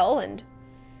May fell, and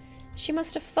she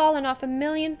must have fallen off a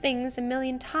million things a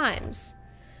million times.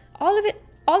 All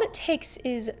it takes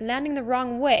is landing the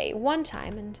wrong way one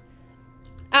time, and...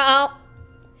 Uh-oh.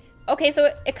 Okay,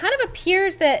 so it kind of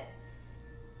appears that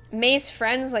May's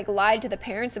friends, like, lied to the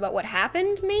parents about what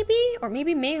happened, maybe? Or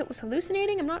maybe May was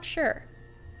hallucinating? I'm not sure.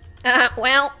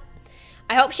 Well,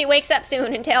 I hope she wakes up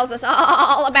soon and tells us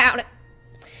all about it.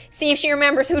 See if she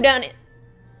remembers who done it.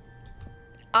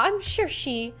 I'm sure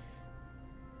she...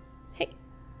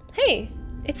 Hey,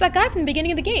 it's that guy from the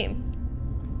beginning of the game.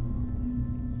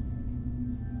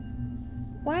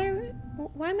 Why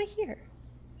am I here?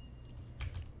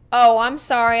 Oh, I'm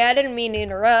sorry, I didn't mean to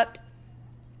interrupt.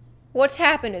 What's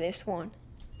happened to this one?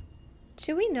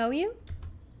 Do we know you?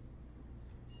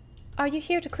 Are you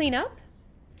here to clean up?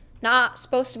 Nah,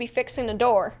 supposed to be fixing the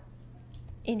door.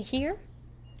 In here?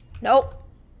 Nope.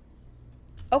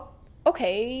 Oh,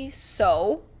 okay,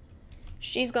 so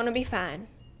she's gonna be fine.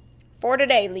 For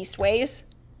today, leastways.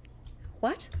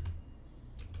 What?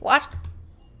 What?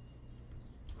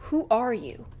 Who are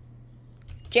you?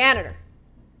 Janitor.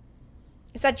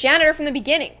 It's that janitor from the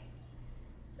beginning.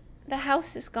 The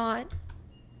house is gone.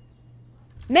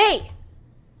 May!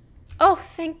 Oh,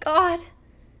 thank God.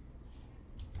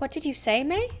 What did you say,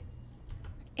 May?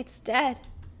 It's dead.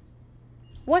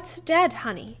 What's dead,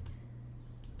 honey?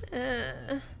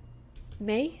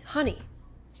 May? Honey.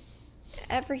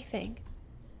 Everything.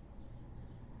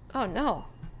 Oh no.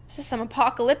 This is some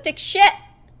apocalyptic shit.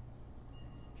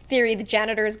 Theory the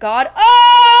janitor is God.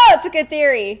 Oh! That's a good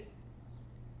theory.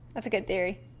 That's a good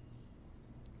theory.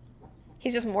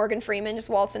 He's just Morgan Freeman just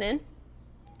waltzing in.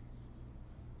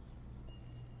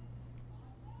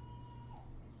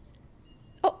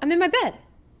 Oh, I'm in my bed.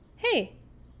 Hey.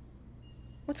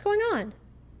 What's going on?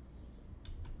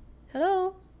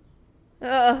 Hello?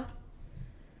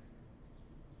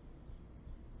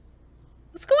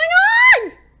 What's going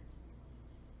on?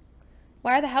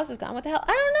 Why are the houses gone? What the hell?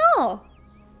 I don't know.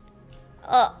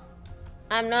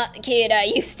 I'm not the kid I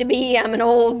used to be. I'm an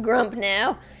old grump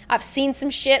now. I've seen some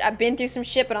shit. I've been through some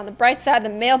shit. But on the bright side, the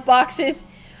mailboxes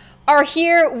are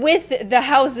here with the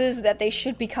houses that they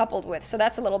should be coupled with. So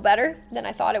that's a little better than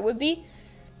I thought it would be.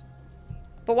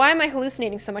 But why am I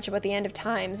hallucinating so much about the end of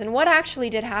times? And what actually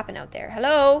did happen out there?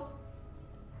 Hello?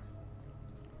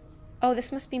 Oh,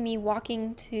 this must be me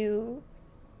walking to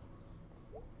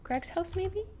Greg's house,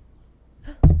 maybe?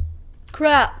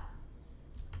 Crap.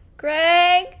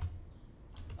 Greg?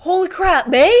 Holy crap,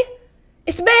 May?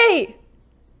 It's May!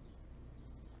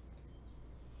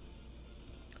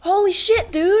 Holy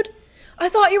shit, dude. I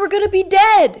thought you were gonna be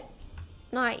dead.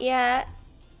 Not yet.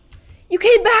 You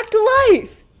came back to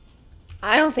life.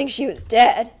 I don't think she was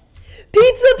dead.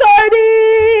 Pizza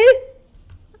party!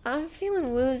 I'm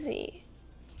feeling woozy.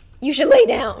 You should lay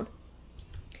down.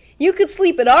 You could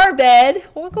sleep in our bed.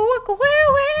 Waka waka wow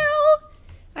wow.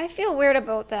 I feel weird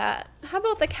about that. How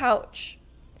about the couch?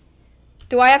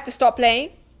 Do I have to stop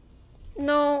playing?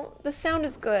 No, the sound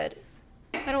is good.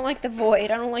 I don't like the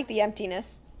void. I don't like the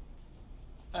emptiness.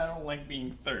 I don't like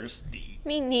being thirsty.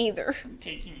 Me neither. I'm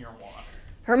taking your water.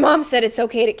 Her mom said it's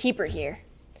okay to keep her here.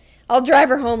 I'll drive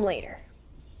her home later.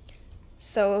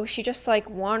 So she just like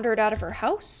wandered out of her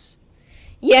house?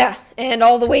 Yeah, and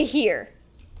all the way here.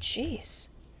 Jeez.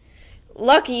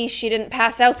 Lucky she didn't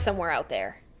pass out somewhere out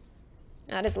there.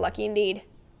 That is lucky indeed.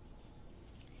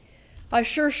 I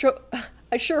sure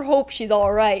hope she's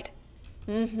all right.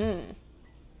 Mm-hmm.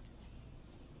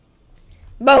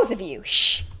 Both of you.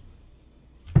 Shh.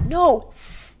 No.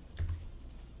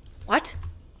 What?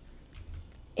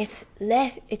 It's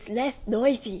less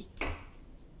noisy.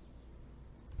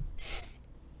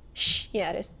 Shh.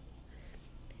 Yeah, it is.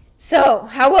 So,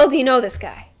 how well do you know this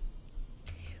guy?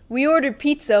 We ordered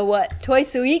pizza, what,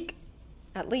 twice a week?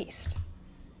 At least.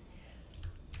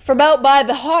 From out by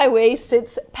the highway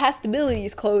since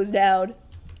Pastability's closed down.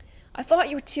 I thought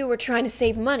you two were trying to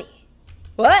save money.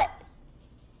 What?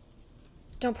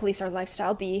 Don't police our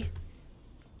lifestyle, B.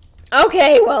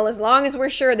 Okay, well, as long as we're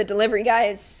sure the delivery guy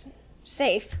is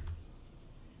safe.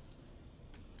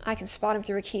 I can spot him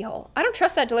through a keyhole. I don't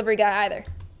trust that delivery guy either.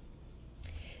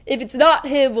 If it's not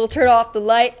him, we'll turn off the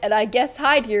light and I guess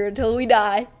hide here until we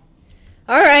die.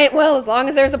 Alright, well, as long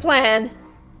as there's a plan.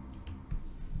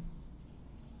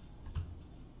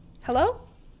 Hello?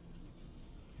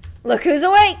 Look who's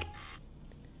awake!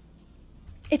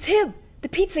 It's him, the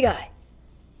pizza guy.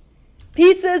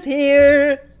 Pizza's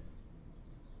here!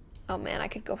 Oh man, I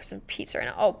could go for some pizza right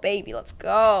now. Oh baby, let's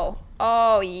go.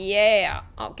 Oh yeah.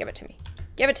 Oh, give it to me.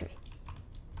 Give it to me.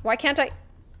 Why can't I?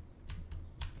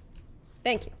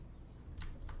 Thank you.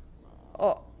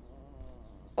 Oh.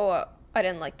 Oh, I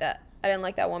didn't like that. I didn't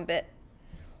like that one bit.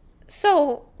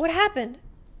 So, what happened?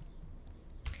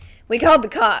 We called the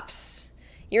cops.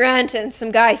 Your aunt and some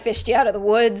guy fished you out of the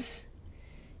woods.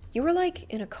 You were like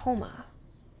in a coma.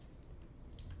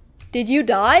 Did you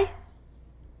die?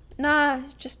 Nah,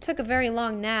 just took a very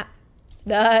long nap.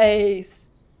 Nice.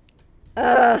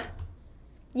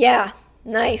 Yeah,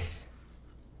 nice.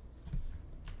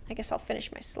 I guess I'll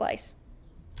finish my slice.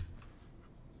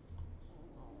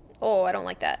 Oh, I don't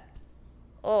like that.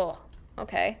 Oh,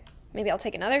 okay. Maybe I'll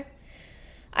take another.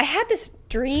 I had this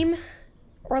dream,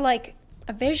 or like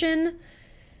a vision,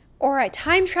 or I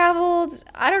time traveled.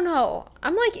 I don't know.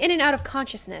 I'm like in and out of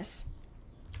consciousness.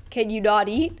 Can you not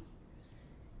eat?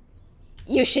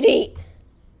 You should eat.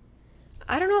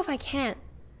 I don't know if I can.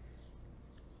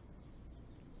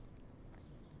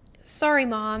 Sorry,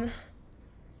 Mom.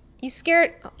 You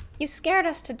scared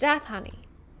us to death, honey.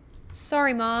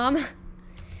 Sorry, Mom.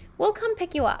 We'll come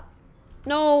pick you up.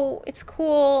 No, it's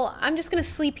cool. I'm just gonna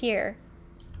sleep here.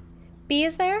 B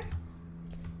is there?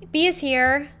 B is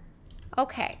here.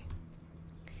 Okay.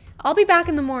 I'll be back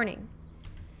in the morning.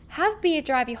 Have B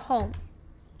drive you home.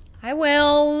 I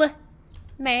will.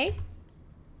 May?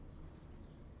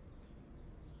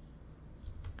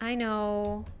 I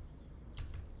know.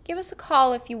 Give us a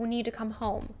call if you need to come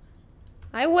home.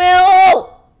 I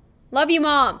will! Love you,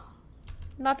 Mom.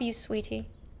 Love you, sweetie.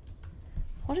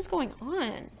 What is going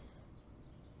on?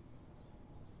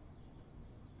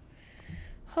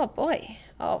 Oh, boy.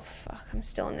 Oh, fuck. I'm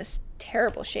still in this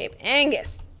terrible shape.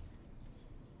 Angus!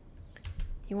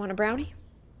 You want a brownie?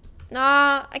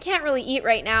 Nah, I can't really eat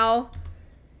right now.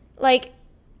 Like,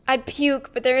 I'd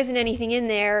puke, but there isn't anything in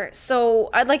there, so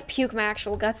I'd like puke my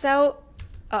actual guts out.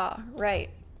 Ah, right.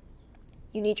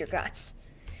 You need your guts.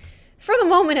 For the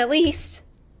moment, at least.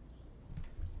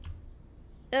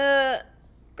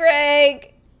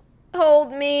 Greg,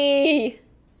 hold me.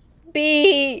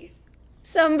 B,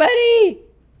 Somebody!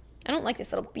 I don't like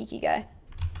this little beaky guy.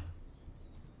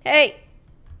 Hey!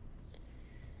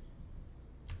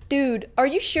 Dude, are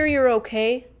you sure you're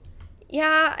okay?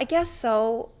 Yeah, I guess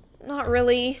so. Not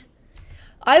really.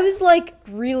 I was like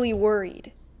really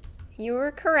worried. You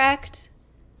were correct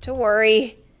to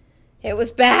worry. It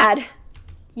was bad.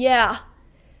 Yeah.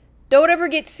 Don't ever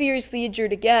get seriously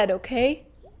injured again, okay?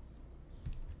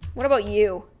 What about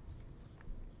you?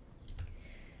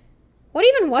 What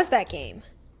even was that game?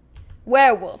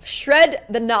 Werewolf Shred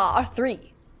the Gnaw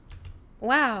 3.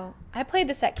 Wow, I played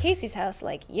this at Casey's house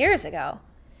like years ago.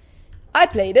 I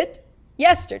played it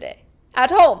yesterday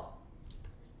at home.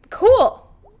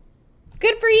 Cool.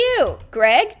 Good for you.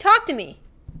 Greg, talk to me.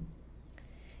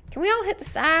 Can we all hit the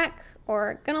sack?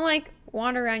 Or gonna like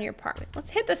wander around your apartment? Let's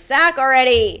hit the sack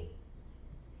already.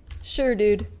 Sure,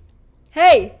 dude.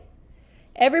 Hey,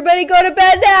 everybody go to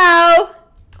bed now.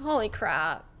 Holy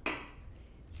crap.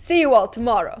 See you all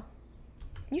tomorrow.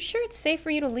 You sure it's safe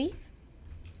for you to leave?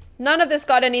 None of this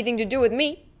got anything to do with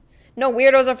me. No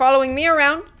weirdos are following me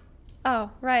around.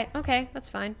 Oh, right. Okay, that's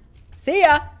fine. See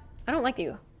ya. I don't like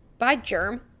you. Bye,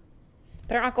 germ.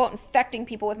 Better not go out infecting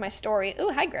people with my story. Ooh,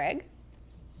 hi, Greg.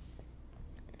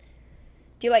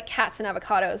 Do you like cats and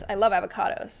avocados? I love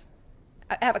avocados.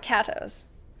 Avocados.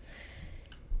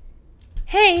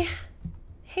 Hey.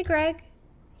 Hey, Greg.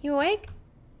 You awake?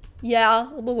 Yeah,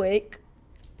 I'm awake.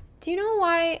 Do you know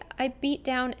why I beat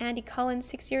down Andy Cullen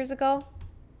 6 years ago?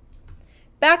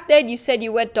 Back then you said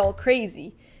you went all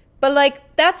crazy. But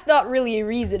like, that's not really a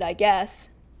reason, I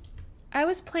guess. I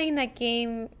was playing that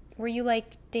game where you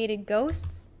like dated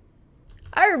ghosts.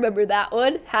 I remember that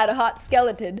one. Had a hot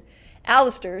skeleton.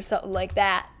 Alistair or something like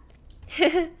that.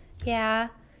 Yeah.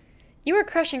 You were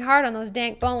crushing hard on those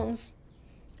dank bones.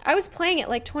 I was playing it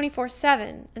like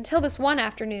 24/7 until this one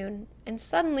afternoon, and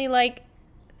suddenly, like,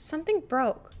 something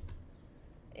broke.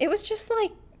 It was just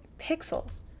like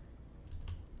pixels.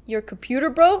 Your computer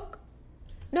broke?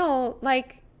 No,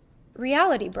 like,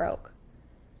 reality broke.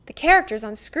 The characters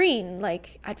on screen,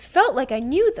 like, I'd felt like I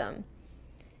knew them.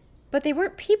 But they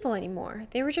weren't people anymore.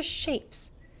 They were just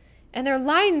shapes. And their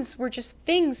lines were just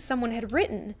things someone had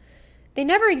written. They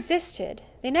never existed.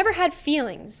 They never had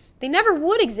feelings. They never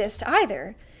would exist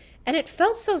either. And it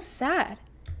felt so sad.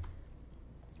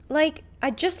 Like,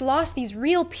 I'd just lost these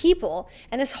real people,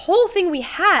 and this whole thing we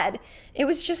had, it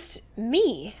was just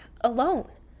me, alone.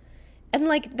 And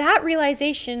like, that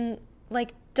realization,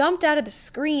 like, dumped out of the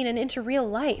screen and into real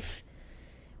life.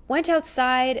 Went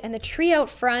outside, and the tree out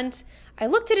front, I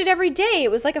looked at it every day. It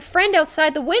was like a friend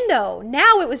outside the window.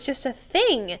 Now it was just a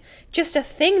thing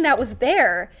that was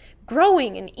there,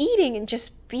 growing and eating and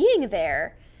just being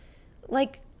there.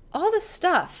 Like, all the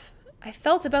stuff I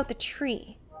felt about the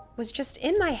tree was just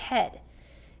in my head.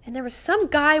 And there was some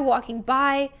guy walking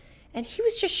by, and he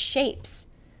was just shapes.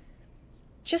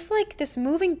 Just like this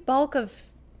moving bulk of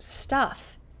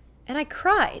stuff. And I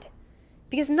cried,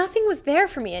 because nothing was there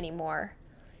for me anymore.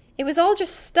 It was all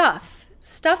just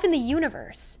stuff in the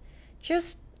universe,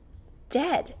 just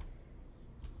dead.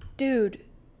 Dude,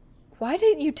 why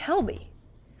didn't you tell me?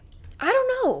 I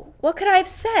don't know. What could I have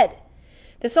said?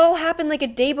 This all happened like a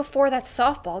day before that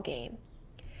softball game.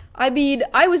 I mean,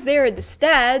 I was there in the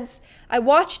stands. I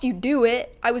watched you do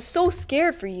it. I was so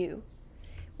scared for you.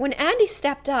 When Andy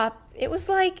stepped up, it was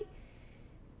like...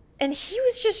 And he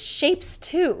was just shapes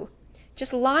too.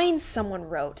 Just lines someone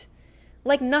wrote.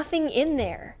 Like nothing in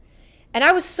there. And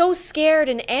I was so scared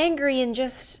and angry and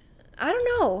just... I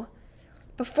don't know.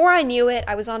 Before I knew it,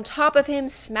 I was on top of him,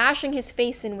 smashing his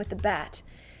face in with the bat.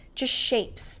 Just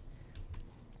shapes.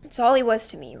 It's all he was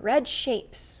to me. Red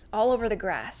shapes all over the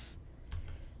grass.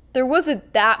 There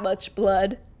wasn't that much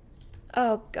blood.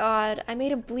 Oh, God. I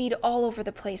made him bleed all over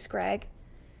the place, Greg.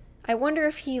 I wonder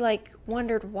if he, like,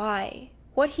 wondered why.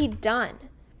 What he'd done.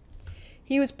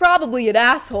 He was probably an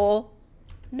asshole.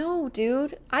 No,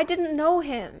 dude. I didn't know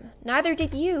him. Neither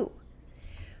did you.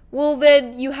 Well,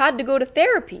 then you had to go to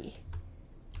therapy.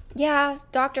 Yeah,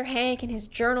 Dr. Hank and his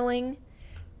journaling.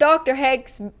 Dr.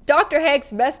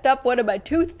 Hank's messed up one of my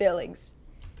tooth fillings.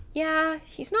 Yeah,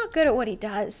 he's not good at what he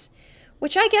does.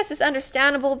 Which I guess is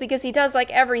understandable because he does like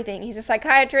everything. He's a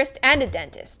psychiatrist and a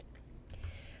dentist.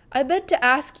 I meant to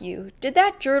ask you, did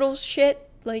that journal shit,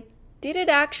 like, did it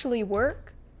actually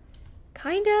work?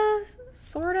 Kinda,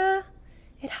 sorta.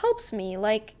 It helps me,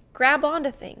 like, grab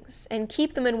onto things and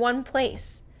keep them in one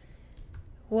place.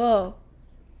 Whoa.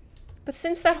 But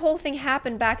since that whole thing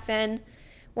happened back then,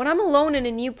 when I'm alone in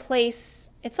a new place,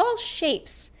 it's all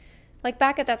shapes, like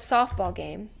back at that softball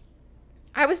game.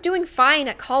 I was doing fine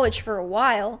at college for a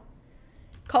while.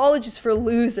 College is for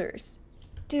losers.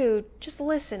 Dude, just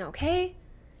listen, okay?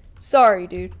 Sorry,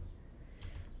 dude.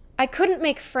 I couldn't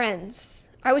make friends.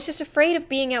 I was just afraid of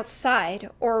being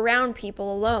outside or around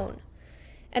people alone.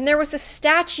 And there was this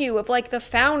statue of like the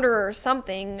founder or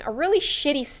something, a really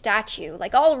shitty statue,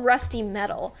 like all rusty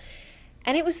metal.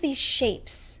 And it was these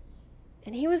shapes.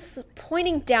 And he was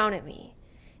pointing down at me.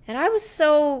 And I was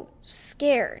so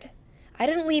scared. I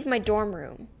didn't leave my dorm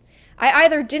room. I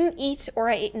either didn't eat or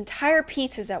I ate entire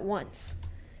pizzas at once.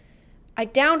 I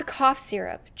downed cough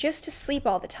syrup just to sleep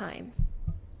all the time.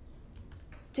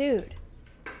 Dude.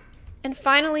 And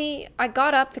finally, I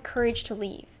got up the courage to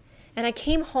leave. And I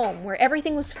came home where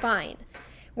everything was fine.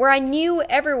 Where I knew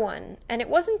everyone. And it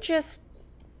wasn't just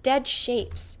dead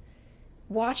shapes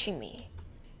watching me.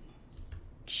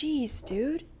 Jeez,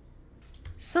 dude.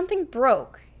 Something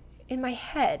broke in my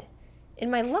head,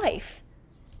 in my life.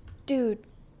 Dude,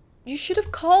 you should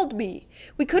have called me.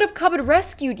 We could have come and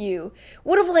rescued you.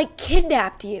 Would have,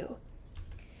 kidnapped you.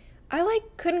 I,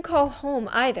 couldn't call home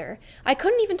either. I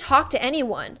couldn't even talk to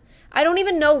anyone. I don't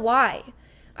even know why.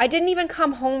 I didn't even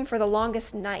come home for the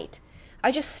longest night.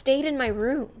 I just stayed in my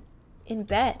room, in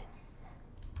bed.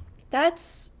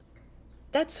 That's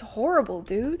horrible,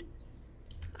 dude.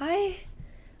 I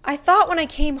thought when I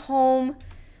came home,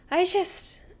 I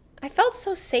felt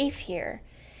so safe here.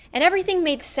 And everything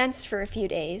made sense for a few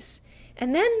days.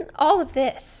 And then all of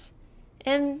this.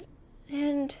 And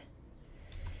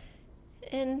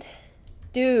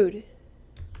dude,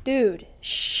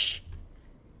 shh.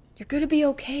 You're gonna be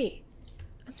okay.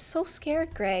 I'm so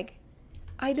scared, Greg.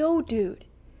 I know, dude.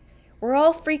 We're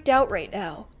all freaked out right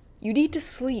now. You need to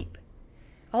sleep.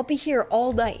 I'll be here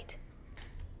all night.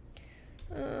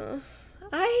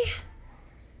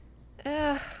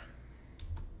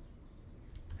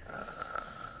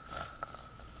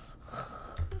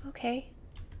 Okay.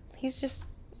 He's just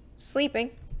sleeping.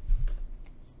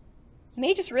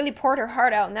 May just really poured her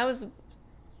heart out, and that was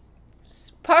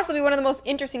possibly one of the most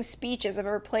interesting speeches I've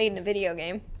ever played in a video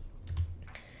game.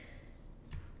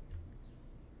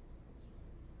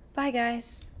 Bye,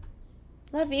 guys.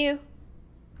 Love you.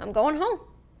 I'm going home.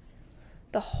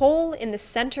 The hole in the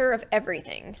center of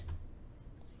everything.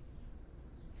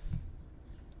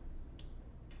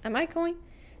 Am I going?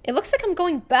 It looks like I'm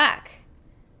going back.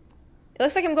 It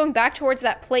looks like I'm going back towards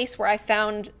that place where I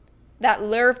found that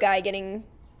Lerv guy getting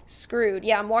screwed.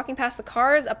 Yeah, I'm walking past the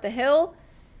cars, up the hill.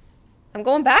 I'm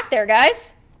going back there,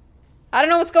 guys. I don't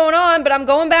know what's going on, but I'm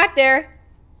going back there.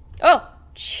 Oh,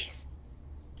 jeez.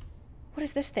 What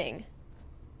is this thing?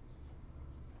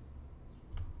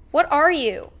 What are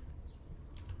you?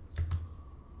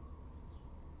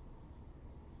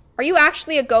 Are you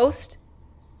actually a ghost?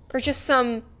 Or just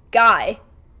some guy?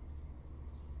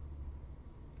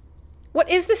 What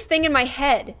is this thing in my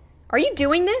head? Are you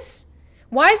doing this?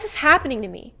 Why is this happening to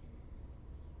me?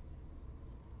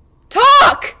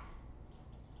 Talk!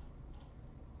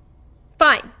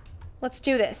 Fine. Let's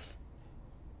do this.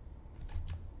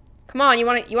 Come on, you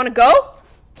wanna go?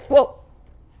 Whoa.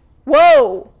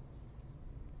 Whoa!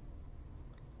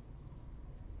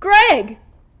 Greg!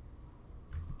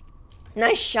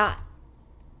 Nice shot.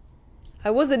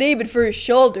 I wasn't aiming for his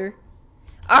shoulder.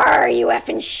 Arr, you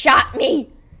effing shot me!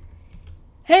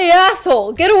 Hey,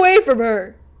 asshole, get away from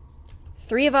her!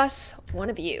 3 of us, 1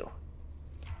 of you.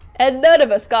 And none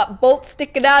of us got bolts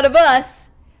sticking out of us.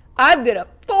 I'm gonna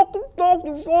fuck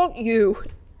you.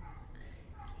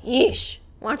 Yeesh,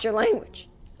 watch your language.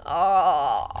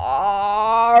 No,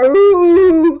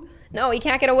 he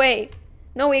can't get away.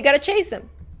 No, we gotta chase him.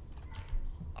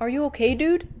 Are you okay,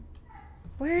 dude?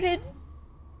 Where did...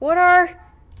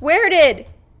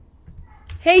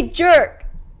 Hey, jerk!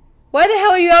 Why the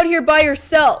hell are you out here by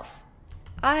yourself?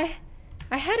 I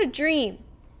had a dream.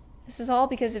 This is all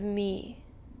because of me.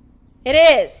 It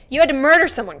is. You had to murder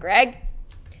someone, Greg.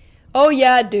 Oh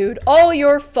yeah, dude. All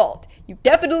your fault. You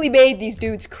definitely made these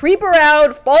dudes creep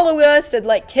around, follow us, and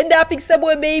kidnapping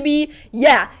someone maybe.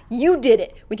 Yeah, you did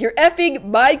it with your effing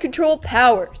mind control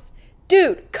powers.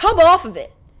 Dude, come off of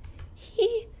it.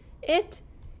 It's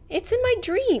in my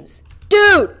dreams.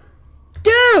 Dude!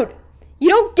 You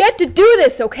don't get to do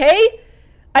this, okay?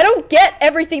 I don't get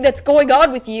everything that's going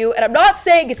on with you, and I'm not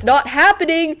saying it's not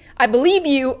happening. I believe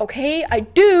you, okay? I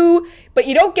do, but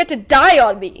you don't get to die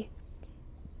on me.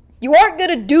 You aren't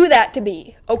gonna do that to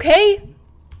me, okay?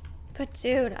 But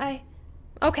dude, okay,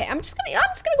 I'm just gonna go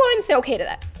ahead and say okay to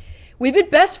that. We've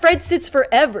been best friends since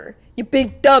forever, you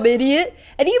big dumb idiot.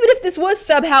 And even if this was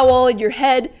somehow all in your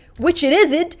head, which it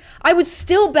isn't, I would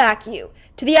still back you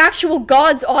to the actual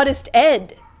God's honest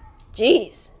end.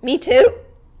 Jeez, me too.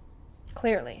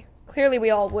 Clearly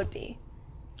we all would be.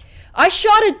 I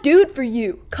shot a dude for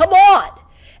you, come on.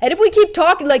 And if we keep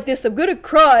talking like this, I'm gonna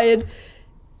cry and...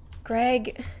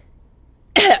 Greg.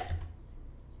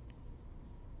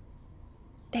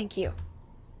 Thank you.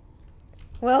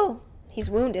 Well, he's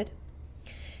wounded.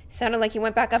 Sounded like he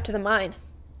went back up to the mine.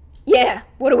 Yeah,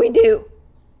 what do we do?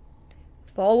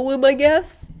 Follow him, I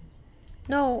guess?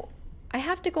 No, I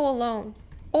have to go alone.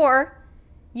 Or,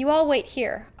 you all wait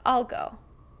here. I'll go.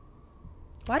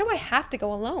 Why do I have to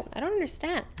go alone? I don't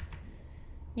understand.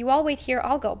 You all wait here,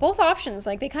 I'll go. Both options,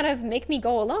 like, they kind of make me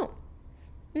go alone.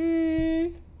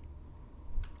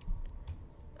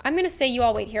 I'm gonna say you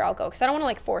all wait here, I'll go, because I don't want to,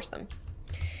 like, force them.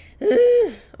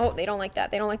 Oh, they don't like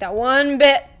that. They don't like that one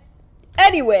bit.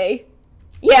 Anyway.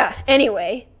 Yeah,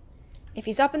 anyway. If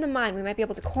he's up in the mine, we might be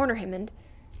able to corner him and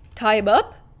tie him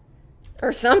up?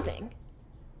 Or something.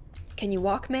 Can you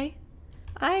walk, May?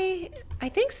 I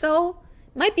think so.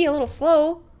 Might be a little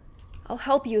slow. I'll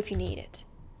help you if you need it.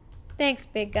 Thanks,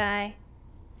 big guy.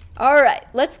 Alright,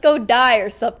 let's go die or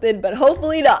something, but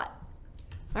hopefully not.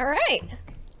 Alright.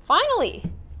 Finally.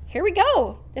 Here we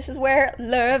go. This is where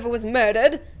Lerv was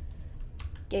murdered.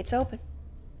 Gates open.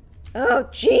 Oh,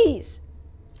 jeez.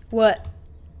 What?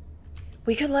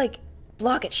 We could, like,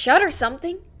 block it shut or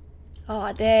something.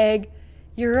 Aw, dag.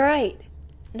 You're right.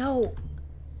 No.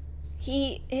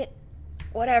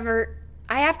 Whatever.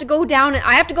 I have to go down and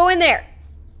I have to go in there.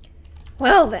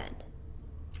 Well then.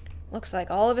 Looks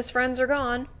like all of his friends are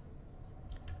gone.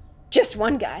 Just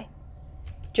one guy.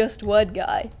 Just one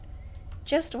guy.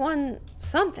 Just one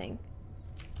something.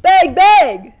 Bang,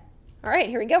 bang! Alright,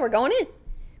 here we go. We're going in.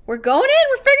 We're going in.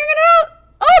 We're figuring it out.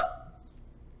 Oh!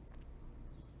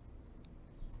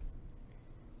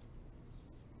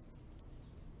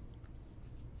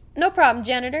 No problem,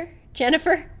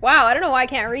 Jennifer. Wow, I don't know why I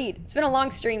can't read. It's been a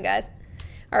long stream, guys.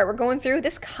 Alright, we're going through.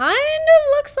 This kind of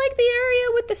looks like the area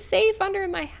with the safe under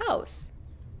my house.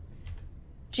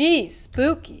 Geez,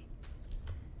 spooky.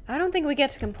 I don't think we get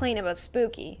to complain about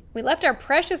spooky. We left our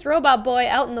precious robot boy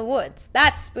out in the woods.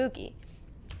 That's spooky.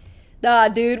 Nah,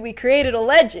 dude, we created a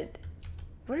legend.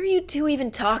 What are you two even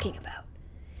talking about?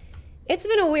 It's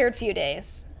been a weird few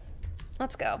days.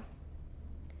 Let's go.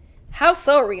 How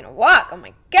slow are we gonna walk? Oh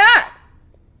my god!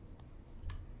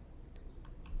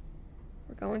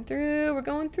 We're going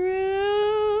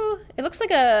through. It looks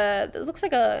like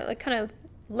a kind of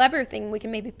lever thing we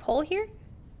can maybe pull here.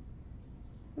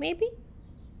 Maybe?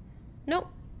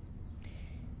 Nope.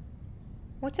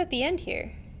 What's at the end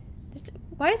here?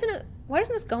 Why doesn't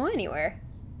this go anywhere?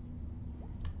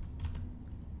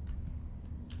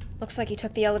 Looks like he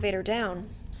took the elevator down.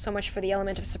 So much for the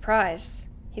element of surprise.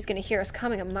 He's gonna hear us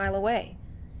coming a mile away.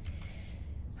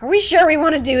 Are we sure we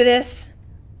want to do this?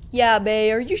 Yeah,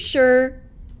 May, are you sure?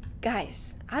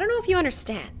 Guys, I don't know if you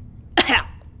understand.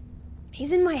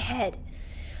 He's in my head.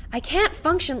 I can't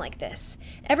function like this.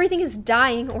 Everything is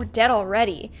dying or dead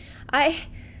already. I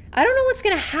don't know what's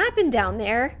gonna happen down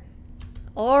there.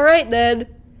 Alright then.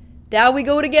 Down we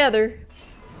go together.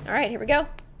 Alright, here we go.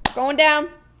 Going down.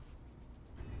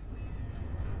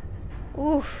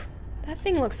 Oof, that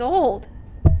thing looks old.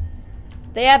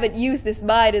 They haven't used this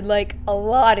mine in like a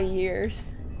lot of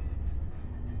years.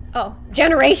 Oh,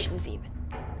 generations even.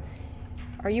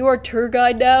 Are you our tour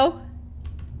guide now?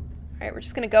 Alright, we're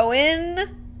just gonna go in.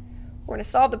 We're gonna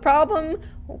solve the problem.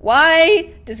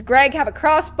 Why does Greg have a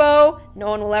crossbow? No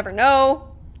one will ever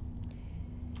know.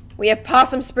 We have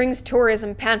Possum Springs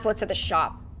tourism pamphlets at the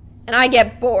shop. And I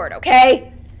get bored,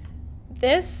 okay?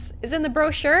 This is in the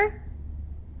brochure?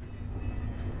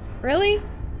 Really?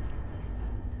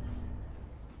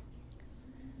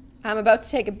 I'm about to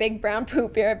take a big brown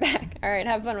poop. Be right back. Alright,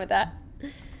 have fun with that.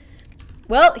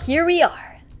 Well, here we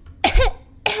are.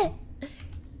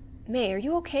 May, are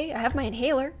you okay? I have my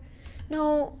inhaler.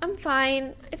 No, I'm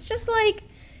fine. It's just like,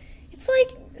 it's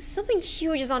like something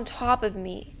huge is on top of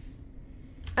me.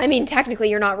 I mean, technically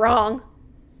you're not wrong.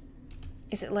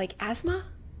 Is it like asthma?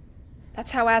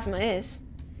 That's how asthma is.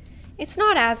 It's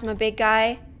not asthma, big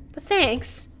guy, but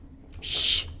thanks.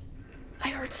 Shh, I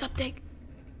heard something.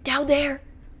 Down there.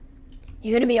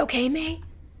 You gonna be okay, May?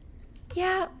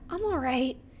 Yeah, I'm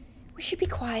alright. We should be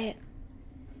quiet.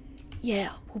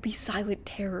 Yeah, we'll be silent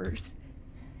terrors.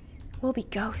 We'll be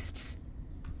ghosts.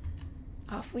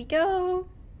 Off we go.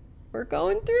 We're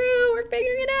going through. We're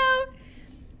figuring it out.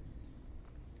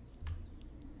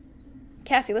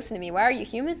 Kassie, listen to me. Why are you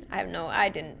human? I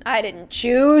didn't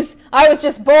choose. I was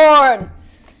just born.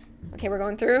 Okay, we're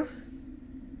going through.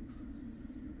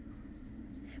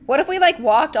 What if we like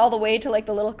walked all the way to like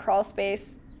the little crawl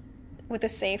space with the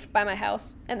safe by my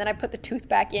house and then I put the tooth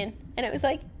back in and it was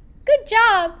like, good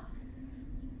job.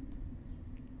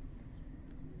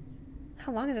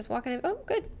 How long is this walking in? Oh,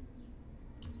 good.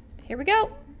 Here we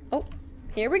go. Oh,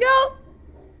 here we go.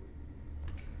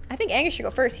 I think Angus should go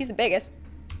first. He's the biggest.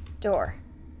 Door.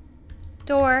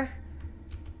 Door.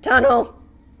 Tunnel.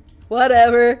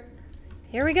 Whatever.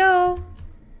 Here we go.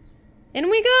 In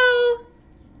we go.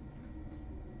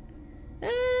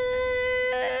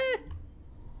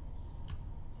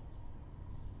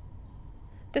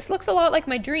 This looks a lot like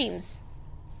my dreams.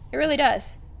 It really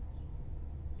does.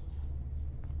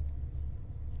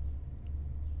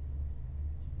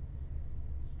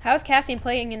 How's Cassie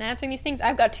playing and answering these things?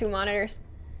 I've got 2 monitors.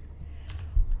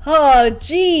 Oh,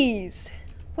 jeez.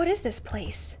 What is this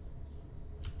place?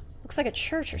 Looks like a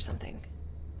church or something.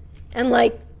 And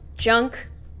like junk.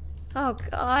 Oh,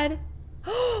 God.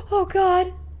 Oh,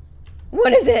 God.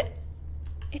 What is it?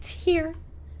 It's here.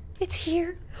 It's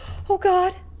here. Oh,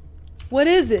 God. What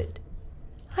is it?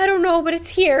 I don't know, but it's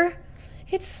here.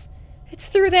 It's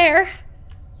through there.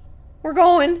 We're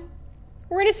going.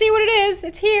 We're gonna see what it is.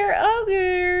 It's here. Oh,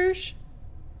 gosh.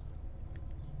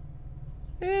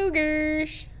 Oh,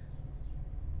 gosh.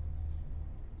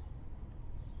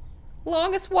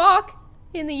 Longest walk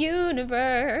in the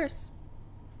universe.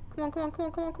 Come on, come on, come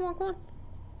on, come on, come on, come on.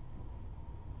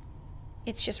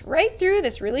 It's just right through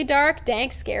this really dark,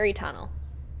 dank, scary tunnel.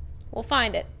 We'll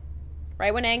find it.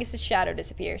 Right when Angus's shadow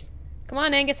disappears. Come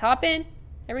on, Angus, hop in.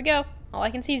 There we go. All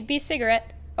I can see is B's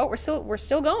cigarette. Oh, we're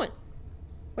still going.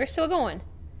 We're still going.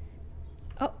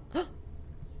 Oh.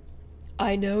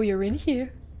 I know you're in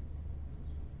here.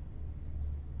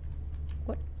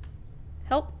 What?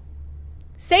 Help.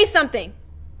 Say something.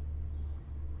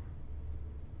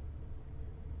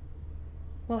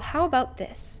 Well, how about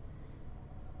this?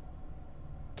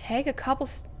 Take a couple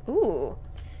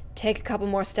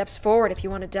more steps forward if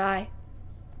you want to die.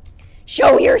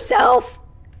 Show yourself!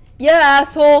 Yeah,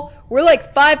 asshole! We're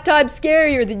like 5 times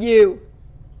scarier than you!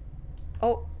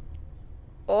 Oh,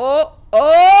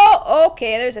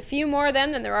 okay, there's a few more of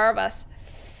them than there are of us.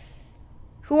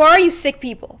 Who are you sick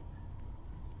people?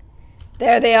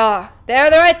 There they are.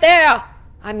 They're right there!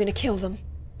 I'm gonna kill them.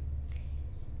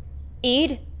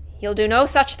 Ede, you'll do no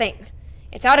such thing.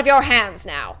 It's out of your hands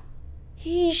now.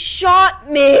 He shot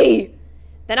me!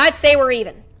 Then I'd say we're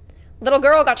even. Little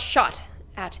girl got shot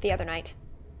at the other night.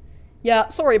 Yeah,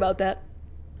 sorry about that.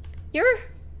 You're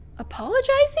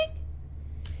apologizing?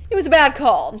 It was a bad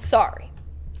call, I'm sorry.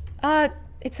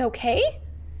 It's okay?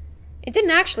 It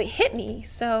didn't actually hit me,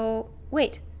 so...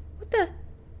 Wait, what the...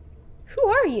 Who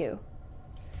are you?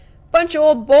 Bunch of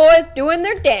old boys doing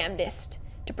their damnedest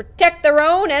to protect their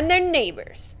own and their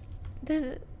neighbors.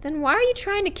 Then why are you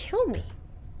trying to kill me?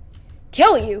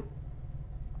 Kill you?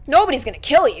 Nobody's gonna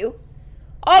kill you.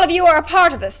 All of you are a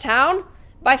part of this town,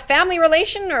 by family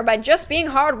relation or by just being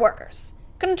hard workers.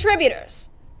 Contributors.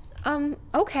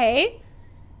 Okay.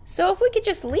 So if we could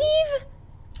just leave?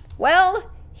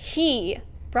 Well, he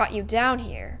brought you down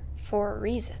here for a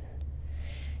reason.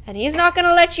 And he's not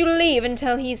gonna let you leave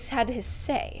until he's had his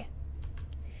say.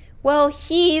 Well,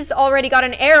 he's already got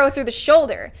an arrow through the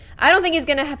shoulder. I don't think he's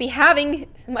gonna be having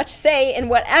much say in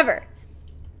whatever.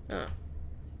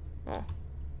 Oh.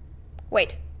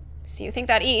 Wait, so you think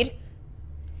that Ede?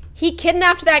 He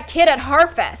kidnapped that kid at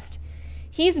Harfest.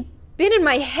 He's been in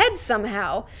my head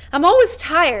somehow. I'm always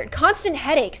tired, constant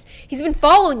headaches. He's been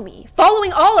following me,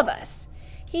 following all of us.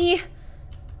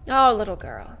 Oh, little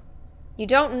girl, you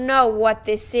don't know what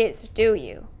this is, do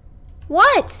you?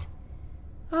 What?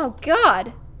 Oh,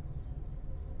 God.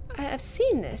 I've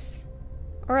seen this.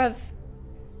 Or I've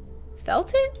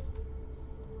felt it?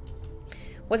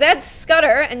 Was Ed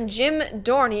Scudder and Jim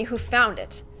Dorney who found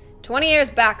it, 20 years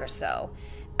back or so,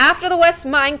 after the West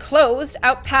Mine closed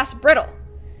out past Brittle.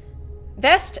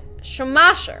 Vest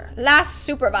Schumacher, last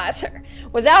supervisor,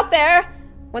 was out there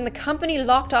when the company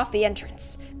locked off the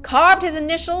entrance, carved his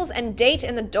initials and date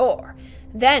in the door.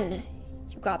 Then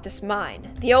you got this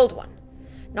mine, the old one.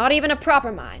 Not even a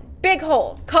proper mine. Big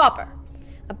hole, copper.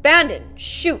 Abandoned,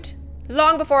 chute,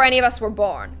 long before any of us were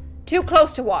born. Too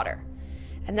close to water.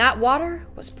 And that water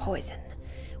was poison.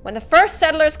 When the first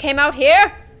settlers came out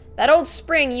here, that old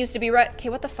spring used to be right... Okay,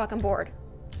 what the fuck, I'm bored.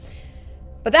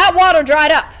 But that water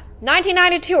dried up.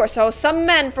 1992 or so, some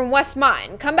men from West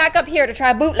Mine come back up here to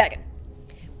try bootlegging.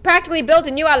 Practically built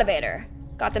a new elevator.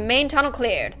 Got the main tunnel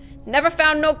cleared. Never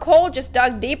found no coal, just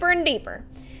dug deeper and deeper.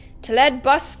 Till Ed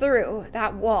busts through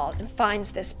that wall and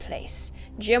finds this place.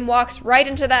 Jim walks right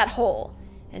into that hole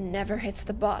and never hits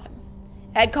the bottom.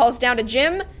 Ed calls down to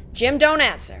Jim. Jim don't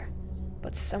answer,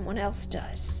 but someone else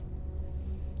does.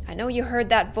 I know you heard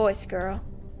that voice, girl.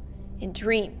 In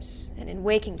dreams and in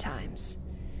waking times.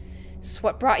 It's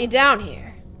what brought you down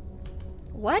here.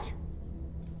 What?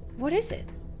 What is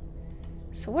it?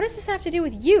 So what does this have to do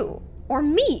with you? Or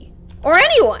me? Or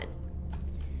anyone?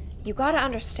 You gotta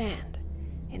understand.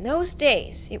 In those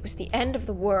days, it was the end of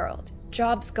the world.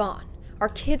 Jobs gone. Our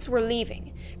kids were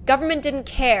leaving. Government didn't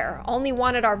care, only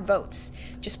wanted our votes.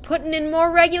 Just putting in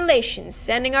more regulations,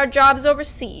 sending our jobs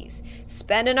overseas,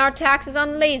 spending our taxes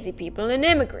on lazy people and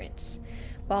immigrants,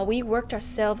 while we worked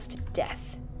ourselves to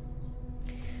death.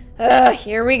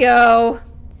 Here we go.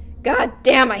 God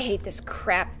damn, I hate this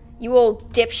crap. You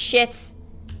old dipshits.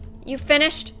 You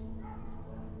finished?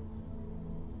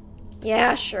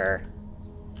 Yeah, sure.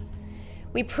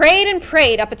 We prayed and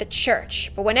prayed up at the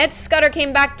church, but when Ed Scudder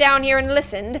came back down here and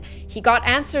listened, he got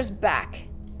answers back.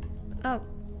 Oh,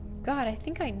 God, I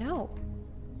think I know.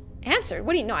 Answered?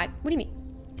 What do you know? What do you mean?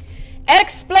 Ed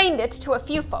explained it to a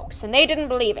few folks, and they didn't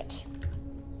believe it.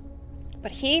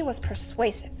 But he was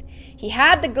persuasive. He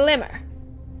had the glimmer.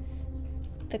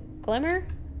 The glimmer?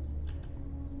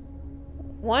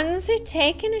 Ones who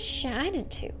taken a shining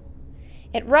to.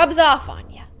 It rubs off on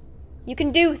you. You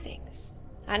can do things.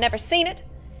 I never seen it,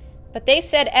 but they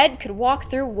said Ed could walk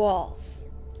through walls.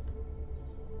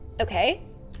 Okay.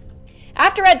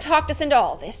 After Ed talked us into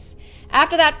all this,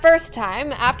 after that first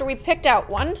time, after we picked out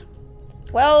one,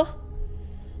 well,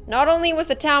 not only was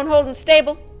the town holding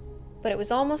stable, but it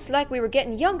was almost like we were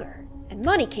getting younger, and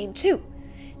money came too.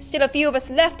 Still a few of us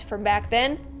left from back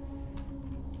then.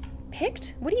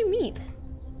 Picked? What do you mean?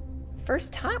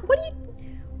 First time? What are you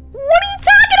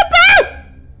talking about?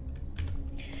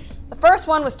 The first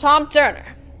one was Tom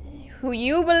Turner, who,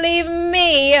 you believe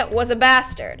me, was a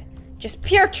bastard. Just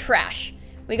pure trash.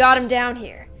 We got him down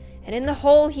here, and in the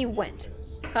hole he went.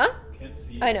 Huh? Can't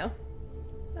see. I know.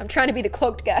 I'm trying to be the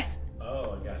cloaked guys.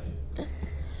 Oh, I got you.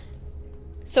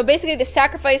 So basically they're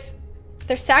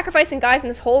sacrificing guys in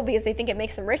this hole because they think it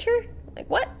makes them richer? Like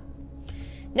what?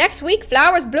 Next week,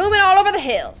 flowers blooming all over the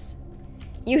hills.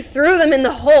 You threw them in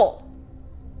the hole.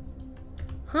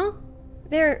 Huh?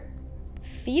 They're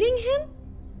feeding him?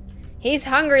 He's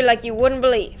hungry like you wouldn't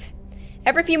believe.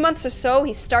 Every few months or so,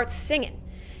 he starts singing.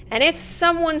 And it's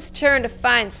someone's turn to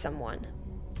find someone.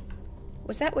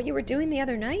 Was that what you were doing the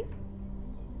other night?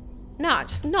 Nah,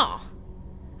 just nah.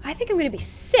 I think I'm gonna be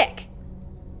sick.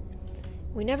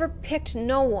 We never picked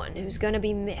no one who's gonna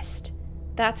be missed.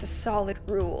 That's a solid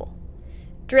rule.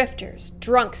 Drifters,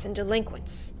 drunks, and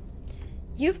delinquents.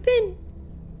 You've been...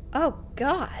 Oh,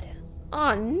 God.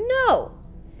 Oh, no.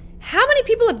 How many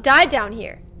people have died down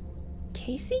here?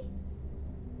 Kassie?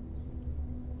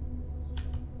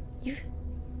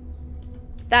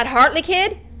 That Hartley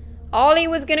kid? All he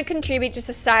was gonna contribute to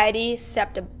society,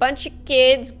 except a bunch of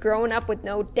kids growing up with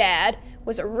no dad,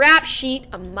 was a rap sheet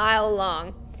a mile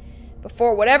long.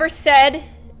 Before whatever sad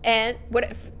end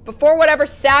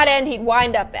he'd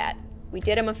wind up at. We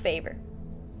did him a favor.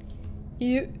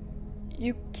 You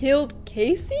killed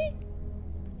Kassie?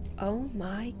 Oh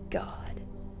my God.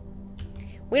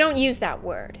 We don't use that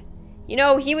word. You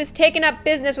know, he was taking up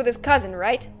business with his cousin,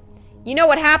 right? You know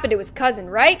what happened to his cousin,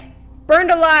 right?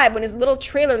 Burned alive when his little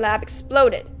trailer lab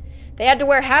exploded. They had to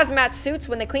wear hazmat suits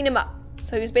when they cleaned him up.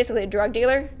 So he was basically a drug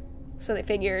dealer. So they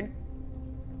figured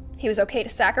he was okay to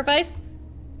sacrifice.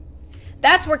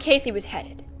 That's where Kassie was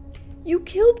headed. You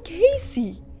killed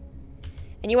Kassie.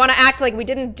 And you want to act like we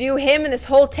didn't do him and this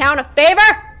whole town a favor?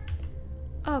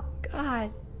 Oh,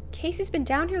 God. Cassie's been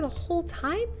down here the whole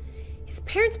time? His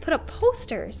parents put up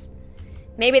posters.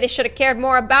 Maybe they should have cared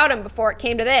more about him before it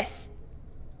came to this.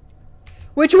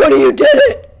 Which one of you did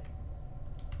it?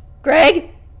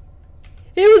 Greg?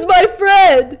 He was my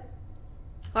friend.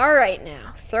 All right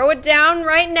now. Throw it down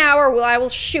right now or I will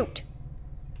shoot.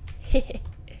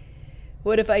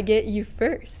 What if I get you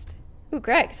first? Ooh,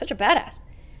 Greg, such a badass.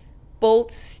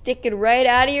 Bolt sticking right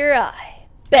out of your eye.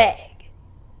 Bag.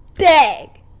 Bag.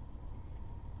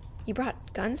 You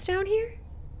brought guns down here?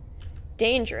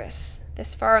 Dangerous.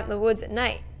 This far out in the woods at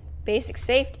night. Basic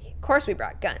safety. Of course we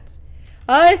brought guns.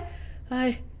 I...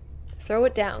 Throw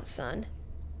it down, son.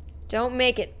 Don't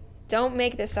make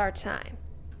this our time.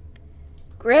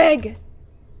 Greg.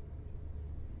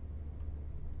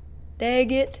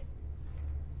 Dang it.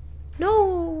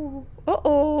 No.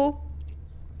 Uh-oh.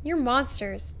 You're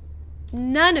monsters.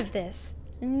 None of this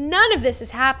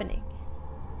is happening.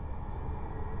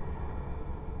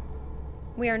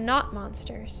 We are not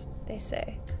monsters, they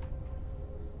say.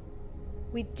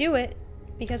 We do it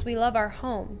because we love our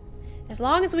home. As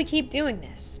long as we keep doing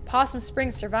this, Possum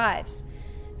Springs survives.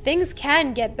 Things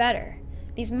can get better.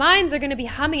 These mines are going to be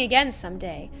humming again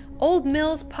someday. Old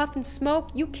mills puff and smoke.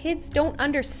 You kids don't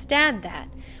understand that.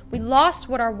 We lost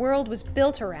what our world was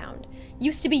built around.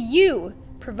 Used to be you,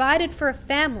 provided for a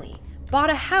family, bought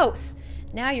a house.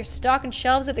 Now you're stocking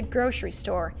shelves at the grocery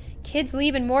store. Kids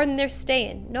leaving more than they're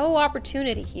staying. No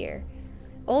opportunity here.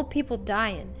 Old people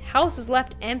dying. Houses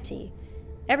left empty.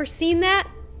 Ever seen that?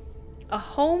 A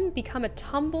home become a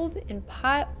tumbled-in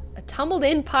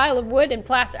pile of wood and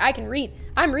plaster. I can read.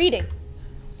 I'm reading.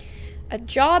 A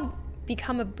job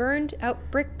become a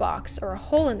burned-out brick box or a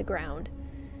hole in the ground.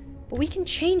 But we can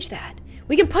change that.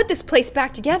 We can put this place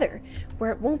back together,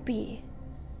 where it won't be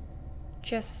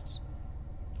just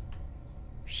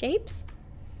shapes?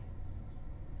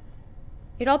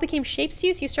 It all became shapes to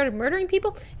you, so you started murdering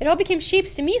people? It all became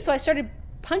shapes to me, so I started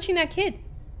punching that kid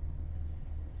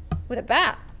with a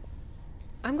bat.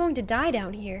 I'm going to die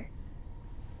down here.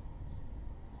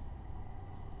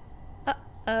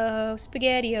 Uh-oh,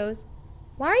 SpaghettiOs.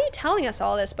 Why are you telling us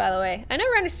all this, by the way? I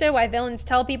never understood why villains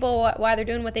tell people why they're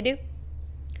doing what they do.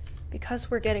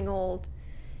 Because we're getting old.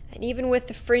 And even with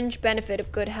the fringe benefit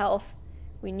of good health,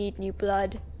 we need new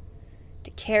blood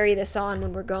to carry this on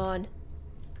when we're gone.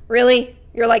 Really?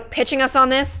 You're like pitching us on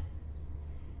this?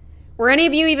 Were any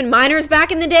of you even minors back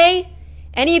in the day?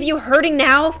 Any of you hurting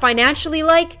now, financially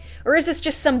like? Or is this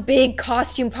just some big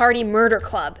costume party murder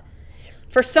club?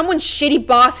 For someone's shitty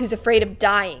boss who's afraid of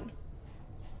dying?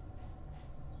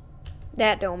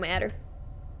 That don't matter.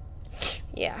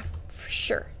 Yeah, for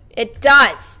sure. It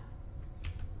does!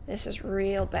 This is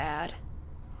real bad.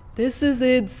 This is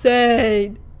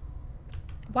insane.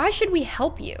 Why should we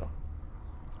help you?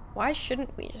 Why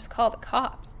shouldn't we just call the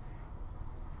cops?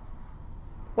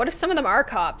 What if some of them are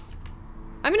cops?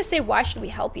 I'm gonna say, why should we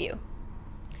help you?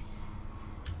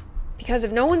 Because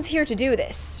if no one's here to do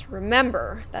this,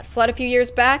 remember that flood a few years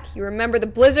back? You remember the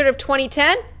blizzard of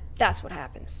 2010? That's what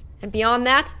happens. And beyond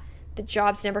that, the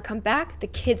jobs never come back, the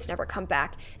kids never come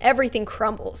back. Everything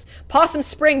crumbles. Possum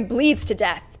Spring bleeds to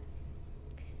death.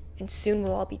 And soon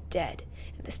we'll all be dead.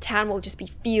 And this town will just be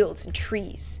fields and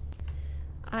trees.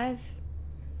 I've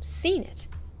seen it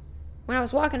when I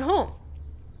was walking home.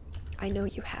 I know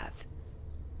you have.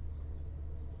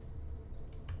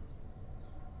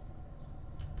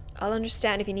 I'll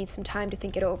understand if you need some time to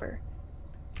think it over.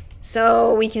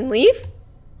 So we can leave?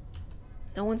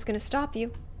 No one's gonna stop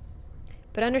you.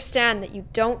 But understand that you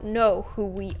don't know who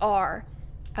we are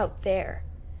out there.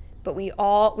 But we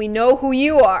know who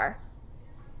you are.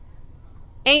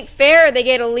 Ain't fair they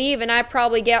get to leave and I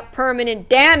probably get permanent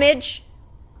damage.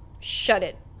 Shut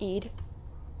it, Ede.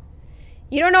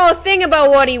 You don't know a thing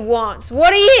about what he wants,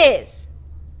 what he is.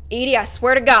 Edie, I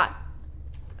swear to God.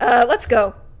 Let's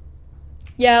go.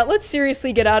 Yeah, let's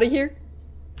seriously get out of here.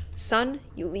 Son,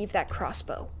 you leave that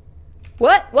crossbow.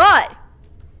 What? What?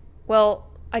 Well,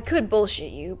 I could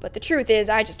bullshit you, but the truth is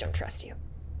I just don't trust you.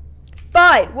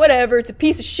 Fine, whatever, it's a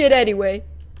piece of shit anyway.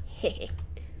 Hehe.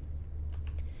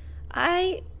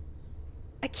 I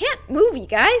can't move, you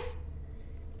guys.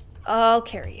 I'll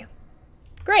carry you.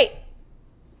 Great.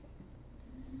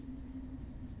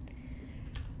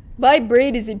 My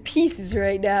brain is in pieces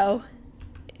right now.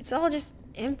 It's all just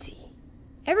empty.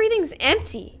 Everything's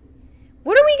empty.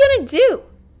 What are we gonna do?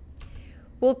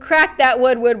 We'll crack that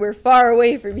wood when we're far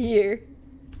away from here.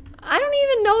 I don't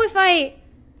even know if I...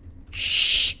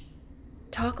 Shh.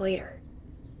 Talk later.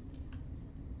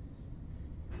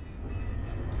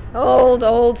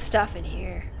 Old stuff in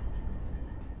here.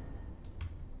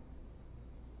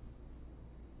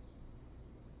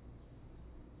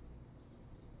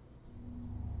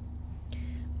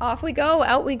 Off we go,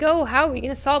 out we go. How are we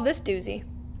gonna solve this doozy?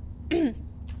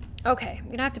 Okay, I'm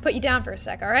gonna have to put you down for a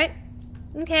sec, alright?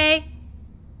 Okay.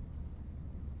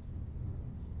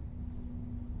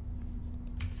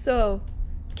 So,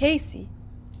 Casey.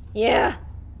 Yeah.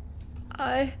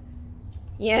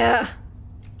 Yeah.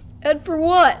 And for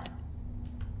what?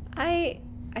 I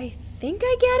think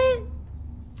I get it.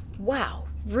 Wow,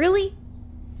 really?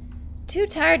 Too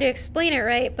tired to explain it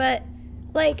right, but,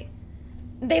 like,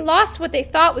 they lost what they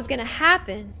thought was gonna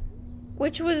happen,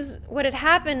 which was what had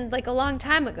happened, like, a long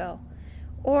time ago.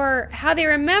 Or how they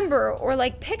remember or,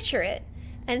 like, picture it.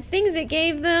 And things it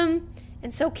gave them.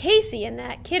 And so Kassie and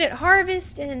that kid at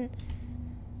Harvest and...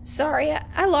 Sorry,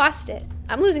 I lost it.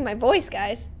 I'm losing my voice,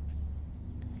 guys.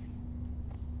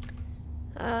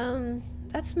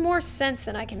 That's more sense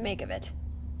than I can make of it.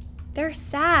 They're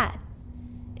sad.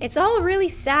 It's all really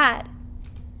sad.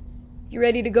 You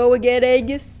ready to go again,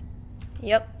 Angus?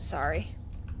 Yep, sorry.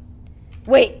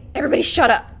 Wait, everybody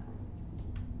shut up.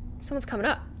 Someone's coming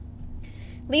up.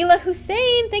 Leela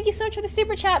Hussein, thank you so much for the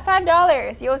super chat,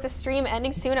 $5. Yo, is the stream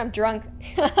ending soon? I'm drunk.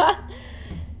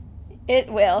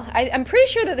 It will. I'm pretty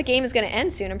sure that the game is going to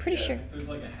end soon. I'm pretty sure. There's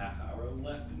like a half hour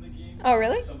left in the game. Oh,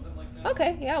 really? Something like that.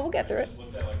 Okay, yeah, we'll get through I it. just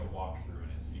looked at like a walkthrough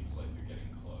and it seems like you're getting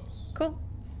close. Cool.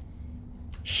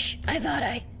 Shh, I thought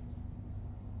I...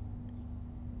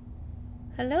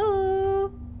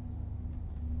 Hello?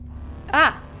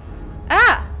 Ah!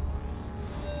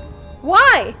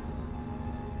 Why?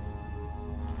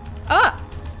 Ah!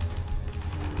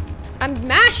 I'm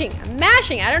mashing.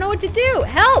 I don't know what to do.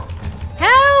 Help!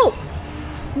 Help!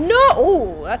 No!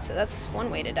 Ooh, that's one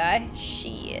way to die.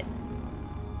 Shit.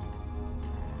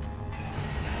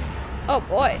 Oh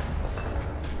boy.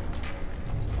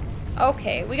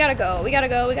 Okay, we gotta go. We gotta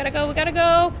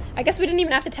go. I guess we didn't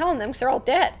even have to tell them because they're all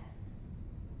dead.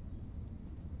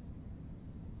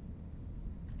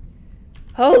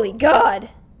 Holy God.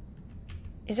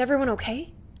 Is everyone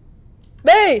okay?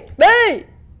 May! May!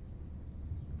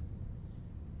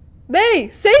 May,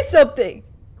 say something!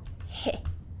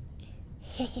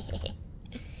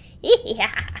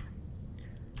 Yeah.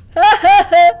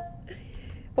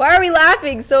 Why are we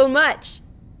laughing so much?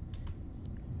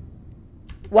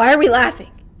 Why are we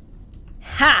laughing?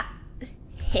 Ha!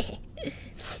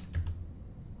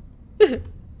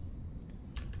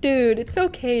 Dude, it's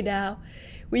okay now.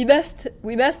 We messed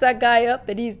that guy up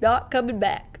and he's not coming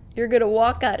back. You're gonna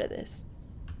walk out of this.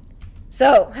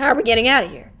 So, how are we getting out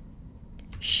of here?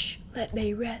 Shh, let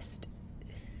May rest.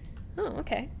 Oh,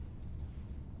 okay.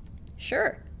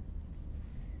 Sure.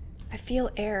 I feel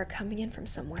air coming in from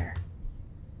somewhere.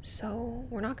 So,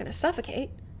 we're not gonna suffocate.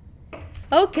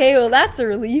 Okay, well that's a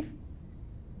relief.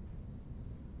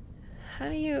 How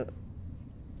do you...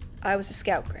 I was a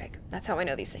scout, Greg. That's how I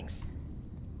know these things.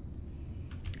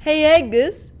 Hey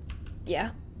Angus,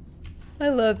 Yeah? I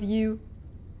love you.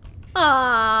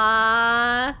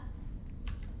 Aww.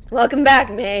 Welcome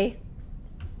back, May.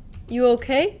 You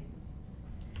okay?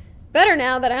 Better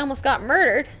now that I almost got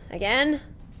murdered again,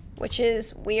 which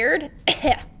is weird.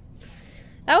 That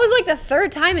was like the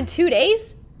third time in 2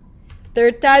 days.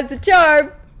 Third time's the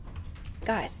charm.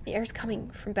 Guys, the air's coming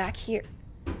from back here.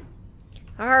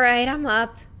 Alright, I'm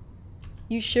up.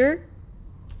 You sure?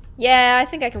 Yeah, I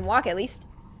think I can walk at least.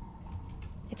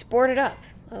 It's boarded up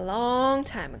a long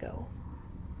time ago.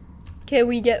 Can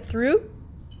we get through?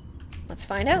 Let's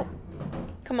find out.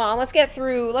 Come on, let's get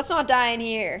through. Let's not die in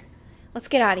here. Let's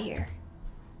get out of here.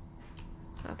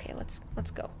 Okay, let's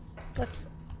go.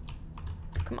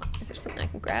 Come on. Is there something I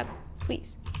can grab?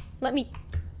 Please. Let me,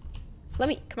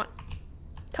 come on.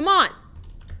 Come on.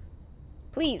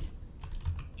 Please.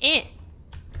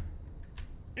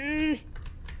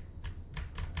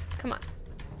 Come on.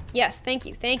 Yes, thank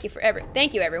you. Thank you,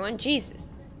 everyone. Jesus.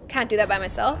 Can't do that by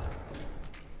myself.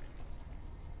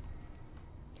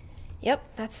 Yep,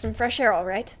 that's some fresh air, all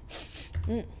right.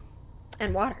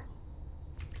 And water.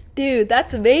 Dude,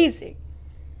 that's amazing.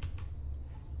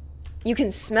 You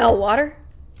can smell water?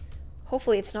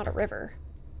 Hopefully it's not a river.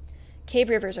 Cave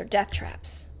rivers are death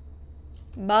traps.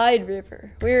 Mine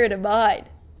river. We're in a mine.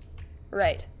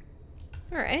 Right.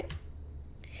 All right.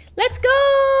 Let's go!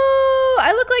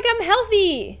 I look like I'm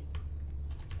healthy.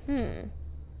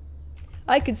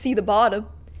 I can see the bottom.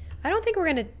 I don't think we're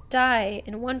gonna die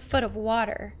in 1 foot of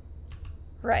water.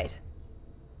 Right.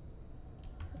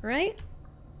 Right?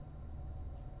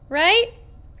 Right?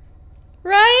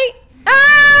 Right?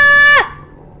 Ah!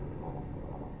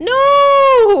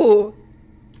 No!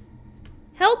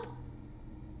 Help.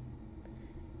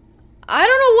 I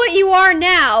don't know what you are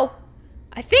now.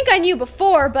 I think I knew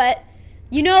before, but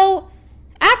you know,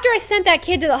 after I sent that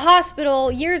kid to the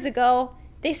hospital years ago,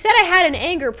 they said I had an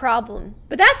anger problem.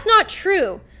 But that's not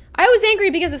true. I was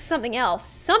angry because of something else,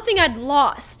 something I'd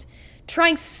lost.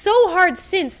 Trying so hard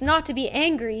since not to be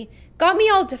angry got me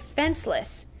all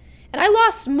defenseless. And I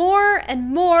lost more and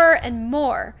more and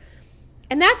more.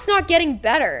 And that's not getting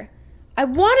better. I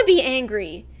want to be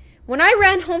angry. When I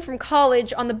ran home from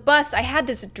college on the bus, I had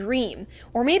this dream.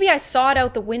 Or maybe I saw it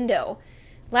out the window.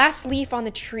 Last leaf on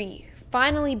the tree,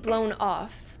 finally blown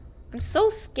off. I'm so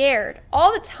scared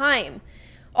all the time.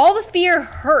 All the fear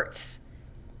hurts.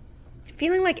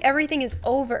 Feeling like everything is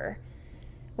over.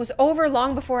 Was over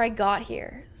long before I got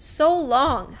here. So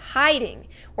long, hiding,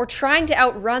 or trying to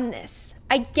outrun this.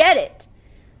 I get it.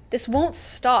 This won't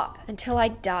stop until I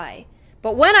die.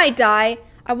 But when I die,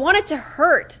 I want it to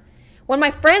hurt. When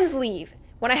my friends leave,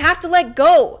 when I have to let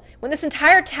go, when this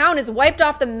entire town is wiped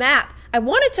off the map, I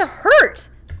want it to hurt.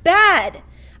 Bad.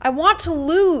 I want to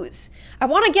lose. I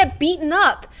want to get beaten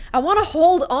up. I want to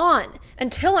hold on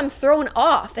until I'm thrown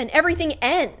off and everything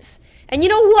ends. And you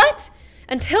know what?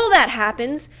 Until that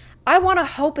happens, I want to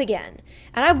hope again.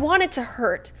 And I want it to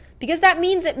hurt because that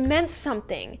means it meant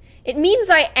something. It means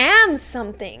I am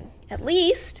something, at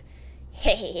least.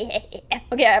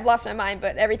 Okay, I've lost my mind,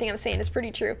 but everything I'm saying is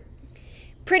pretty true.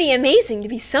 Pretty amazing to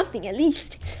be something, at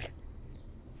least.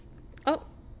 Oh,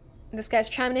 this guy's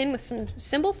chiming in with some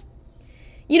symbols.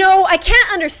 You know, I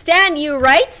can't understand you,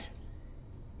 right?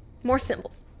 More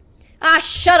symbols. Ah,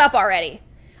 shut up already.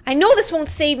 I know this won't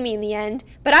save me in the end,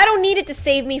 but I don't need it to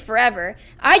save me forever.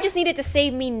 I just need it to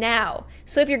save me now.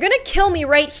 So if you're gonna kill me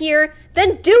right here,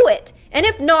 then do it. And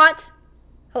if not...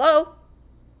 Hello?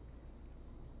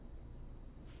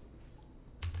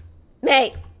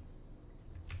 May.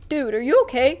 Dude, are you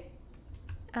okay?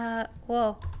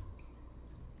 Whoa.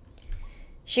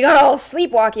 She got all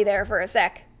sleepwalky there for a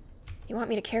sec. You want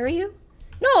me to carry you?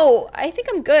 No, I think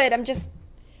I'm good. I'm just...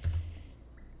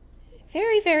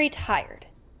 very, very tired.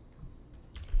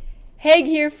 Hang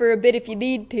here for a bit if you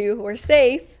need to. We're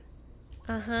safe.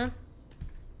 Uh-huh.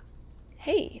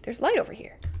 Hey, there's light over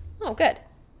here. Oh, good.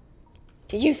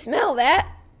 Did you smell that?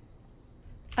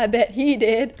 I bet he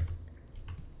did.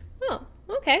 Oh,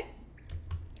 okay.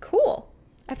 Cool.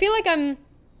 I feel like I'm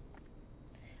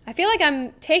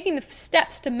taking the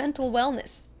steps to mental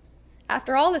wellness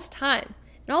after all this time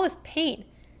and all this pain.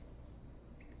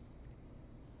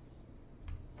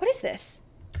 What is this?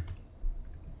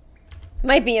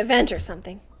 Might be a vent or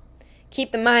something.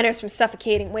 Keep the miners from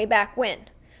suffocating way back when.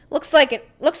 Looks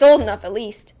old enough at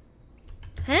least.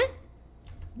 Huh?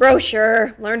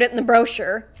 Brochure. Learned it in the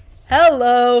brochure.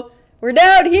 Hello. We're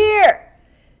down here.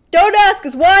 Don't ask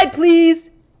us why,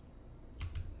 please.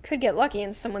 Could get lucky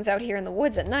and someone's out here in the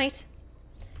woods at night.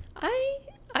 I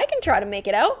can try to make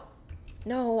it out.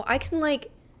 No, I can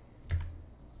like...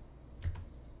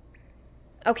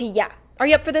 Okay, yeah. Are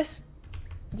you up for this?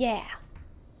 Yeah.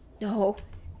 No.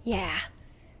 Yeah.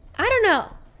 I don't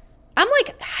know. I'm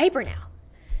like hyper now.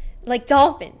 Like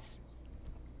dolphins.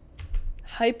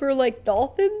 Hyper like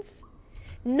dolphins?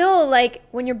 No, like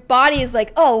when your body is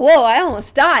like, oh, whoa, I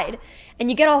almost died. And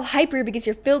you get all hyper because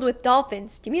you're filled with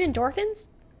dolphins. Do you mean endorphins?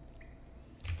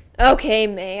 Okay,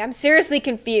 May, I'm seriously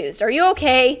confused. Are you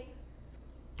okay?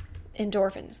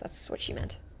 Endorphins, that's what she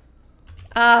meant.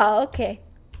 Ah, okay.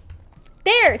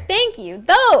 There, thank you,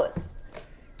 those.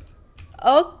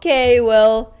 Okay,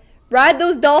 well, ride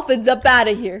those dolphins up out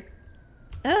of here.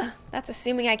 Ugh, that's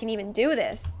assuming I can even do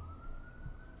this.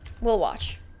 We'll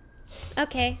watch.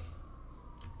 Okay.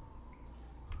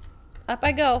 Up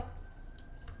I go.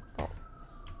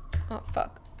 Oh,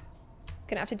 fuck.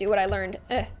 Gonna have to do what I learned.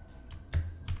 Gonna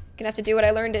have to do what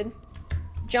I learned in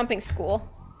jumping school.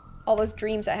 All those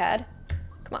dreams I had.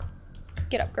 Come on.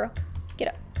 Get up, girl. Get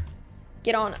up.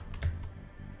 Get on up.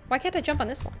 Why can't I jump on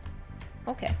this one?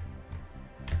 Okay.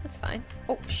 That's fine.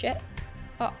 Oh, shit.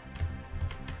 Oh.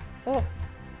 Oh.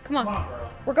 Come on. Come on,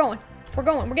 girl. We're going. We're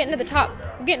going. We're getting to the top.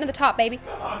 We're getting to the top, baby.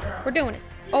 Come on, girl. We're doing it.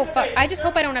 Oh, fuck. I just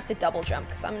hope I don't have to double jump,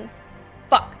 because I'm...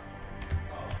 Fuck.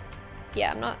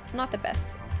 Yeah, I'm not the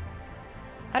best.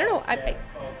 I don't know. Focus.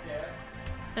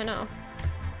 I know.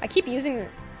 I keep using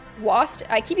WASD.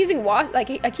 I keep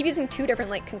using two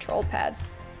different, like, control pads.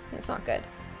 And it's not good.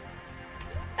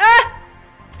 Ah!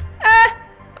 Ah!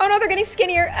 Oh, no, they're getting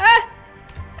skinnier. Ah!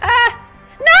 Ah!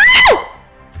 No!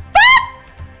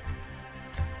 Fuck!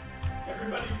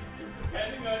 Everybody is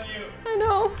depending on you. I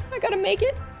know. I gotta make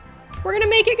it. We're gonna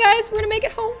make it, guys. We're gonna make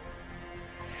it home.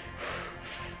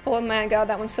 Oh my god,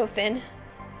 that one's so thin.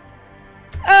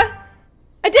 Ah!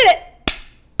 I did it!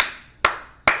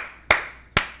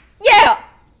 Yeah!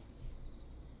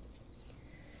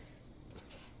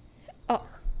 Oh,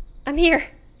 I'm here.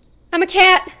 I'm a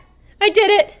cat. I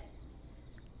did it.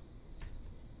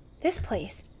 This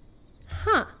place.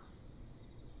 Huh.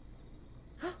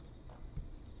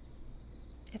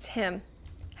 It's him.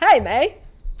 Hey, May.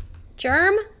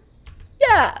 Germ?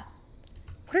 Yeah,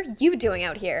 What are you doing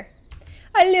out here?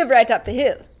 I live right up the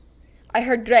hill. I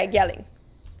heard Greg yelling.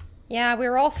 Yeah, we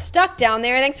were all stuck down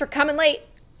there. Thanks for coming late.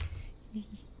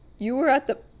 You were at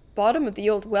the bottom of the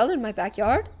old well in my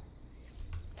backyard?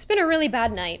 It's been a really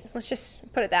bad night. Let's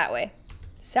just put it that way.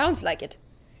 Sounds like it.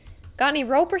 Got any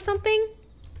rope or something?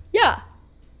 Yeah.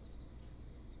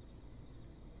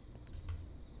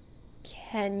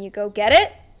 Can you go get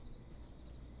it?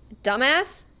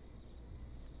 Dumbass?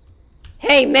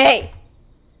 Hey, May!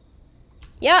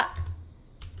 Yeah.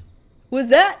 Was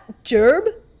that Gerb?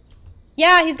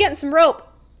 Yeah, he's getting some rope.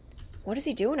 What is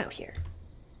he doing out here?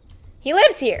 He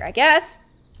lives here, I guess.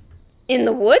 In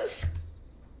the woods?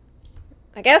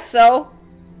 I guess so.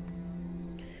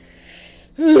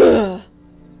 My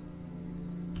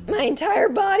entire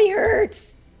body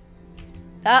hurts.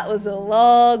 That was a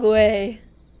long way.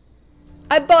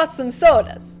 I bought some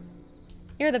sodas.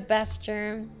 You're the best,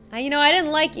 Germ. You know, I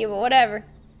didn't like you, but whatever.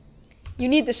 You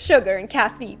need the sugar and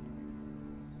caffeine.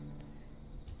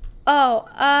 Oh,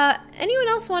 anyone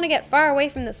else want to get far away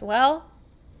from this well?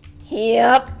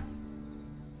 Yep.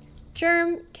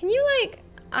 Germ, can you, like,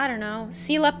 I don't know,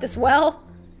 seal up this well?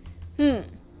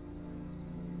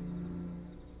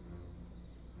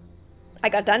 I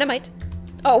got dynamite.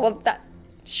 Oh, well, that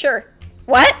Sure.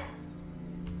 What?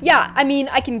 Yeah, I mean,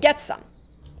 I can get some.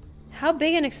 How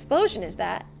big an explosion is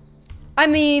that? I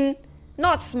mean,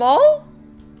 not small?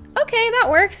 Okay, that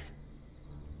works.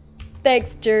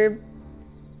 Thanks, Gerb.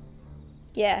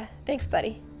 Yeah, thanks,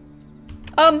 buddy.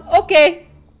 Okay.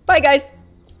 Bye, guys.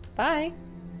 Bye.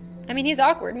 I mean, he's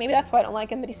awkward. Maybe that's why I don't like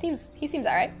him, but he seems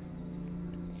alright.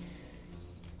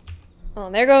 Well,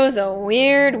 there goes a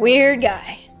weird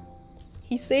guy.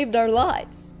 He saved our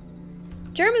lives.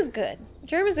 Germ is good.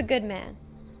 Germ is a good man.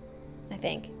 I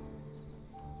think.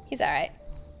 He's alright.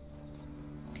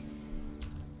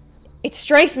 It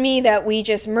strikes me that we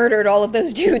just murdered all of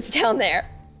those dudes down there.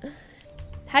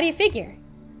 How do you figure?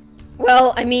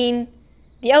 Well, I mean,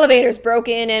 the elevator's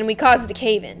broken and we caused a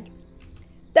cave-in.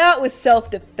 That was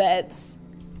self-defense.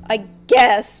 I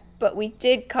guess, but we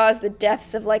did cause the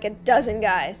deaths of like a dozen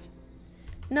guys.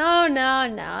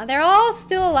 No. They're all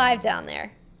still alive down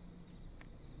there.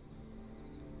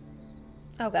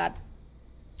 Oh, God.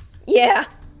 Yeah.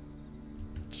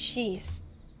 Jeez.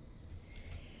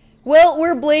 Well,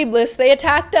 we're blameless. They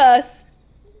attacked us.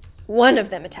 One of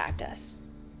them attacked us.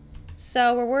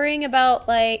 So we're worrying about,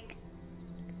 like...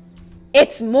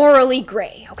 It's morally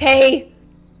gray, okay?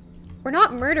 We're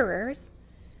not murderers.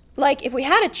 Like, if we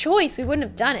had a choice, we wouldn't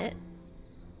have done it.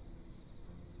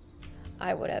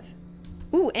 I would have.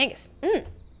 Ooh, Angus.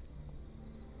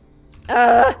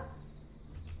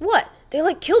 What? They,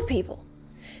 like, killed people.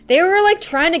 They were, like,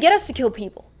 trying to get us to kill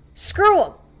people. Screw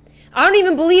them. I don't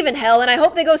even believe in hell, and I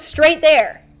hope they go straight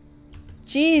there.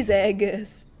 Jeez,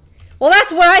 Angus. Well,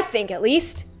 that's what I think, at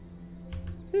least.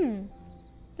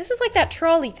 This is like that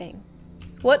trolley thing.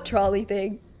 What trolley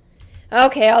thing?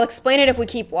 Okay, I'll explain it if we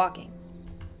keep walking.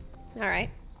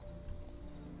 Alright.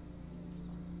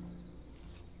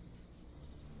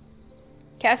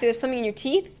 Kassie, there's something in your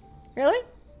teeth? Really?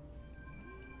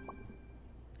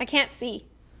 I can't see.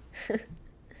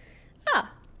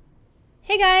 Ah.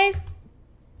 Hey, guys.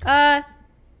 Are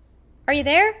you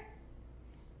there?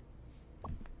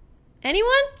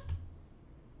 Anyone?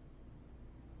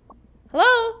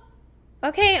 Hello?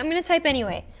 Okay, I'm gonna type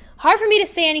anyway. Hard for me to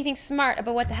say anything smart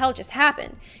about what the hell just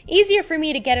happened. Easier for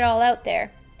me to get it all out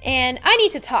there. And I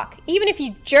need to talk, even if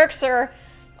you jerks are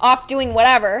off doing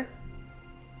whatever.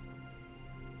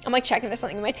 I'm like checking if there's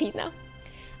something in my teeth now.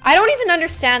 I don't even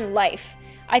understand life.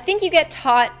 I think you get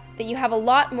taught that you have a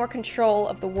lot more control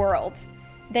of the world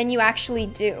than you actually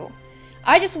do.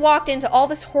 I just walked into all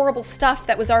this horrible stuff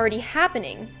that was already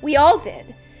happening. We all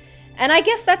did. And I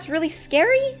guess that's really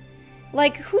scary.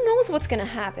 Like, who knows what's gonna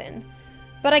happen?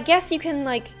 But I guess you can,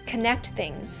 like, connect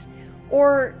things.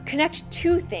 Or connect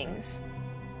to things.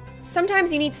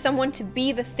 Sometimes you need someone to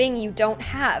be the thing you don't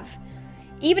have.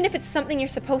 Even if it's something you're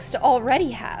supposed to already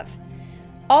have.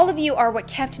 All of you are what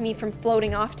kept me from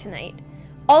floating off tonight.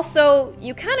 Also,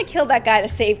 you kinda killed that guy to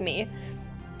save me.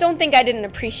 Don't think I didn't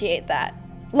appreciate that.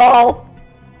 LOL.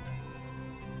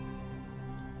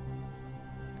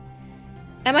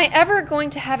 Am I ever going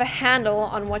to have a handle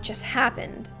on what just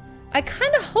happened? I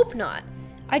kinda hope not.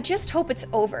 I just hope it's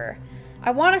over.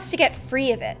 I want us to get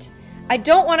free of it. I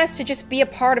don't want us to just be a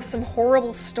part of some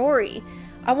horrible story.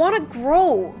 I want to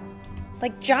grow,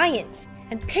 like giant,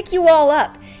 and pick you all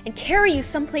up and carry you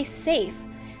someplace safe.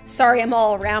 Sorry, I'm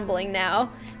all rambling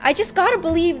now. I just gotta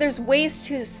believe there's ways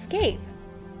to escape.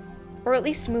 Or at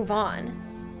least move on.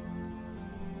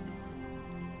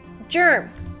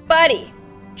 Germ, buddy.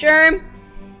 Germ,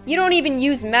 you don't even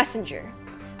use Messenger.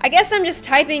 I guess I'm just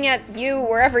typing at you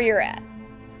wherever you're at.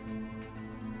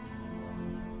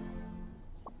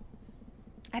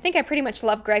 I think I pretty much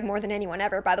love Greg more than anyone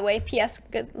ever, by the way. P.S.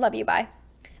 Good, love you, bye.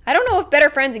 I don't know if better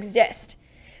friends exist.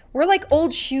 We're like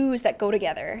old shoes that go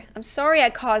together. I'm sorry I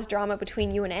caused drama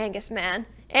between you and Angus, man.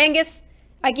 Angus,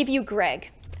 I give you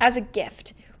Greg as a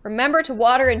gift. Remember to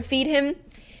water and feed him.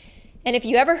 And if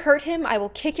you ever hurt him, I will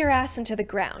kick your ass into the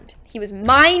ground. He was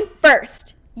mine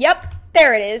first. Yep,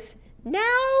 there it is. Now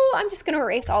I'm just gonna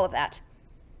erase all of that.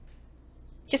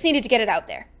 Just needed to get it out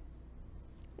there.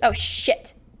 Oh,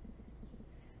 shit.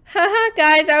 Haha,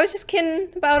 guys, I was just kidding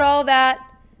about all that.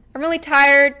 I'm really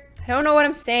tired. I don't know what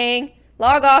I'm saying.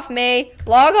 Log off, May.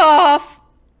 Log off.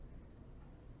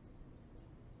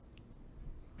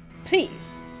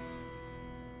 Please.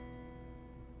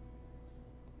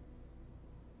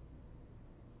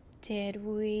 Did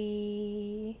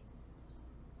we...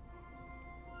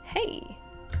 Hey.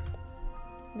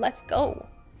 Let's go.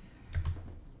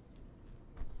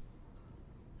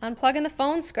 Unplugging the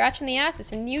phone, scratching the ass.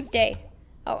 It's a new day.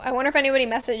 Oh, I wonder if anybody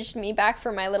messaged me back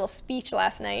for my little speech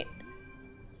last night.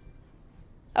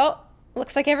 Oh,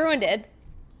 looks like everyone did.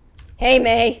 Hey,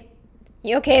 May.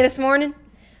 You okay this morning?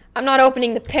 I'm not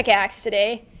opening the pickaxe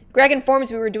today. Greg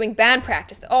informs me we were doing band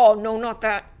practice. Oh, no, not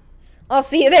that. I'll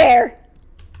see you there.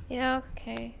 Yeah,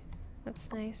 okay.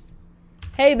 That's nice.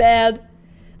 Hey, man.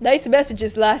 Nice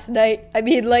messages last night. I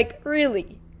mean, like,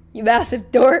 really. You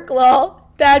massive dork, lol.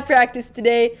 Bad practice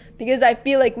today because I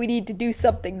feel like we need to do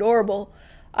something normal.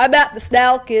 I'm at the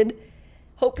Snalkin.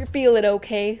 Hope you're feeling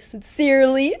okay.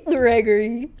 Sincerely,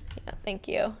 Gregory. Yeah, thank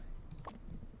you.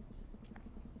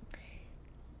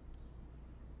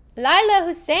 Lila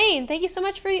Hussein, thank you so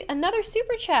much for another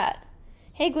super chat.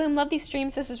 Hey Gloom, love these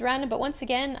streams. This is random, but once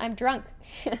again, I'm drunk.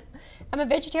 I'm a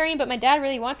vegetarian, but my dad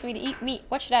really wants me to eat meat.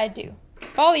 What should I do?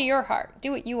 Follow your heart.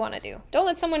 Do what you want to do. Don't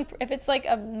let someone, if it's like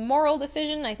a moral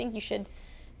decision, I think you should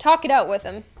talk it out with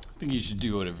them. I think you should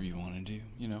do whatever you want to do,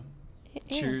 you know?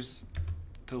 Yeah. Cheers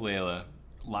to Layla.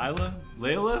 Lila?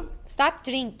 Layla? Stop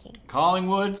drinking,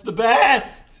 Collingwood's the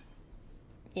best!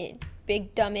 you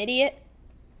big dumb idiot.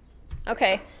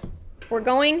 Okay, we're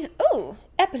going, ooh,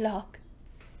 epilogue.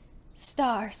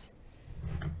 Stars.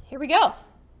 Here we go.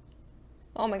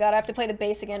 Oh my god, I have to play the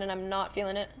bass again and I'm not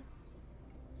feeling it.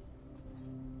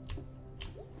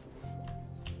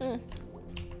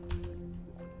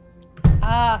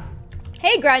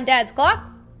 Hey Granddad's clock.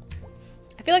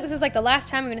 I feel like this is like the last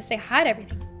time I'm gonna say hi to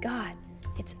everything. God,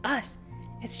 it's us.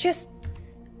 It's just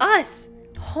us.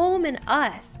 Home and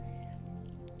us.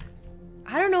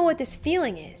 I don't know what this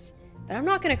feeling is, but I'm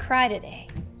not gonna cry today.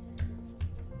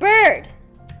 Bird!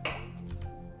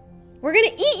 We're gonna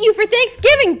eat you for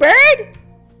Thanksgiving, Bird!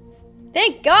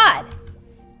 Thank God.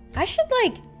 I should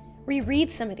like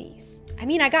reread some of these. I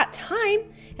mean, I got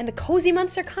time and the cozy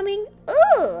months are coming.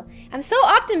 Ugh, I'm so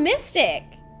optimistic.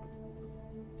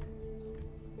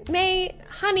 May,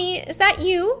 honey, is that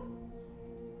you?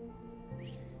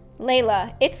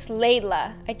 Layla, it's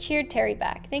Layla. I cheered Terry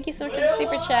back. Thank you so much for the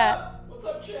super chat. What's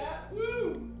up, chat?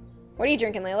 Woo! What are you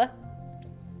drinking, Layla?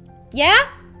 Yeah?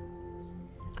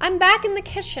 I'm back in the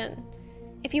kitchen.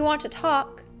 If you want to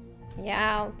talk.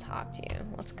 Yeah, I'll talk to you.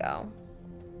 Let's go.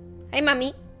 Hey,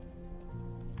 Mommy.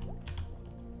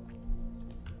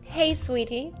 Hey,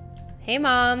 sweetie. Hey,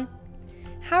 Mom.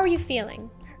 How are you feeling?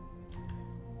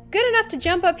 Good enough to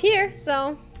jump up here,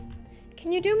 so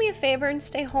can you do me a favor and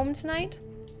stay home tonight?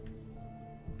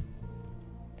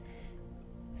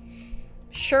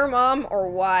 Sure, Mom, or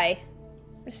why?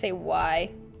 I'm gonna say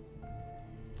why.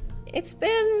 It's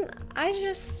been,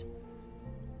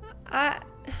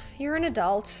 you're an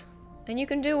adult, and you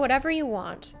can do whatever you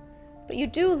want, but you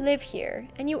do live here,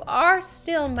 and you are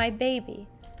still my baby.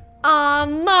 Aw,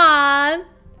 Mom!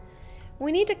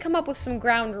 We need to come up with some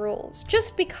ground rules,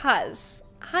 just because.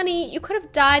 Honey, you could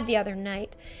have died the other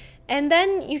night, and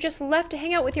then you just left to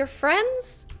hang out with your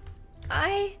friends?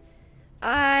 I'm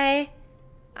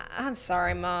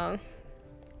sorry, Mom.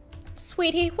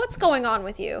 Sweetie, what's going on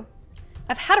with you?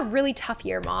 I've had a really tough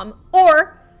year, Mom.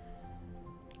 Or,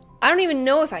 I don't even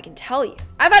know if I can tell you.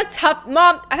 I've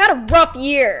had a rough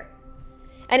year.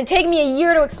 And it'd take me a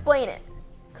year to explain it.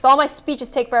 Because all my speeches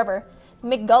take forever.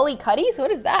 McGully-Cuddies?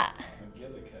 What is that?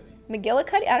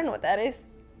 McGillicuddy? I don't know what that is.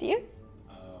 Do you?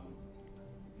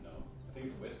 No. I think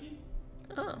it's whiskey.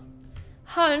 Oh.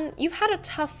 Hun, you've had a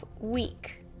tough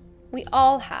week. We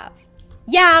all have.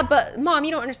 Yeah, but Mom,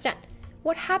 you don't understand.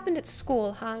 What happened at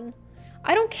school, hun?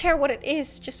 I don't care what it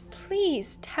is, just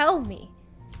please tell me.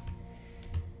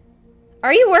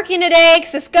 Are you working today?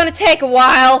 'Cause it's gonna take a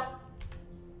while.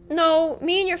 No,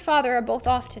 me and your father are both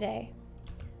off today.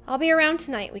 I'll be around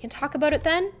tonight. We can talk about it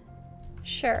then?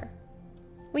 Sure.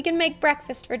 We can make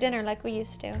breakfast for dinner like we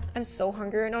used to. I'm so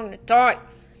hungry and I'm gonna die.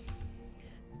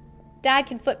 Dad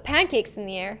can flip pancakes in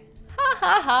the air. Ha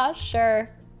ha ha, sure.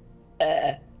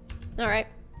 Alright.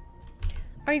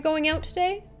 Are you going out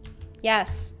today?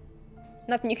 Yes.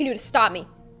 Nothing you can do to stop me.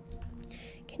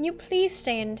 Can you please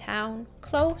stay in town?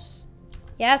 Close?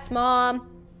 Yes,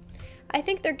 Mom. I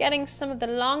think they're getting some of the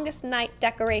longest night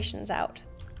decorations out.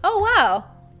 Oh, wow.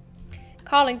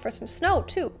 Calling for some snow,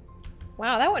 too.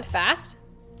 Wow, that went fast.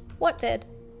 What did?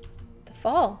 The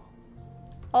fall.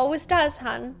 Always does,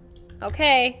 hun.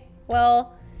 Okay,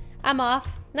 well, I'm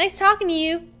off. Nice talking to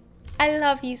you. I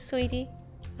love you, sweetie.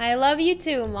 I love you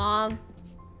too, Mom.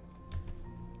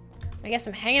 I guess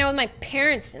I'm hanging out with my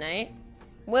parents tonight.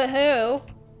 Woohoo.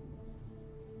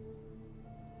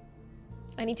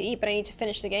 I need to eat, but I need to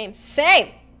finish the game.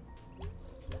 Same!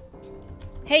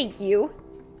 Hey, you.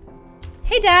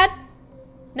 Hey, Dad.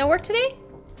 No work today?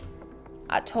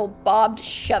 I told Bob to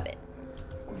shove it.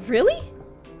 Really?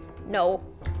 No.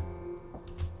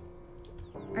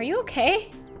 Are you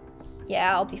okay?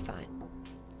 Yeah, I'll be fine.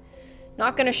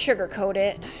 Not gonna sugarcoat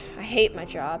it. I hate my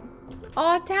job.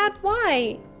 Aw, Dad,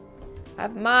 why?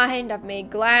 I've mined, I've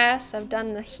made glass, I've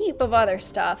done a heap of other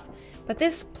stuff. But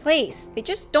this place, they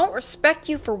just don't respect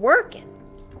you for working.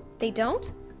 They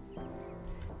don't?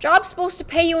 Job's supposed to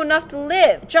pay you enough to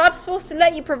live. Job's supposed to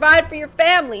let you provide for your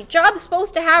family. Job's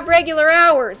supposed to have regular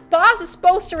hours. Boss is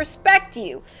supposed to respect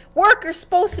you. Worker's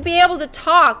supposed to be able to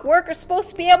talk. Worker's supposed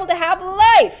to be able to have a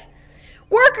life.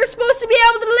 Worker's supposed to be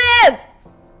able to live.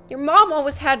 Your mom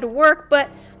always had to work, but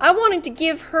I wanted to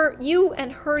give you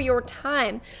and her your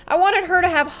time. I wanted her to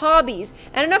have hobbies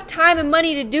and enough time and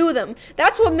money to do them.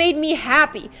 That's what made me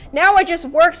happy. Now I just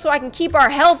work so I can keep our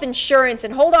health insurance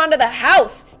and hold on to the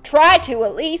house. Try to,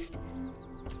 at least.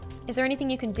 Is there anything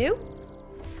you can do?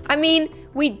 I mean,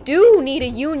 we do need a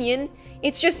union.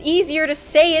 It's just easier to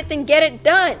say it than get it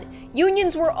done.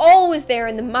 Unions were always there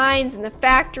in the mines and the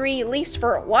factory, at least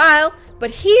for a while. But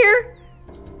here,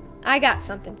 I got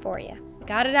something for you.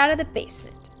 Got it out of the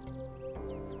basement.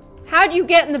 How'd you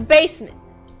get in the basement?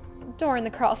 Door in the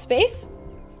crawl space.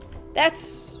 That's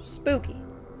spooky.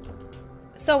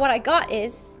 So what I got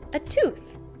is a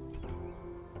tooth.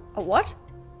 A what?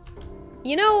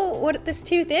 You know what this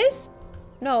tooth is?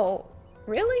 No.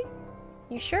 Really?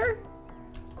 You sure?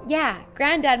 Yeah,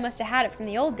 Granddad must have had it from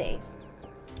the old days.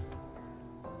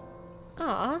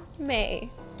 Aw,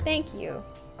 May. Thank you.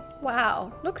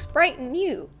 Wow, looks bright and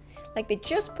new. Like they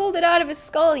just pulled it out of his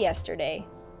skull yesterday.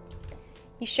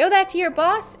 You show that to your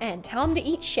boss and tell him to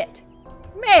eat shit.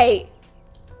 May!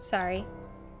 Sorry.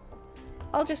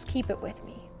 I'll just keep it with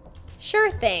me.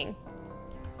 Sure thing.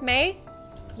 May?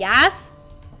 Yes?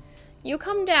 You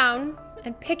come down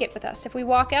and pick it with us if we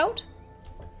walk out?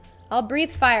 I'll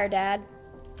breathe fire, Dad.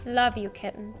 Love you,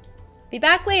 kitten. Be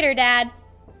back later, Dad.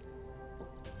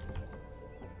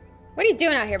 What are you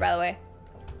doing out here, by the way?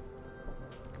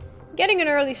 Getting an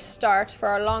early start for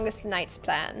our longest nights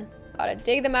plan. Gotta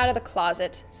dig them out of the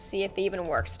closet, see if they even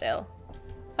work still.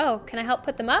 Oh, can I help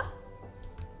put them up?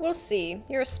 We'll see.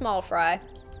 You're a small fry.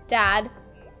 Dad.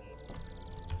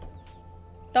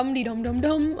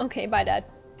 Dum-de-dum-dum-dum. Okay, bye, Dad.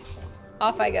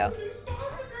 Off I go.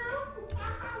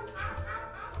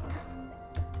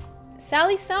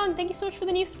 Sally Song, thank you so much for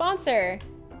the new sponsor.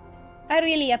 I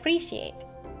really appreciate.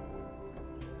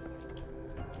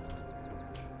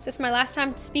 Is this my last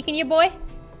time speaking to you, boy?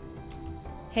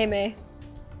 Hey, May.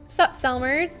 Sup,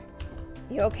 Selmers?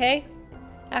 You okay?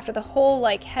 After the whole,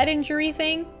 head injury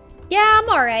thing? Yeah, I'm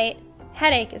alright.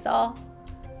 Headache is all.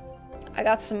 I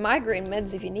got some migraine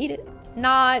meds if you need it.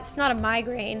 Nah, it's not a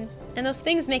migraine. And those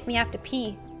things make me have to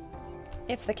pee.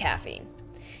 It's the caffeine.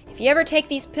 If you ever take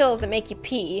these pills that make you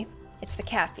pee, it's the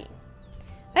caffeine.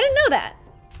 I didn't know that.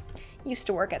 Used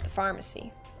to work at the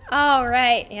pharmacy. Oh,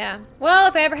 right, yeah. Well,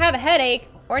 if I ever have a headache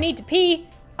or need to pee,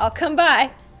 I'll come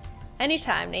by.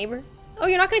 Anytime, neighbor. Oh,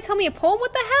 you're not gonna tell me a poem?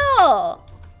 What the hell?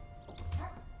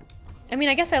 I mean,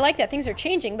 I guess I like that things are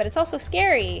changing, but it's also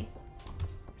scary.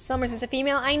 Summers is a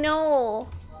female? I know.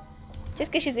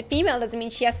 Just because she's a female doesn't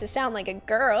mean she has to sound like a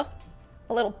girl.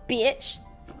 A little bitch.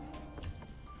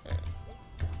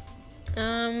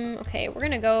 Okay, we're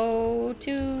gonna go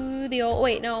to the old,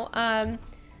 wait, no,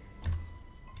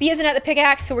 B isn't at the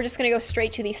pickaxe, so we're just gonna go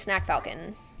straight to the snack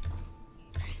falcon.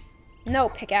 No,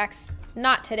 pickaxe.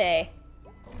 Not today.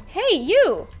 Hey,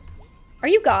 you! Are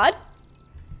you God?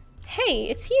 Hey,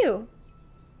 it's you.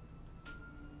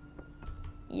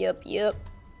 Yup, yup.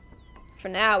 For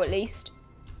now, at least.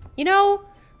 You know,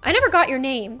 I never got your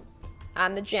name.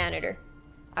 I'm the janitor.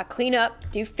 I clean up,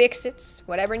 do fix-its,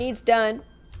 whatever needs done.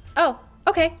 Oh,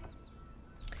 okay.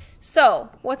 So,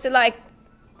 what's it like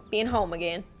being home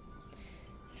again?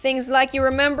 Things like you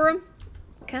remember them?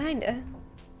 Kinda.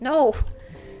 No.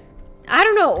 I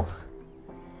don't know.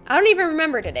 I don't even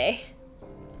remember today.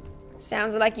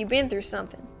 Sounds like you've been through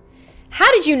something. How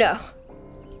did you know?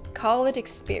 Call it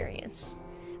experience.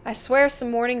 I swear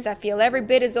some mornings I feel every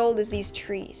bit as old as these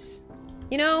trees.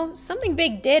 You know, something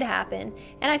big did happen,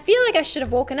 and I feel like I should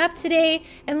have woken up today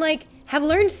and, have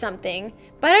learned something,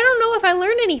 but I don't know if I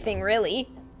learned anything, really.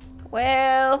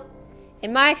 Well,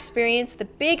 in my experience, the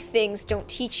big things don't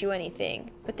teach you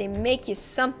anything, but they make you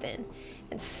something.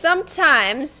 And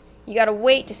sometimes you gotta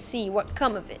wait to see what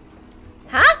come of it.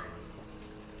 Huh?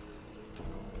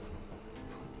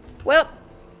 Well,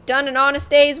 done an honest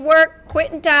day's work,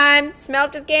 quitting time,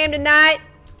 Smelter's game tonight.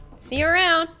 See you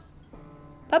around.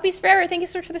 Puppies Forever, thank you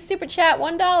so much for the super chat,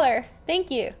 $1.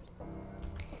 Thank you.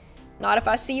 Not if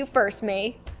I see you first,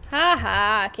 May. Ha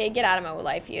ha. Okay, get out of my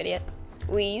life, you idiot.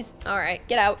 Wheeze. Alright,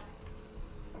 get out.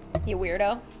 You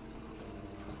weirdo.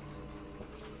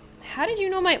 How did you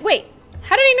know my... Wait,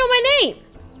 how did he know my name?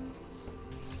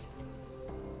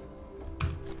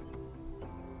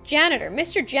 Janitor.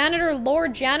 Mr. Janitor,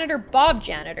 Lord Janitor, Bob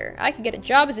Janitor. I could get a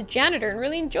job as a janitor and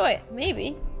really enjoy it.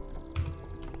 Maybe.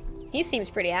 He seems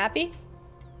pretty happy.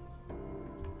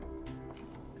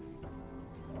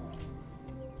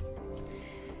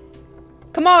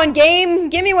 Come on, game.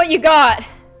 Give me what you got.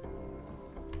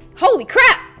 Holy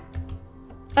crap!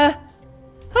 A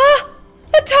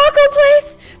taco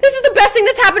place! This is the best thing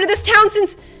that's happened to this town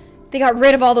since they got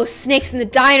rid of all those snakes in the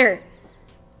diner.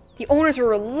 The owners were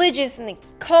religious and they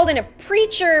called in a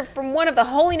preacher from one of the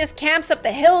holiness camps up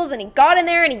the hills, and he got in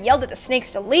there and he yelled at the snakes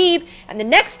to leave, and the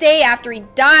next day after he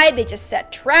died they just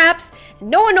set traps, and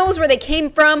no one knows where they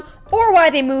came from or why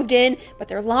they moved in, but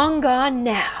they're long gone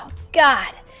now.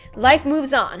 God, life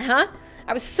moves on, huh?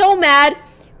 I was so mad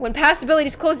when Past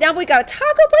Abilities closed down, but we got a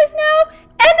taco place now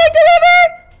and they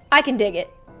deliver! I can dig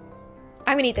it.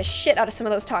 I'm gonna eat the shit out of some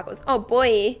of those tacos. Oh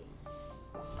boy.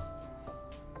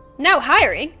 Now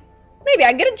hiring? Maybe I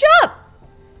can get a job.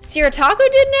 So you're a taco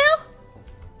dude now?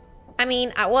 I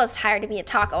mean, I was hired to be a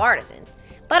taco artisan,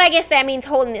 but I guess that means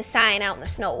holding this sign out in the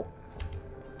snow.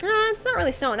 It's not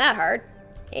really snowing that hard.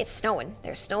 It's snowing.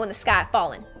 There's snow in the sky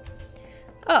falling.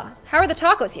 Oh, how are the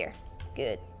tacos here?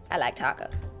 Good. I like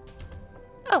tacos.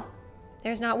 Oh,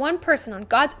 there's not one person on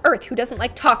God's earth who doesn't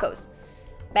like tacos.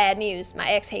 Bad news. My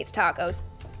ex hates tacos.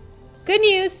 Good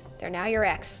news. They're now your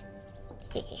ex.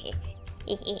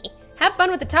 Have fun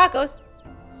with the tacos.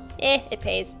 It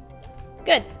pays.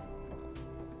 Good.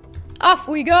 Off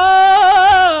we go!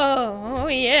 Oh,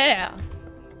 yeah.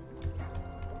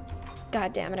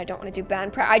 God damn it, I don't want to do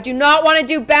band practice. I do not want to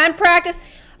do band practice.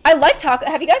 I like taco.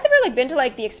 Have you guys ever like been to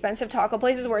like the expensive taco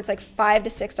places where it's like $5 to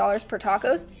 $6 per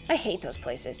tacos? I hate those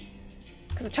places.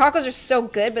 Because the tacos are so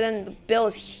good, but then the bill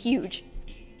is huge.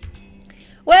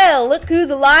 Well, look who's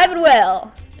alive and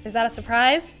well. Is that a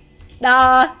surprise?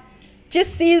 Nah.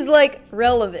 Just seems like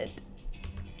relevant.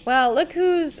 Well, look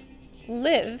who's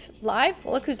live. Well,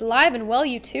 look who's live and well,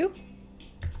 you too.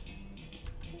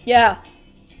 Yeah.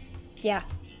 Yeah.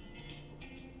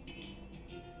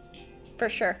 For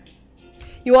sure.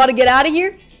 You want to get out of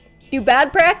here? Do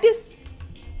bad practice?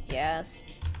 Yes.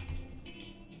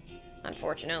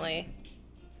 Unfortunately.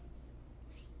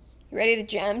 You ready to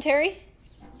jam, Terry?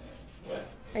 What?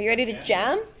 Are you ready to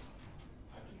jam?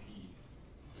 I have to pee.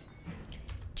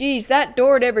 Geez, that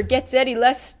door never gets any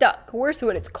less stuck. Worse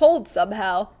when it's cold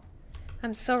somehow.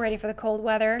 I'm so ready for the cold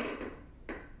weather.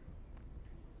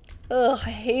 Ugh, I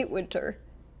hate winter.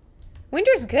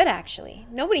 Winter's good, actually.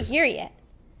 Nobody here yet.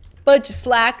 Bunch of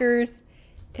slackers.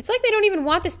 It's like they don't even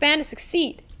want this band to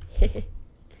succeed. Where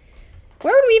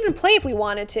would we even play if we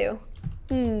wanted to?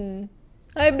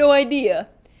 I have no idea.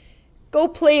 Go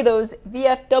play those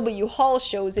VFW hall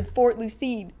shows in Fort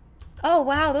Lucide. Oh,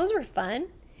 wow, those were fun.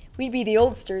 We'd be the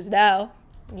oldsters now.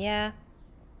 Yeah.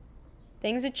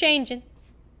 Things are changing.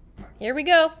 Here we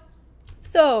go.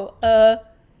 So,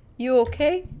 you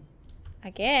okay? I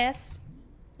guess.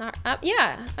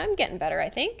 Yeah, I'm getting better, I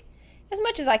think. As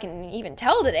much as I can even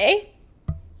tell today.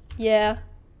 Yeah.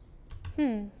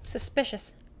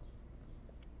 Suspicious.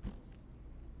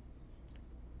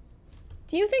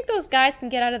 Do you think those guys can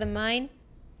get out of the mine?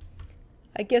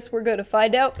 I guess we're gonna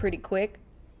find out pretty quick.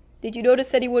 Did you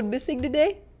notice anyone missing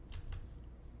today?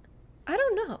 I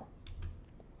don't know.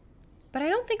 But I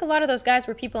don't think a lot of those guys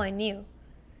were people I knew.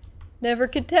 Never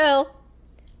could tell.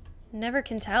 Never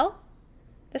can tell?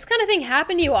 This kind of thing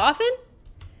happen to you often?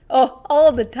 Oh,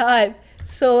 all the time.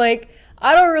 So, like,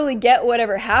 I don't really get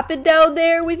whatever happened down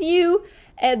there with you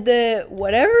and the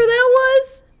whatever that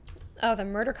was. Oh, the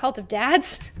murder cult of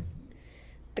dads?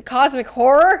 The cosmic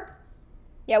horror?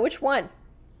 Yeah, which one?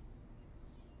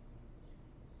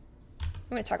 I'm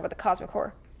gonna talk about the cosmic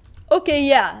horror. Okay,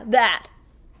 yeah, that.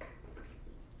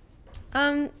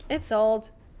 It's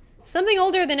old. Something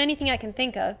older than anything I can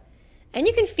think of. And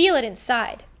you can feel it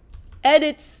inside. And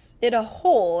it's in a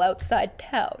hole outside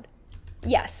town.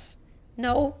 Yes.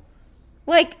 No.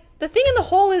 Like, the thing in the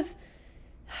hole is...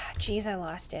 Jeez, I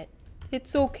lost it.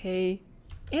 It's okay.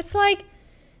 It's like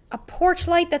a porch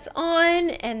light that's on,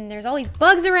 and there's all these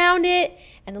bugs around it,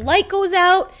 and the light goes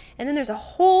out, and then there's a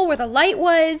hole where the light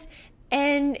was,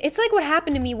 and it's like what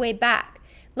happened to me way back.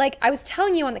 Like, I was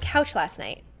telling you on the couch last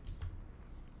night.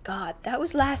 God, that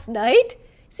was last night?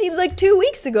 Seems like 2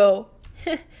 weeks ago.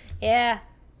 Yeah.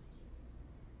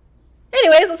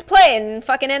 Anyways, let's play and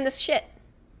fucking end this shit.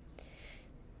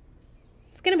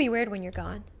 It's gonna be weird when you're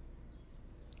gone.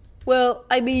 Well,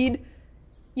 I mean,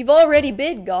 you've already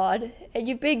been gone, and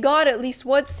you've been gone at least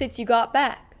once since you got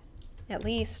back. At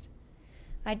least.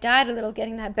 I died a little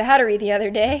getting that battery the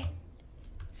other day.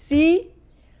 See?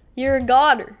 You're a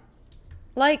goner.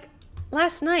 Like,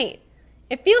 last night.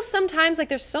 It feels sometimes like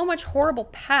there's so much horrible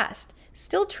past,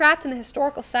 still trapped in the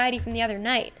historical society from the other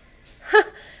night.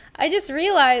 I just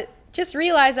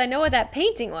realized I know what that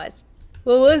painting was.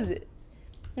 What was it?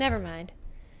 Never mind.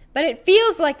 But it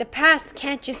feels like the past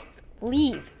can't just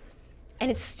leave.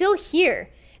 And it's still here.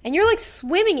 And you're like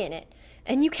swimming in it.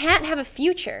 And you can't have a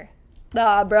future.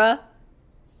 Nah, bruh.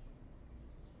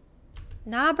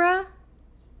 Nah, bruh?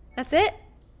 That's it?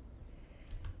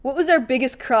 What was our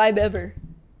biggest crime ever?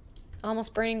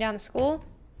 Almost burning down the school?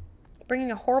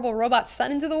 Bringing a horrible robot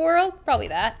son into the world? Probably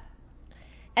that.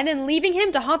 And then leaving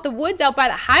him to haunt the woods out by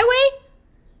the highway?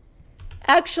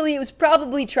 Actually, it was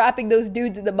probably trapping those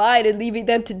dudes in the mine and leaving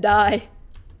them to die.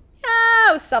 Ah,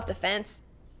 it was self-defense.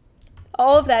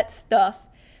 All of that stuff.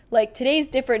 Like, today's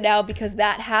different now because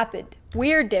that happened.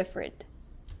 We're different.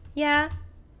 Yeah,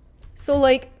 So,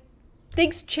 like,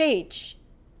 things change.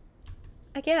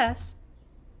 I guess.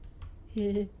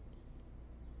 They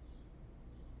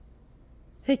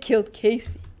killed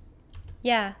Kassie.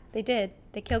 Yeah, they did.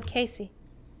 They killed Kassie.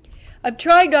 I'm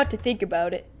trying not to think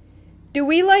about it. Do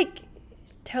we, like,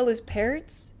 tell his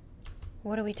parents?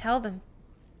 What do we tell them?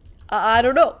 I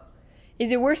don't know.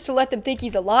 Is it worse to let them think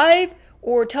he's alive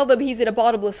or tell them he's in a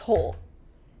bottomless hole?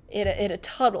 In a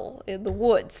tunnel in the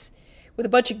woods with a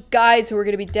bunch of guys who are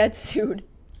going to be dead soon?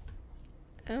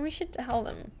 And we should tell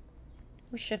them.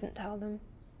 We shouldn't tell them.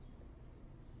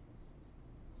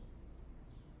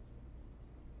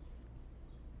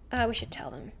 We should tell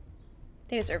them.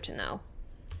 They deserve to know.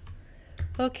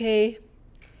 Okay.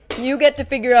 You get to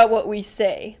figure out what we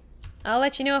say. I'll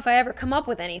let you know if I ever come up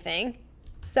with anything.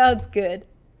 Sounds good.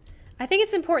 I think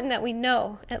it's important that we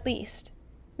know, at least.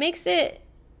 Makes it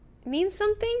mean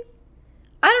something?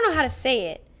 I don't know how to say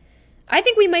it. I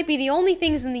think we might be the only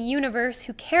things in the universe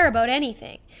who care about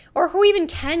anything, or who even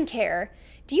can care.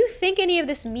 Do you think any of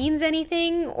this means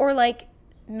anything, or like,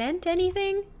 meant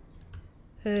anything?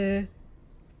 Does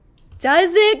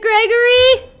it,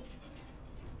 Gregory?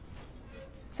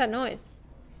 What's that noise?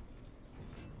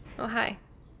 Oh, hi.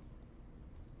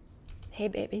 Hey,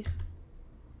 babies.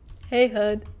 Hey,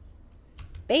 hon.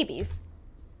 Babies?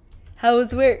 How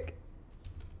was work?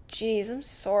 Jeez, I'm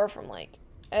sore from, like,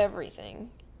 everything.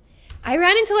 I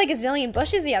ran into, like, a zillion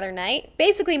bushes the other night.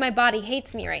 Basically, my body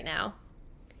hates me right now.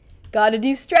 Gotta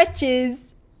do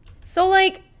stretches. So,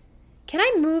 like, can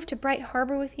I move to Bright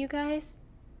Harbor with you guys?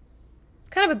 It's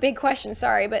kind of a big question,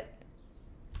 sorry, but...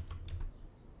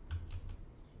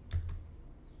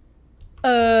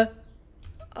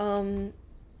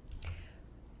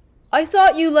 I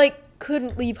thought you, like,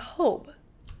 couldn't leave home.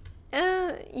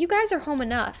 You guys are home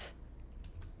enough.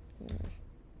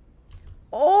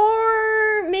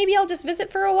 Or maybe I'll just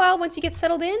visit for a while once you get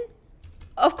settled in?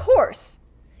 Of course.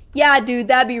 Yeah, dude,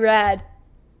 that'd be rad.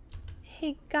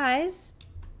 Hey, guys.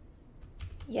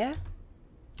 Yeah?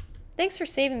 Thanks for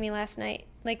saving me last night,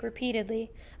 like,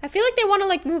 repeatedly. I feel like they want to,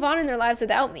 like, move on in their lives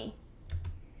without me.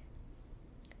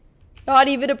 Not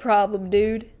even a problem,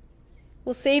 dude.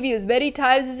 We'll save you as many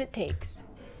times as it takes.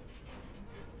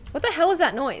 What the hell is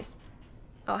that noise?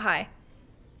 Oh, hi.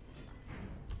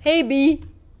 Hey, B.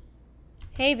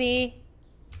 Hey, B.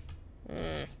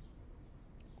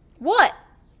 What?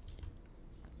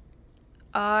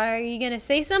 Are you gonna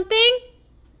say something?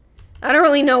 I don't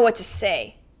really know what to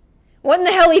say. What in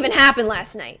the hell even happened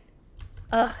last night?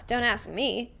 Ugh, don't ask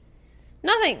me.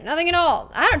 Nothing at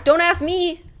all. Don't ask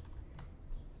me.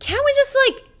 Can't we just,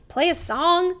 like, play a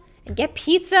song and get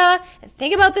pizza and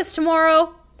think about this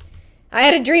tomorrow? I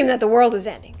had a dream that the world was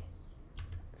ending.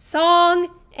 Song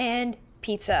and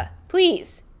pizza,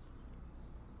 please.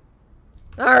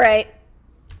 All right.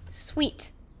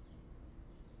 Sweet.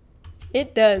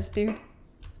 It does, dude.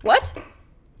 What?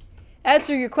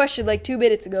 Answer your question like 2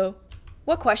 minutes ago.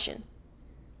 What question?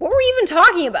 What were we even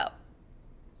talking about?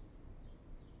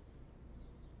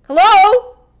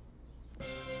 Hello?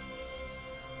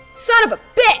 Son of a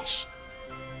bitch!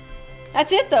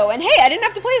 That's it, though. And hey, I didn't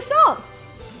have to play a song.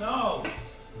 No!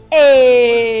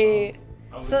 Hey.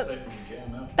 I was So- expecting to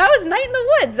jam out. That was Night in the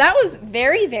Woods. That was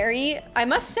very, very, I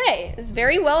must say, it was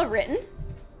very well written.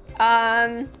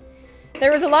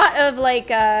 There was a lot of, like,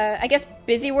 I guess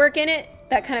busy work in it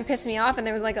that kind of pissed me off, and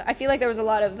there was, like, I feel like there was a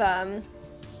lot of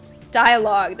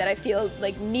dialogue that I feel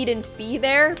like needn't be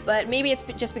there, but maybe it's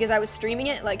just because I was streaming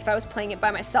it. Like, if I was playing it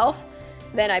by myself,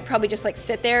 then I'd probably just, like,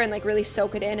 sit there and, like, really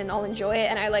soak it in and I'll enjoy it,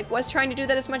 and I, like, was trying to do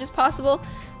that as much as possible.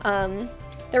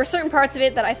 There were certain parts of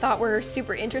it that I thought were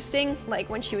super interesting, like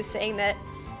when she was saying that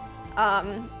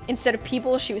instead of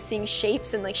people, she was seeing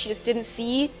shapes, and, like, she just didn't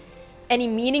see any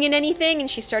meaning in anything, and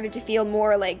she started to feel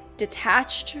more, like,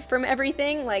 detached from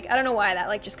everything. Like, I don't know why that,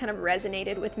 like, just kind of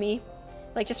resonated with me.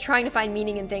 Like, just trying to find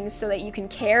meaning in things so that you can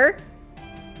care.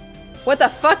 What the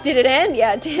fuck, did it end?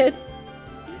 Yeah, it did.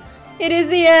 It is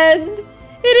the end.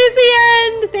 It is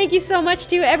the end. Thank you so much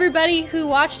to everybody who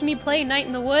watched me play Night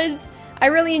in the Woods. I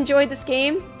really enjoyed this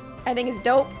game. I think it's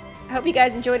dope. I hope you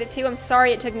guys enjoyed it too. I'm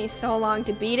sorry it took me so long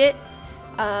to beat it.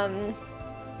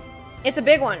 It's a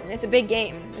big one. It's a big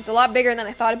game. It's a lot bigger than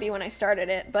I thought it'd be when I started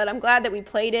it, but I'm glad that we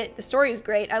played it. The story is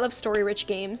great. I love story-rich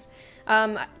games.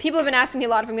 People have been asking me a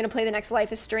lot if I'm going to play the next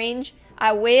Life is Strange.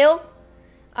 I will.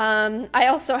 I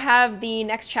also have the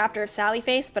next chapter of Sally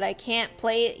Face, but I can't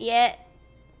play it yet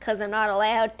because I'm not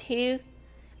allowed to.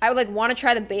 I would like want to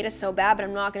try the beta so bad, but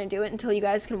I'm not going to do it until you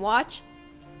guys can watch.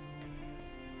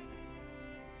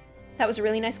 That was a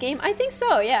really nice game. I think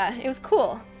so, yeah. It was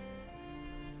cool.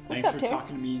 What's Thanks up, for Terry?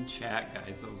 talking to me in chat,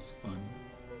 guys. That was fun.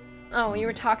 Oh, you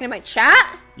were talking to my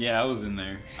chat? Yeah, I was in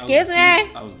there. Excuse me?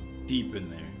 I was deep in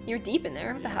there. You're deep in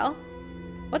there. What the hell?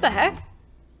 What the heck?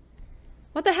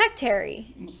 What the heck,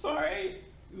 Terry? I'm sorry.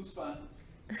 It was fun.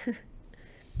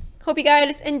 Hope you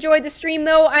guys enjoyed the stream,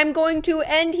 though. I'm going to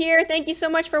end here. Thank you so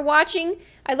much for watching.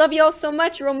 I love you all so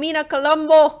much. Romina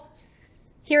Colombo,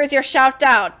 here is your shout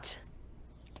out.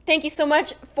 Thank you so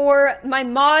much for my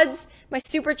mods, my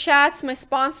super chats, my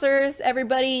sponsors,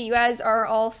 everybody. You guys are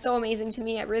all so amazing to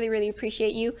me. I really, really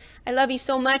appreciate you. I love you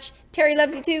so much. Terry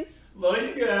loves you too. Love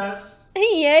you guys. Yeah.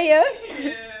 Yeah,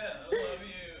 I love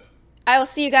you. I will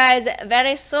see you guys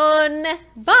very soon.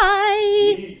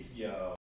 Bye. Peace.